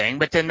sort of thing.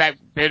 But then that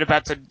bit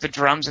about the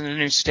drums and the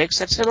new sticks,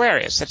 that's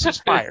hilarious. That's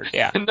inspired,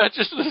 yeah. And not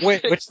just the Wait,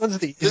 sticks. which one's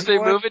the easy they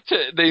one? move it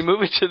to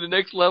the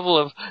next level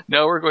of,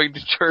 now we're going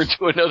to turn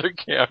to another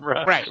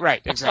camera.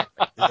 Right,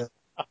 exactly. Yeah.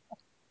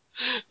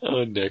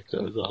 Oh, Nick,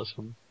 that was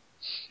awesome.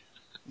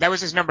 That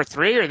was his number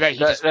 3, or that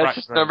that's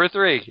just number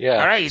 3,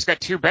 yeah. All right, he's got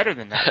 2 better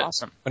than that.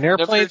 Awesome. When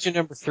Airplane's your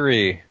number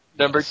 3.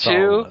 Number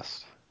 2,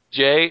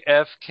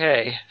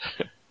 JFK.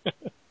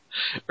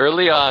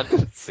 Early on,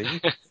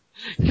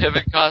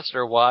 Kevin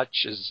Costner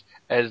watches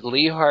as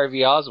Lee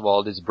Harvey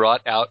Oswald is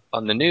brought out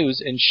on the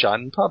news and shot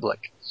in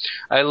public.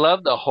 I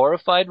love the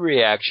horrified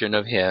reaction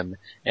of him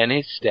and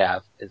his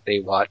staff as they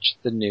watch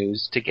the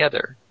news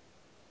together.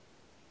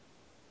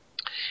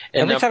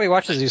 And every time he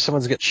watches these,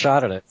 someone gets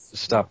shot at it.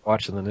 Just stop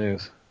watching the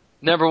news.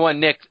 Number 1,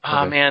 Nick.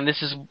 Oh, man,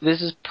 this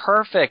is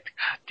perfect.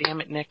 God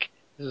damn it, Nick.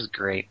 This is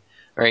great.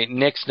 All right,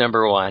 Nick's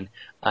number 1,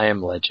 I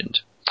Am Legend.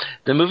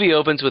 The movie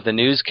opens with a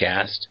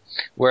newscast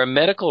where a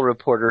medical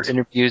reporter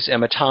interviews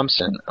Emma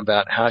Thompson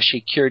about how she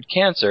cured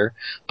cancer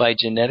by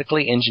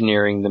genetically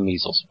engineering the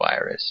measles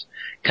virus.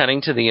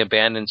 Cutting to the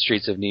abandoned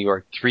streets of New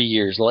York 3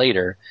 years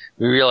later,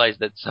 we realize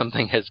that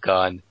something has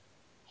gone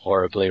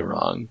horribly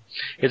wrong.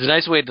 It's a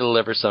nice way to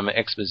deliver some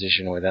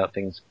exposition without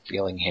things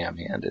feeling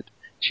ham-handed.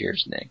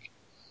 Cheers, Nick.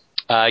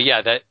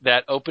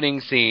 That opening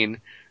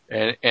scene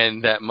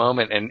and that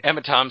moment, and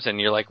Emma Thompson,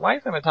 you're like, why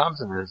is Emma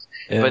Thompson this?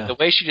 Yeah. But the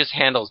way she just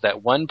handles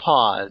that one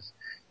pause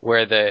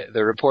where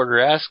the reporter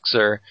asks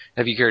her,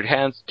 have you cured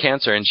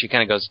cancer? And she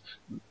kind of goes,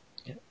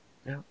 yeah,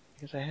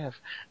 yes, I have.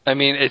 I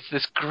mean, it's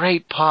this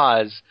great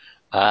pause.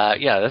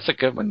 That's a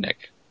good one,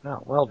 Nick.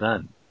 Oh, well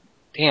done.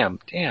 Damn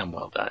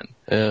well done.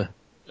 Yeah.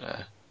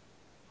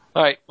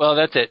 All right, well,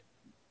 that's it.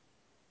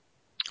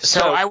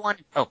 So I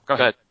want... Oh, go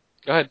ahead.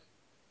 Go ahead.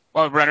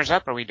 Well,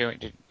 runners-up, are we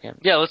doing?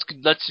 Yeah, let's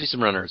do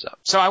some runners-up.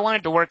 So I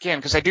wanted to work in,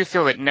 because I do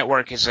feel that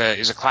Network is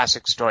a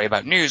classic story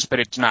about news, but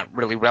it's not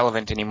really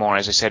relevant anymore.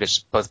 As I said, it's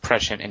both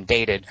prescient and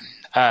dated.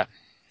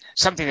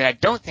 Something that I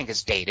don't think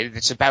is dated,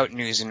 that's about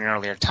news in an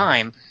earlier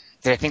time,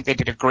 that I think they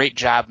did a great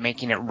job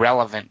making it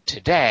relevant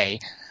today,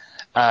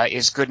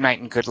 is Good Night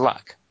and Good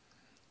Luck,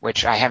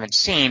 which I haven't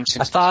seen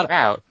since it came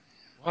out.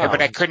 Wow.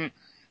 But I couldn't,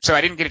 so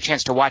I didn't get a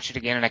chance to watch it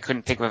again, and I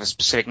couldn't think of a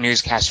specific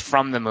newscast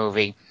from the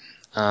movie.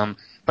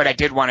 But I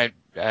did want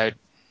to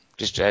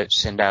just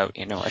send out,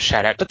 a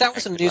shout out. But that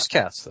was a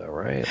newscast, though,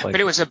 right? But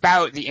it was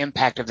about the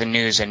impact of the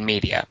news and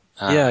media.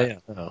 Yeah.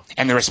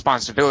 And the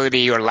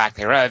responsibility or lack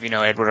thereof.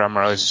 Edward R.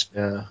 Murrow's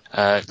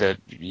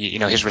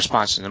his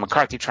response to the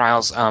McCarthy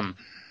trials.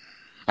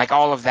 Like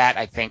all of that,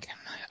 I think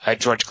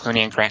George Clooney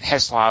and Grant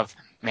Heslov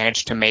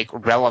managed to make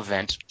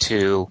relevant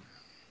to.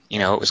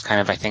 It was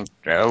kind of, I think,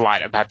 a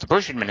lot about the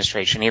Bush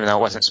administration, even though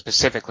it wasn't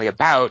specifically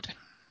about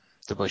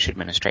the Bush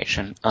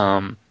administration.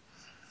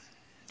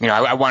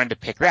 I wanted to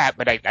pick that,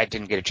 but I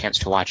didn't get a chance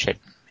to watch it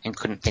and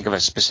couldn't think of a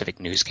specific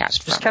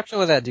newscast from it. Just kept to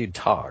let that dude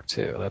talk,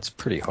 too. That's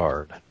pretty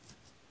hard.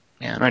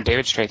 Yeah, no,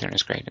 David Strathairn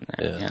is great in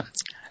that.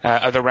 Yeah.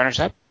 Other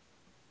runners-up?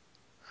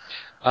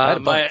 I had a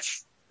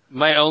bunch.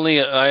 I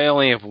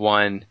only have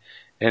one,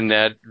 and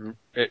that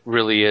it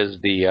really is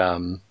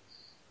the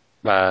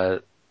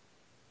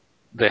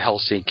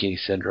Helsinki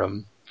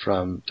syndrome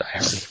from Die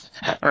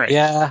Hard. All right.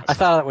 Yeah, I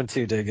thought that one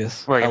too,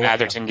 Dingus. William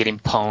Atherton getting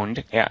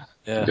pwned.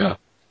 Yeah.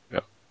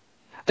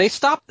 They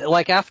stopped,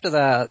 after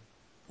that,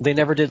 they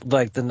never did,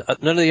 none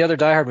of the other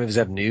Die Hard movies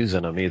have news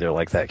in them either.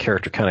 That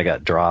character kind of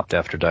got dropped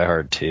after Die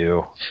Hard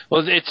 2.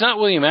 Well, it's not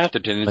William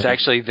Atherton. It's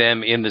actually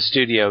them in the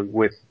studio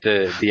with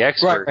the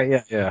expert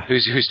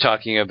who's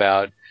talking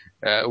about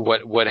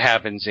what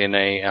happens in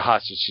a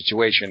hostage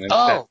situation.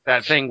 And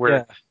that thing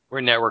where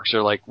networks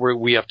are like,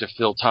 we have to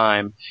fill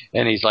time.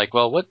 And he's like,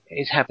 well, what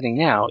is happening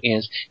now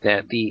is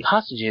that the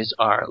hostages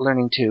are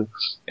learning to,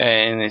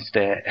 and it's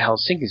the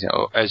Helsinki,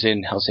 as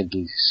in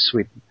Helsinki,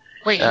 Sweden.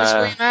 Wait, who's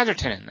William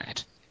Atherton in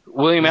that?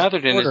 William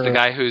Atherton is the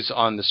guy who's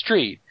on the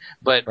street,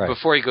 but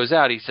before he goes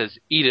out, he says,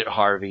 "Eat it,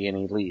 Harvey," and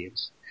he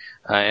leaves.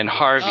 And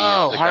Harvey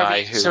is the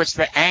guy who... So it's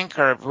the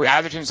anchor.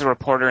 Atherton's the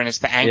reporter, and it's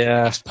the anchor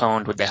that gets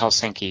pwned with the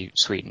Helsinki,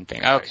 Sweden thing.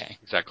 Okay. Right,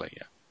 exactly,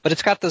 yeah. But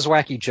it's got those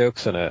wacky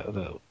jokes in it,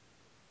 Isn't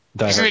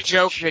it a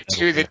joke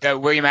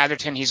that William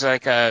Atherton, he's he's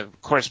the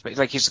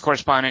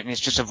correspondent, and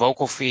it's just a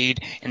vocal feed,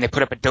 and they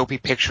put up a dopey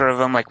picture of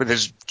him, with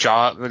his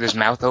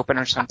mouth open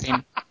or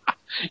something?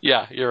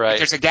 Yeah, you're right.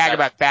 There's a gag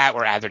about that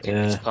where Atherton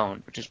gets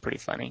pwned, which is pretty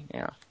funny.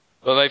 Yeah.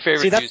 Well, my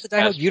favorite newscast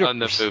on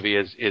the movie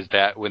is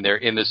that when they're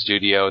in the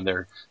studio and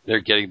they're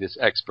getting this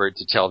expert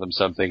to tell them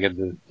something,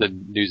 and the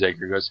news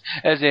anchor goes,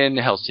 "As in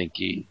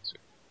Helsinki."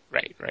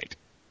 Right.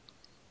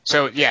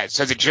 So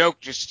the joke,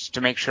 just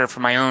to make sure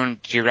for my own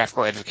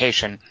geographical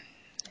education,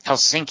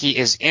 Helsinki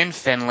is in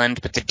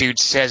Finland, but the dude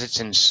says it's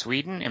in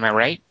Sweden. Am I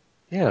right?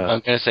 Yeah. I'm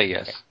going to say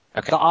yes.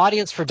 Okay. The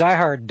audience for Die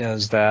Hard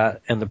knows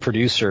that, and the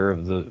producer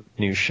of the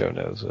news show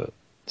knows it.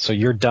 So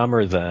you're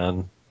dumber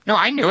than... No,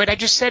 I knew it. I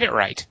just said it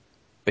right.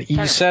 But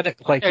you said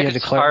it like you had to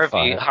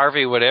clarify.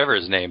 Harvey, whatever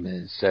his name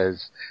is,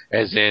 says,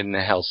 as in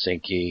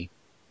Helsinki.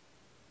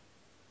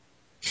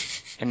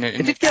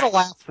 It did get a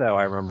laugh, though,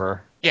 I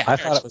remember. Yeah, I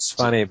thought it was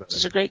funny. But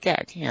it's a great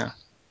gag, yeah.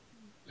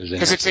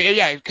 Because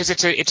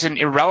it's an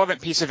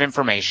irrelevant piece of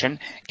information,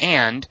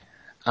 and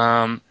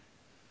but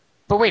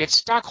wait, it's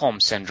Stockholm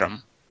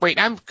syndrome. Wait,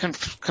 I'm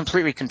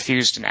completely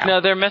confused now.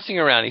 No, they're messing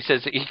around.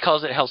 He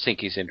calls it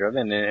Helsinki syndrome,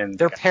 and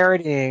they're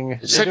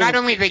parodying. So not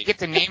only they get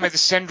the name of the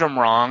syndrome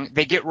wrong,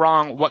 they get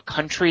wrong what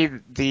country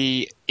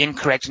the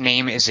incorrect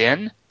name is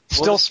in.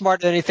 Still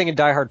smarter than anything in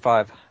Die Hard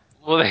 5.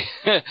 Well,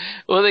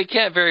 they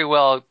can't very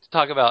well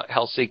talk about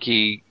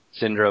Helsinki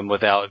syndrome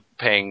without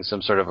paying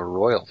some sort of a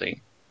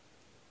royalty.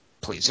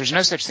 Please, there's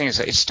no such thing as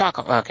it's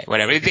Stockholm. Okay,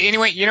 whatever.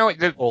 Anyway,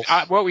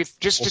 what we've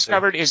just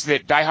discovered is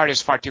that Die Hard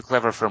is far too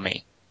clever for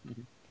me.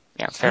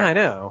 Yeah, fair. Yeah, I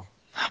know.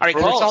 All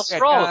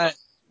right,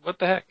 what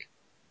the heck?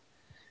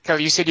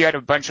 Kelly, you said you had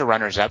a bunch of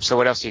runners-up, so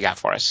what else you got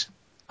for us?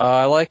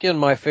 I like in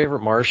My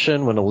Favorite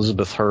Martian when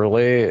Elizabeth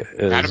Hurley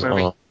is... Not a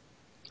movie.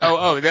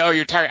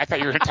 You're talking... I thought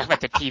you were talking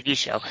about the TV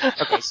show.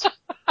 Okay.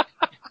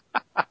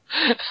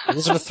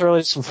 Elizabeth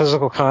Hurley's some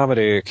physical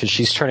comedy because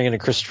she's turning into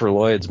Christopher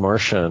Lloyd's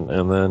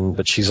Martian,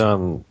 but she's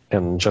on,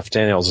 and Jeff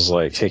Daniels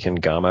is taking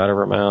gum out of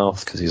her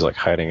mouth because he's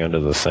hiding under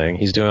the thing.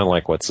 He's doing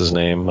what's his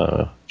name,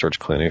 George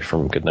Clooney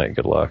from Good Night,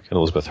 Good Luck, and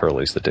Elizabeth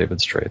Hurley's the David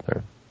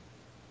Strathairn.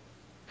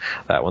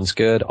 That one's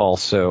good.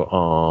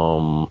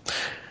 Also,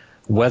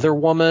 Weather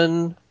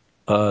Woman.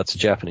 It's a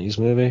Japanese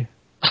movie.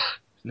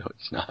 No,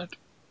 it's not.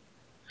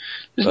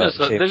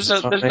 There's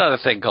not a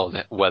thing called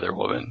Weather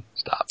Woman.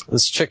 Stop.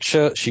 This chick,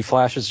 she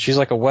flashes, she's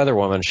like a weather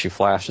woman. She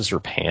flashes her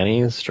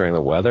panties during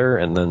the weather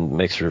and then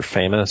makes her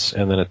famous.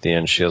 And then at the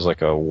end, she has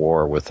a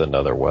war with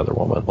another weather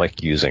woman,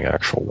 using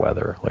actual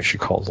weather. She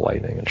calls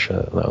lightning and shit.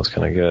 And that was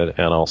kind of good.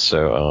 And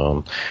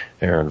also,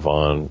 Aaron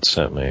Vaughn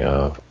sent me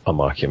a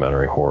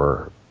mockumentary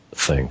horror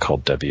thing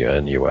called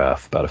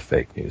WNUF about a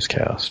fake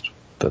newscast.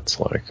 That's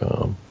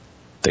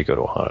they go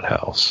to a haunted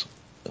house,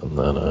 and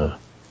then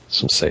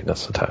some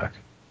Satanists attack.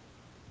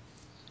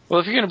 Well,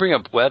 if you're going to bring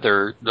up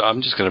weather,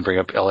 I'm just going to bring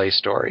up L.A.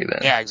 Story then.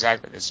 Yeah,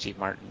 exactly. The Steve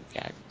Martin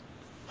gag.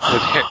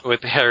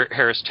 With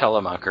Harris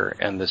Telemacher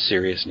and the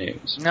serious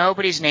news.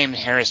 Nobody's named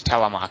Harris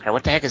Telemacher.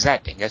 What the heck is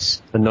that,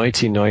 dingus? The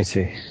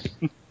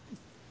 1990.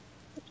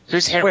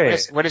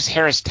 What is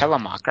Harris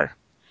Telemacher?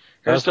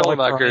 Harris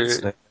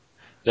Telemacher.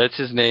 That's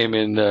his name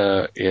in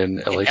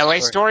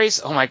L.A.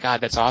 Stories? Oh my God,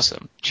 that's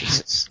awesome.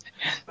 Jesus.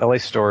 L.A.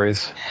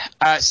 Stories.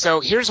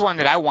 So here's one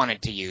that I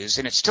wanted to use,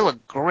 and it's still a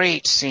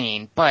great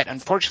scene, but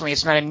unfortunately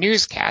it's not a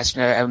newscast.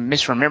 I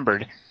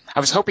misremembered. I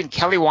was hoping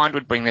Kelly Wand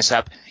would bring this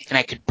up, and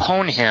I could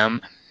pwn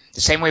him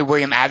the same way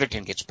William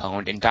Atherton gets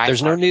pwned in Die Hard.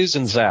 There's no news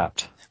in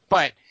Zapped.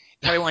 But,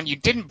 Kelly Wand, you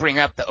didn't bring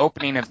up the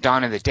opening of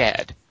Dawn of the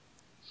Dead.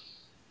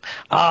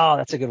 Oh,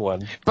 that's a good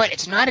one. But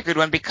it's not a good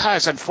one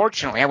because,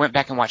 unfortunately, I went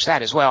back and watched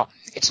that as well.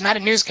 It's not a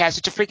newscast,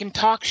 it's a freaking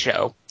talk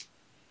show.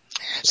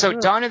 So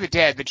Dawn of the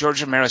Dead, the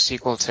George Romero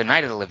sequel to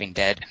Night of the Living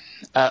Dead,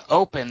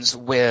 opens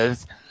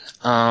with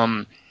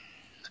a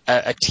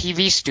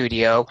TV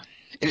studio.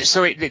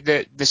 So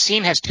the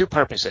scene has two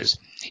purposes.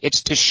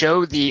 It's to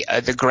show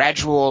the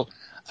gradual,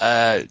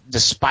 the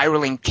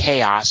spiraling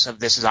chaos of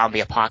this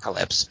zombie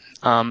apocalypse.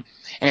 And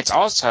it's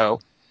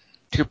also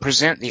to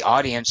present the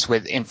audience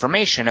with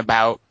information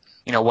about,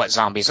 what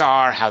zombies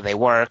are, how they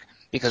work,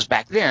 because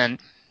back then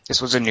this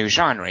was a new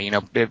genre.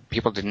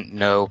 People didn't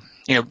know.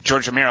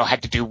 George Romero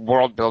had to do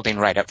world building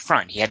right up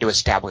front. He had to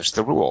establish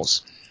the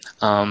rules.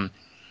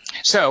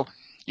 So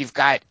you've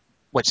got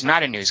what's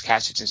not a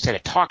newscast. It's instead a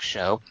talk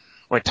show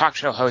where a talk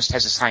show host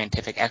has a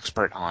scientific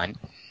expert on,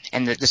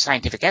 and the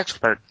scientific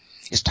expert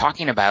is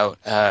talking about,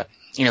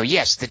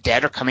 yes, the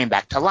dead are coming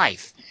back to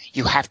life.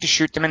 You have to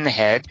shoot them in the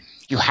head.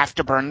 You have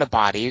to burn the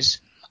bodies.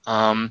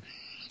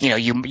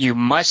 You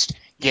must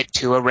get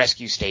to a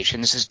rescue station.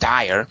 This is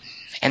dire.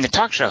 And the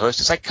talk show host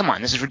is like, come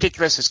on, this is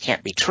ridiculous. This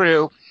can't be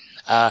true.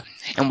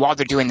 And while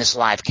they're doing this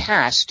live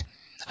cast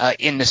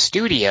in the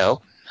studio,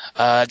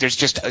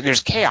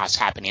 there's chaos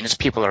happening as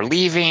people are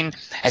leaving,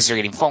 as they're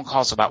getting phone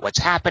calls about what's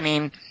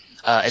happening,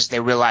 as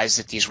they realize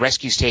that these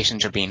rescue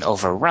stations are being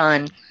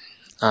overrun.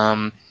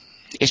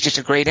 It's just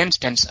a great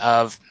instance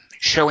of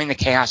showing the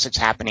chaos that's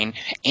happening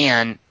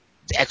and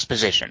the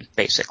exposition,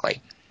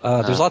 basically.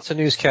 There's lots of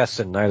newscasts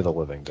in Night of the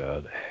Living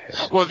Dead.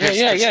 Well,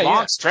 there's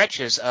long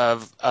stretches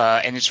of,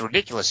 and it's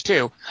ridiculous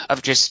too,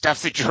 of just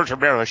stuff that George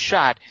Romero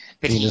shot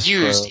that he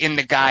used in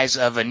the guise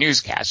of a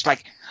newscast.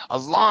 Like a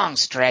long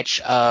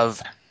stretch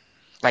of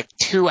like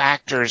two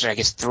actors, or I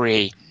guess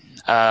three,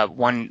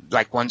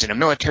 one's in a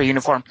military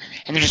uniform,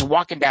 and they're just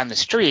walking down the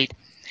street,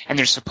 and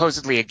there's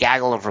supposedly a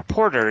gaggle of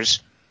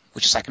reporters,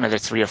 which is like another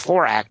 3 or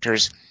 4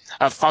 actors,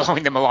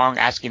 following them along,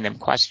 asking them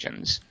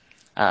questions.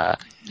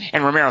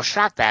 And Romero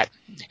shot that,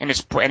 and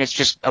it's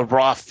just a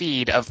raw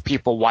feed of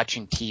people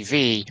watching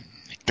TV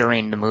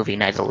during the movie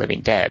Night of the Living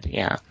Dead.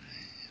 Yeah,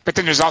 but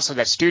then there's also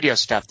that studio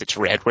stuff that's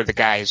read where the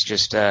guy is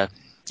just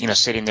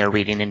sitting there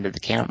reading into the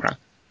camera.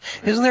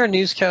 Isn't there a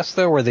newscast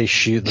though where they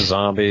shoot the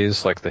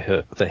zombies, like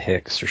the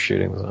Hicks are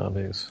shooting the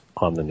zombies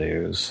on the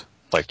news?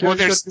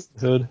 There's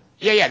hood.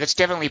 Yeah, that's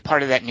definitely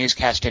part of that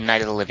newscast in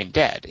Night of the Living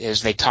Dead.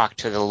 Is they talk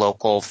to the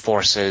local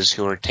forces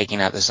who are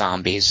taking out the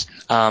zombies.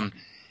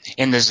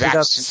 In the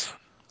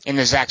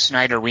Zack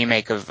Snyder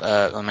remake of,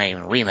 well, not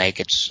even a remake,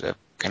 it's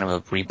kind of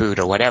a reboot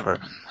or whatever,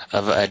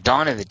 of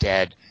Dawn of the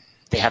Dead,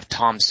 they have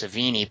Tom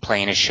Savini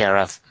playing a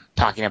sheriff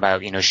talking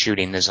about,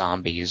 shooting the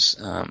zombies.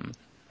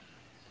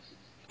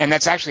 And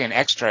that's actually an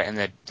extra in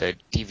the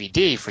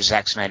DVD for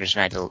Zack Snyder's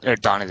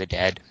Dawn of the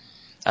Dead.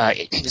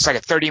 It's like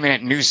a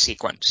 30-minute news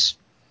sequence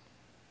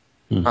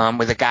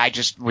with a guy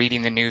just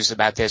reading the news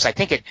about this. I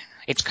think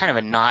it's kind of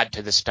a nod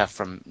to the stuff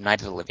from Night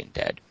of the Living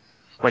Dead,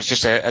 where it's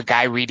just a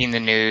guy reading the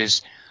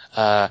news.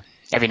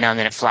 Every now and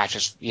then it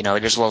flashes,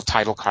 there's a little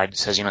title card that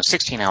says,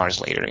 16 hours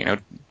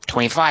later,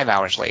 25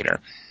 hours later.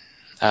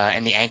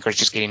 And the anchor is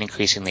just getting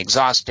increasingly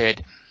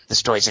exhausted. The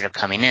stories that are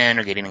coming in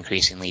are getting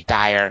increasingly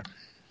dire.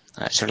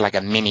 Sort of like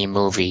a mini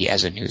movie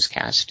as a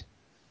newscast.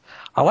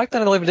 I like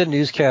that I live in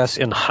newscast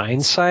in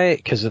hindsight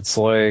because it's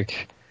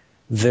like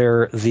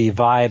the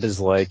vibe is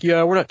like,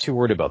 yeah, we're not too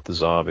worried about the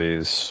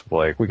zombies.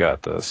 Like, we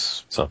got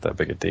this. It's not that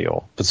big a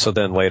deal. But so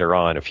then later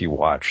on, if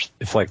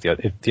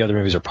the other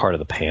movies are part of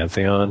the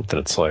pantheon, then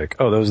it's like,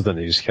 oh, those are the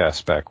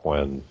newscasts back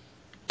when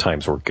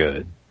times were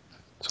good.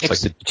 So it's like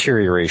the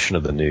deterioration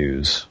of the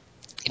news.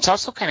 It's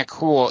also kind of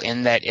cool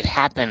in that it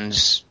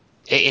happens.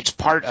 It's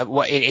part of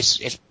what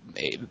it's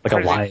like a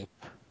live.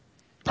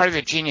 Part of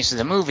the genius of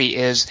the movie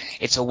is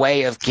it's a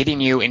way of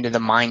getting you into the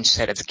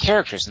mindset of the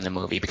characters in the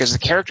movie, because the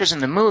characters in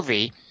the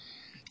movie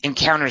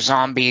encounter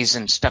zombies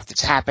and stuff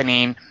that's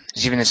happening.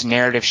 There's even this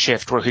narrative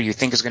shift where who you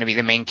think is going to be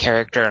the main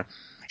character,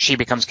 she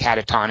becomes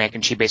catatonic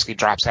and she basically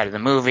drops out of the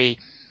movie,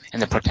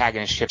 and the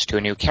protagonist shifts to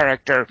a new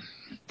character.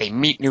 They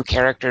meet new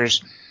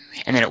characters,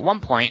 and then at one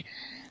point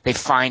they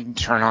find and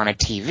turn on a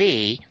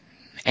TV,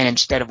 and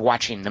instead of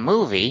watching the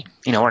movie,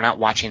 we're not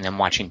watching them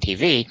watching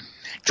TV,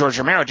 George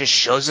Romero just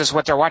shows us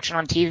what they're watching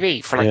on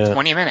TV for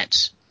 20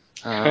 minutes.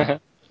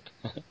 That's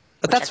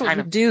But that's what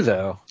you do,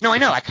 though. No, I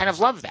know. I kind of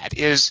love that.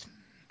 Is,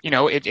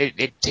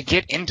 it to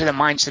get into the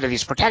mindset of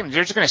these protagonists.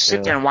 They're just going to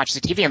sit there and watch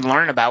the TV and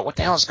learn about what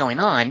the hell is going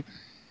on.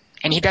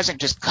 And he doesn't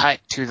just cut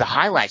to the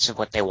highlights of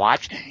what they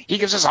watch. He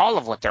gives us all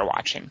of what they're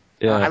watching.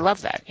 Yeah. I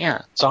love that.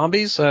 Yeah.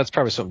 Zombies? That's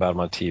probably something about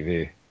them on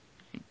TV.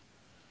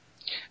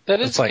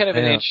 That is kind of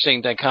an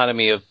interesting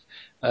dichotomy of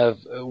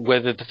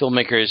whether the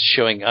filmmaker is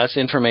showing us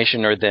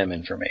information or them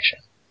information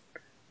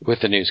with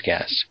the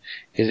newscast.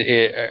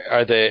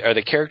 Are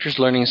the characters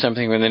learning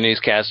something from the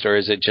newscast, or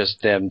is it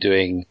just them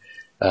doing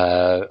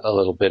a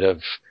little bit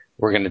of,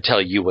 we're going to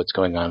tell you what's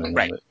going on in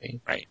the movie?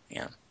 Right,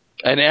 yeah.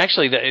 And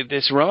actually,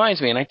 this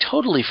reminds me, and I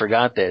totally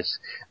forgot this.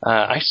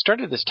 I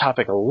started this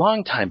topic a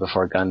long time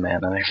before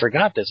Gunman, and I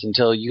forgot this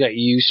until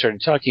you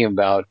started talking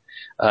about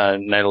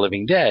Night of the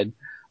Living Dead.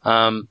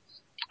 The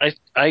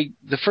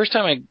first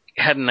time I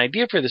had an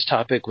idea for this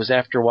topic was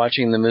after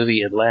watching the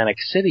movie Atlantic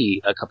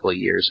City a couple of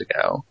years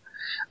ago,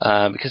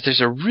 because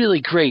there's a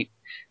really great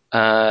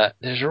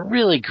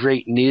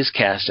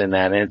newscast in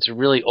that, and it's a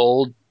really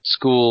old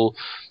school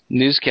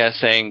newscast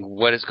saying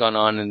what has gone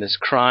on in this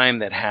crime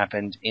that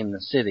happened in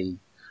the city.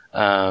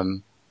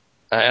 And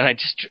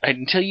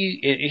have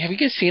you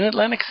guys seen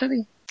Atlantic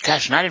City?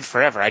 Gosh, not in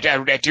forever. I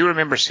do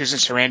remember Susan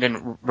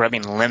Sarandon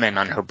rubbing lemon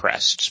on her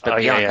breasts, but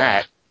beyond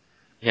that.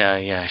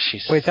 Yeah,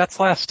 Wait, that's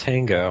Last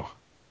Tango.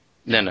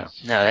 No,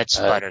 that's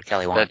Butter,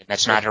 Kelly Wand.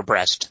 That's not her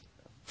breast.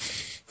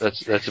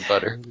 That's a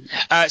Butter.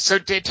 So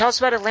tell us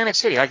about Atlantic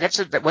City. Like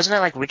wasn't that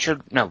like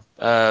Richard? No,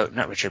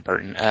 not Richard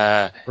Burton.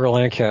 Burt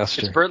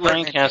Lancaster. It's Burt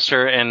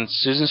Lancaster and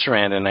Susan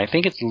Sarandon. I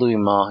think it's Louis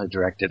Malle who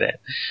directed it.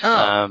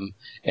 Oh.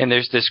 And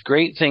there's this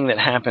great thing that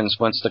happens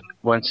once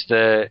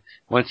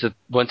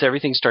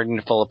everything's starting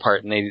to fall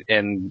apart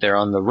and they're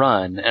on the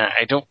run. And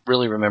I don't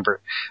really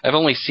remember. I've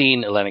only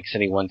seen Atlantic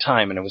City one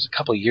time, and it was a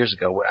couple of years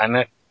ago. And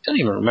I don't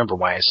even remember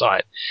why I saw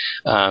it.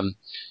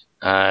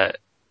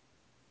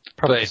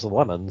 Probably because of the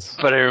lemons.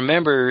 But I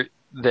remember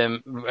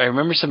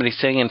somebody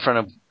sitting in front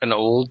of an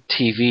old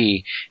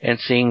TV and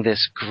seeing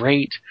this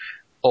great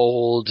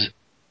old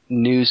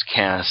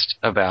newscast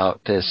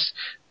about this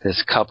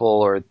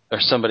couple or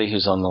somebody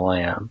who's on the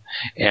lam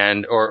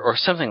and or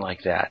something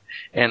like that.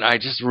 And I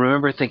just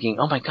remember thinking,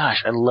 oh my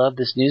gosh, I love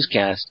this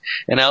newscast.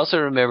 And I also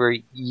remember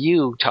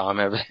you, Tom,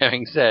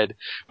 having said,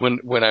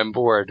 when I'm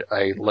bored,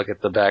 I look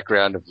at the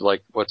background of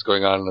like what's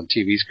going on the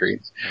TV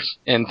screens,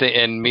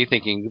 and me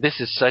thinking, this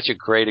is such a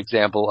great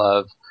example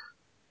of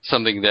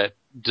something that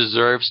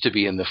deserves to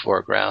be in the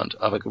foreground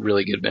of a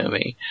really good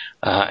movie.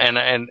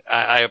 And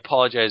I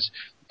apologize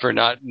for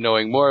not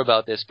knowing more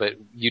about this, but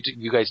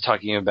you guys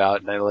talking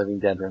about Night of the Living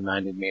Dead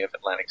reminded me of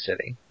Atlantic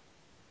City.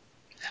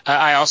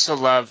 I also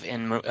love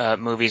in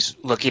movies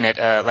looking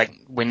at like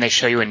when they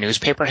show you a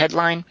newspaper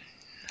headline,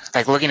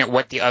 like looking at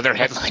what the other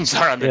headlines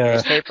are on the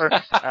newspaper.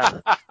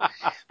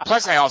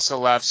 Plus, I also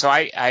love. So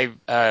I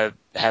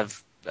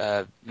have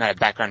not a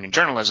background in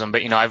journalism,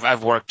 but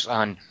I've worked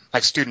on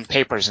like student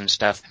papers and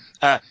stuff.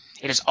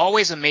 It is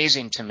always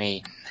amazing to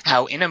me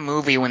how in a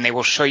movie when they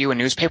will show you a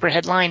newspaper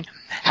headline,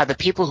 how the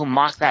people who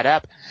mock that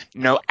up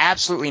know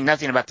absolutely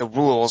nothing about the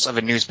rules of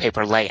a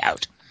newspaper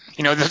layout.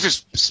 They'll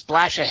just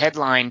splash a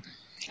headline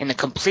in the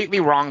completely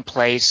wrong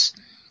place.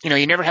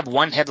 You never have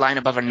one headline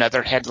above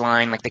another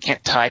headline, like they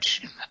can't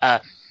touch.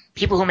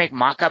 People who make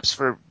mock-ups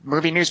for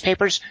movie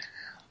newspapers,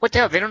 what the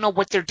hell? They don't know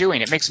what they're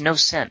doing. It makes no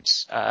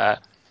sense.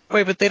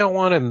 Wait, but they don't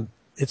want to.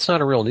 It's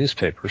not a real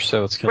newspaper,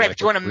 so it's kind of but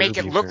you want to make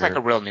it look like a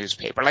real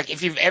newspaper. Like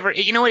if you've ever,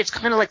 it's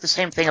kind of like the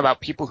same thing about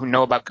people who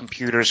know about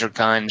computers or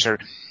guns, or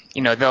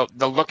they'll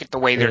look at the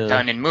way they're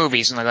done in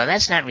movies and they'll go,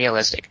 that's not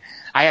realistic.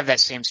 I have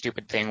that same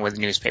stupid thing with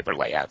newspaper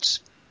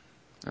layouts.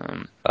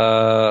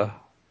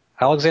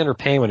 Alexander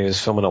Payne, when he was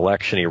filming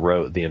Election, he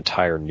wrote the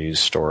entire news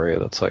story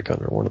that's like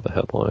under one of the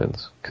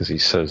headlines because he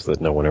says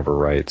that no one ever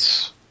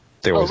writes.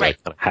 They always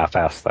like kind of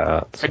half-ass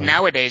that. So. But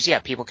nowadays,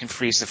 people can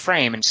freeze the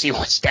frame and see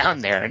what's down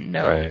there and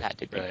know that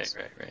to do. Right.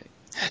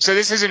 So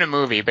this isn't a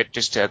movie, but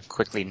just to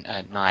quickly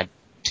nod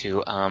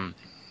to,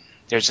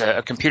 there's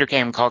a computer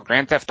game called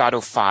Grand Theft Auto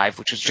 5,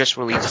 which was just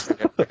released for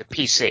the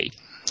PC.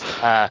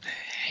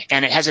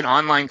 And it has an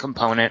online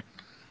component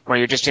where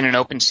you're just in an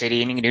open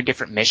city and you can do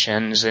different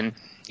missions and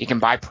you can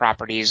buy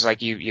properties,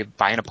 like you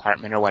buy an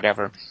apartment or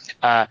whatever.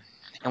 And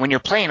when you're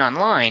playing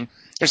online,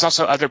 there's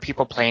also other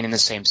people playing in the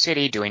same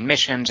city, doing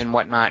missions and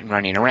whatnot and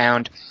running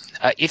around.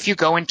 If you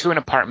go into an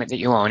apartment that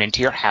you own,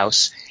 into your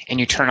house, and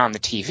you turn on the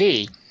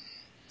TV,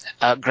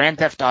 Grand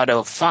Theft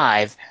Auto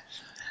 5,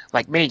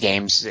 like mini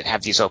games that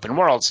have these open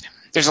worlds,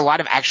 there's a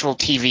lot of actual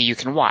TV you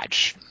can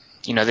watch.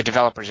 The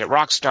developers at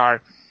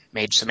Rockstar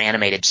made some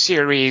animated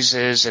series,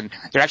 and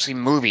they're actually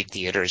movie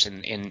theaters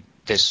in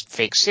this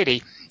fake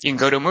city. You can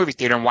go to a movie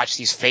theater and watch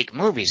these fake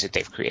movies that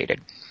they've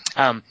created.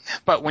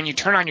 But when you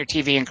turn on your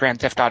TV in Grand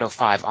Theft Auto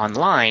 5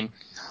 online,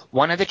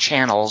 one of the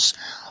channels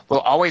will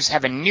always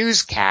have a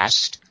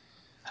newscast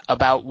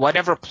about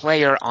whatever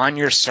player on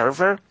your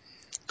server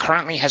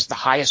currently has the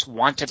highest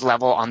wanted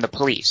level on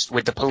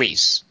with the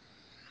police.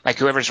 Like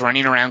whoever's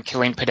running around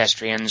killing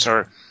pedestrians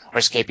or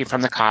escaping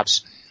from the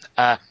cops.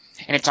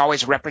 and it's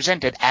always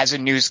represented as a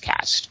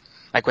newscast,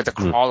 like with a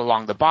crawl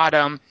along the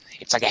bottom.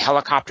 It's like a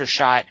helicopter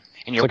shot,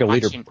 and you're It's like a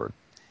watching, leaderboard.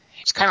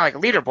 It's kind of like a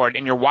leaderboard,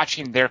 and you're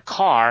watching their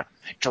car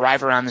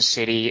drive around the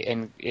city,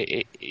 and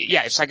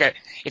it's like a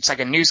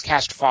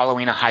newscast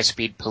following a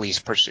high-speed police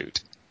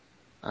pursuit.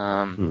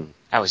 I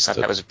always thought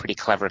that was a pretty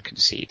clever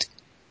conceit.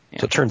 Yeah.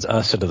 So it turns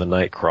us into the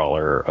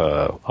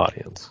Nightcrawler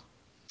audience.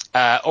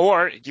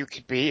 Or you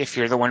could be, if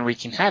you're the one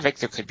wreaking havoc,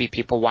 there could be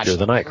people watching.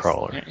 You're the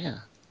Nightcrawler. Yeah.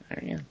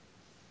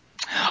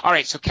 All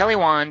right, so Kelly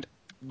Wand,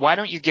 why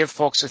don't you give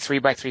folks a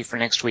 3x3 for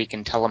next week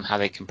and tell them how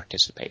they can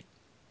participate?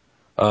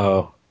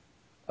 Oh,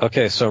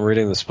 okay. So I'm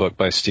reading this book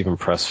by Stephen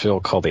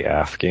Pressfield called The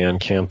Afghan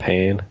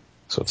Campaign.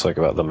 So it's like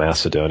about the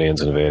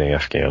Macedonians invading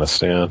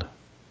Afghanistan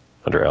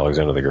under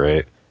Alexander the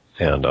Great.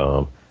 And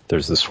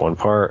there's this one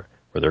part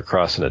where they're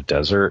crossing a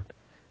desert,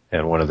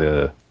 and one of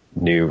the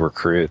new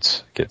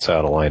recruits gets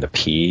out of line to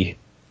pee,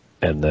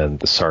 and then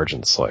the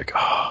sergeant's like,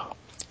 oh,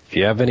 if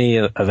you have any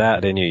of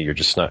that in you, you're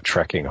just not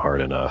trekking hard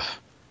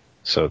enough.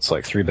 So it's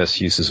like 3 best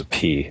uses of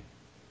pee.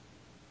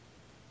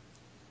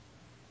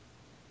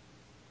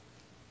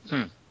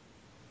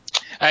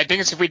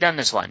 Dingus, have we done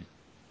this one?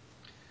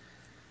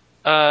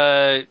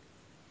 I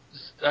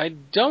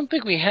don't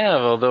think we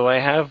have, although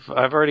I've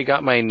already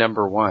got my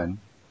number 1.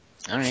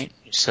 All right,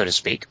 so to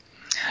speak.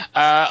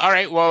 All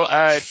right, well,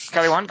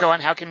 Kelly Wand, go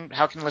on. How can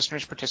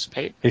listeners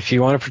participate? If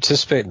you want to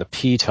participate in the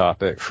P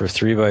topic for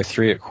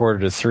 3x3 at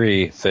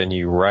 2:45, then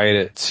you write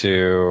it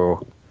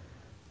to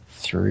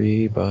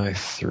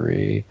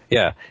 3x3.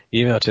 Yeah,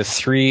 email it to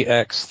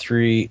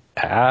 3x3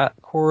 at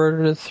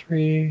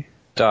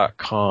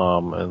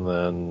 2:45.com, and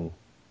then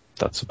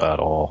that's about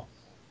all.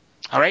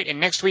 All right,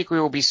 and next week we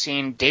will be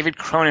seeing David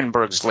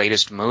Cronenberg's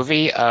latest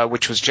movie,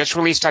 which was just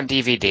released on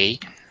DVD.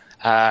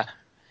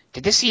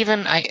 Did this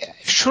even?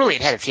 Surely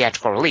it had a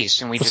theatrical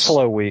release, and we It's just a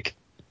slow week.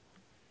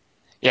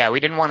 Yeah,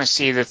 we didn't want to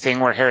see the thing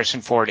where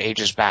Harrison Ford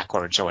ages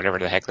backwards or whatever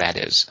the heck that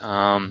is.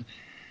 And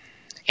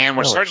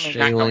we're certainly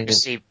not going to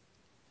see.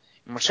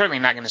 We're certainly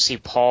not going to see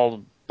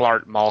Paul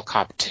Blart Mall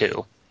Cop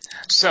 2.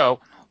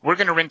 So we're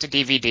going to rent a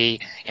DVD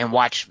and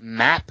watch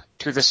Map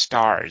to the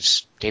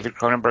Stars, David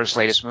Cronenberg's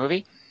latest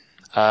movie.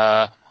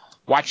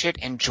 Watch it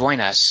and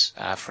join us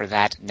for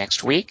that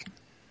next week.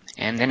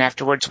 And then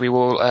afterwards we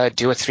will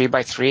do a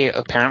 3x3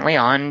 apparently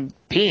on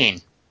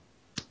peeing.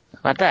 How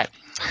about that?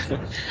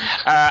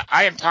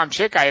 I am Tom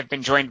Chick. I have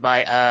been joined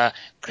by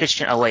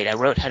Christian. Oh, wait, I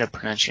wrote how to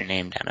pronounce your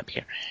name down up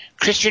here.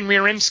 Christian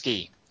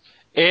Murinsky.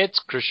 It's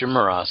Christian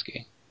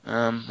Murawski.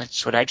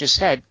 That's what I just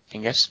said,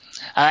 Dingus.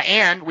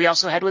 And we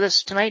also had with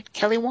us tonight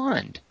Kelly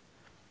Wand.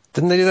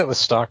 Didn't they do that with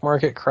stock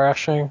market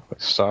crashing?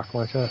 Like stock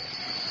market?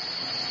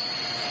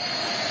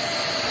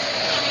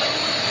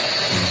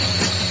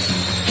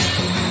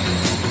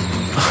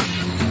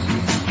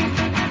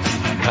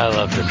 I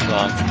love this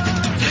song.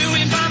 Flew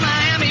in from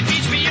Miami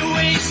Beach for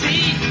UAC.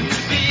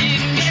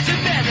 Didn't get to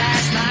bed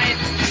last night.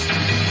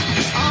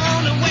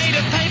 On the way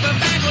to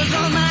paperback was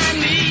on my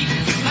knee.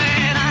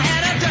 Man, I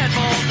had a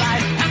dreadful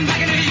flight. I'm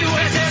back in the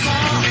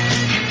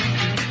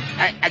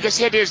USSR. I guess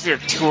the idea is they're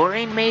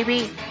touring,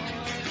 maybe?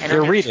 And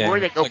They're on their reading.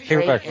 tour, they go Like play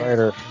paperback in-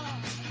 writer.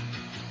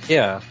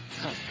 Yeah.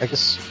 I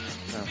guess.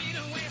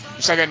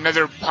 It's like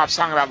another pop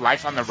song about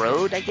life on the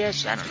road, I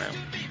guess? I don't know.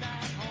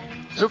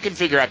 Who can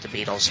figure out the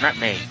Beatles? Not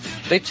me.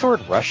 They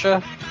toured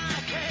Russia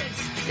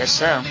Guess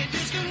so.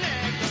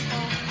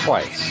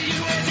 twice. You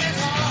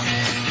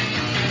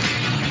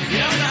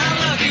know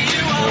how lucky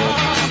you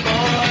are,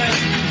 boy.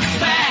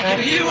 Back in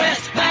the US,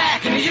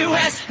 back in the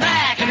US,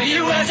 back in the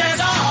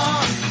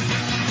USSR.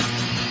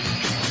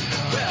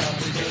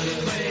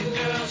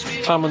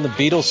 Tom, when the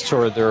Beatles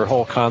toured, their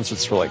whole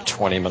concerts were like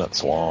 20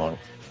 minutes long.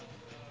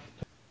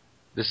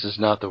 This is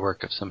not the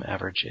work of some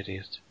average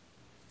idiot.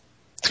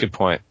 That's a good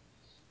point.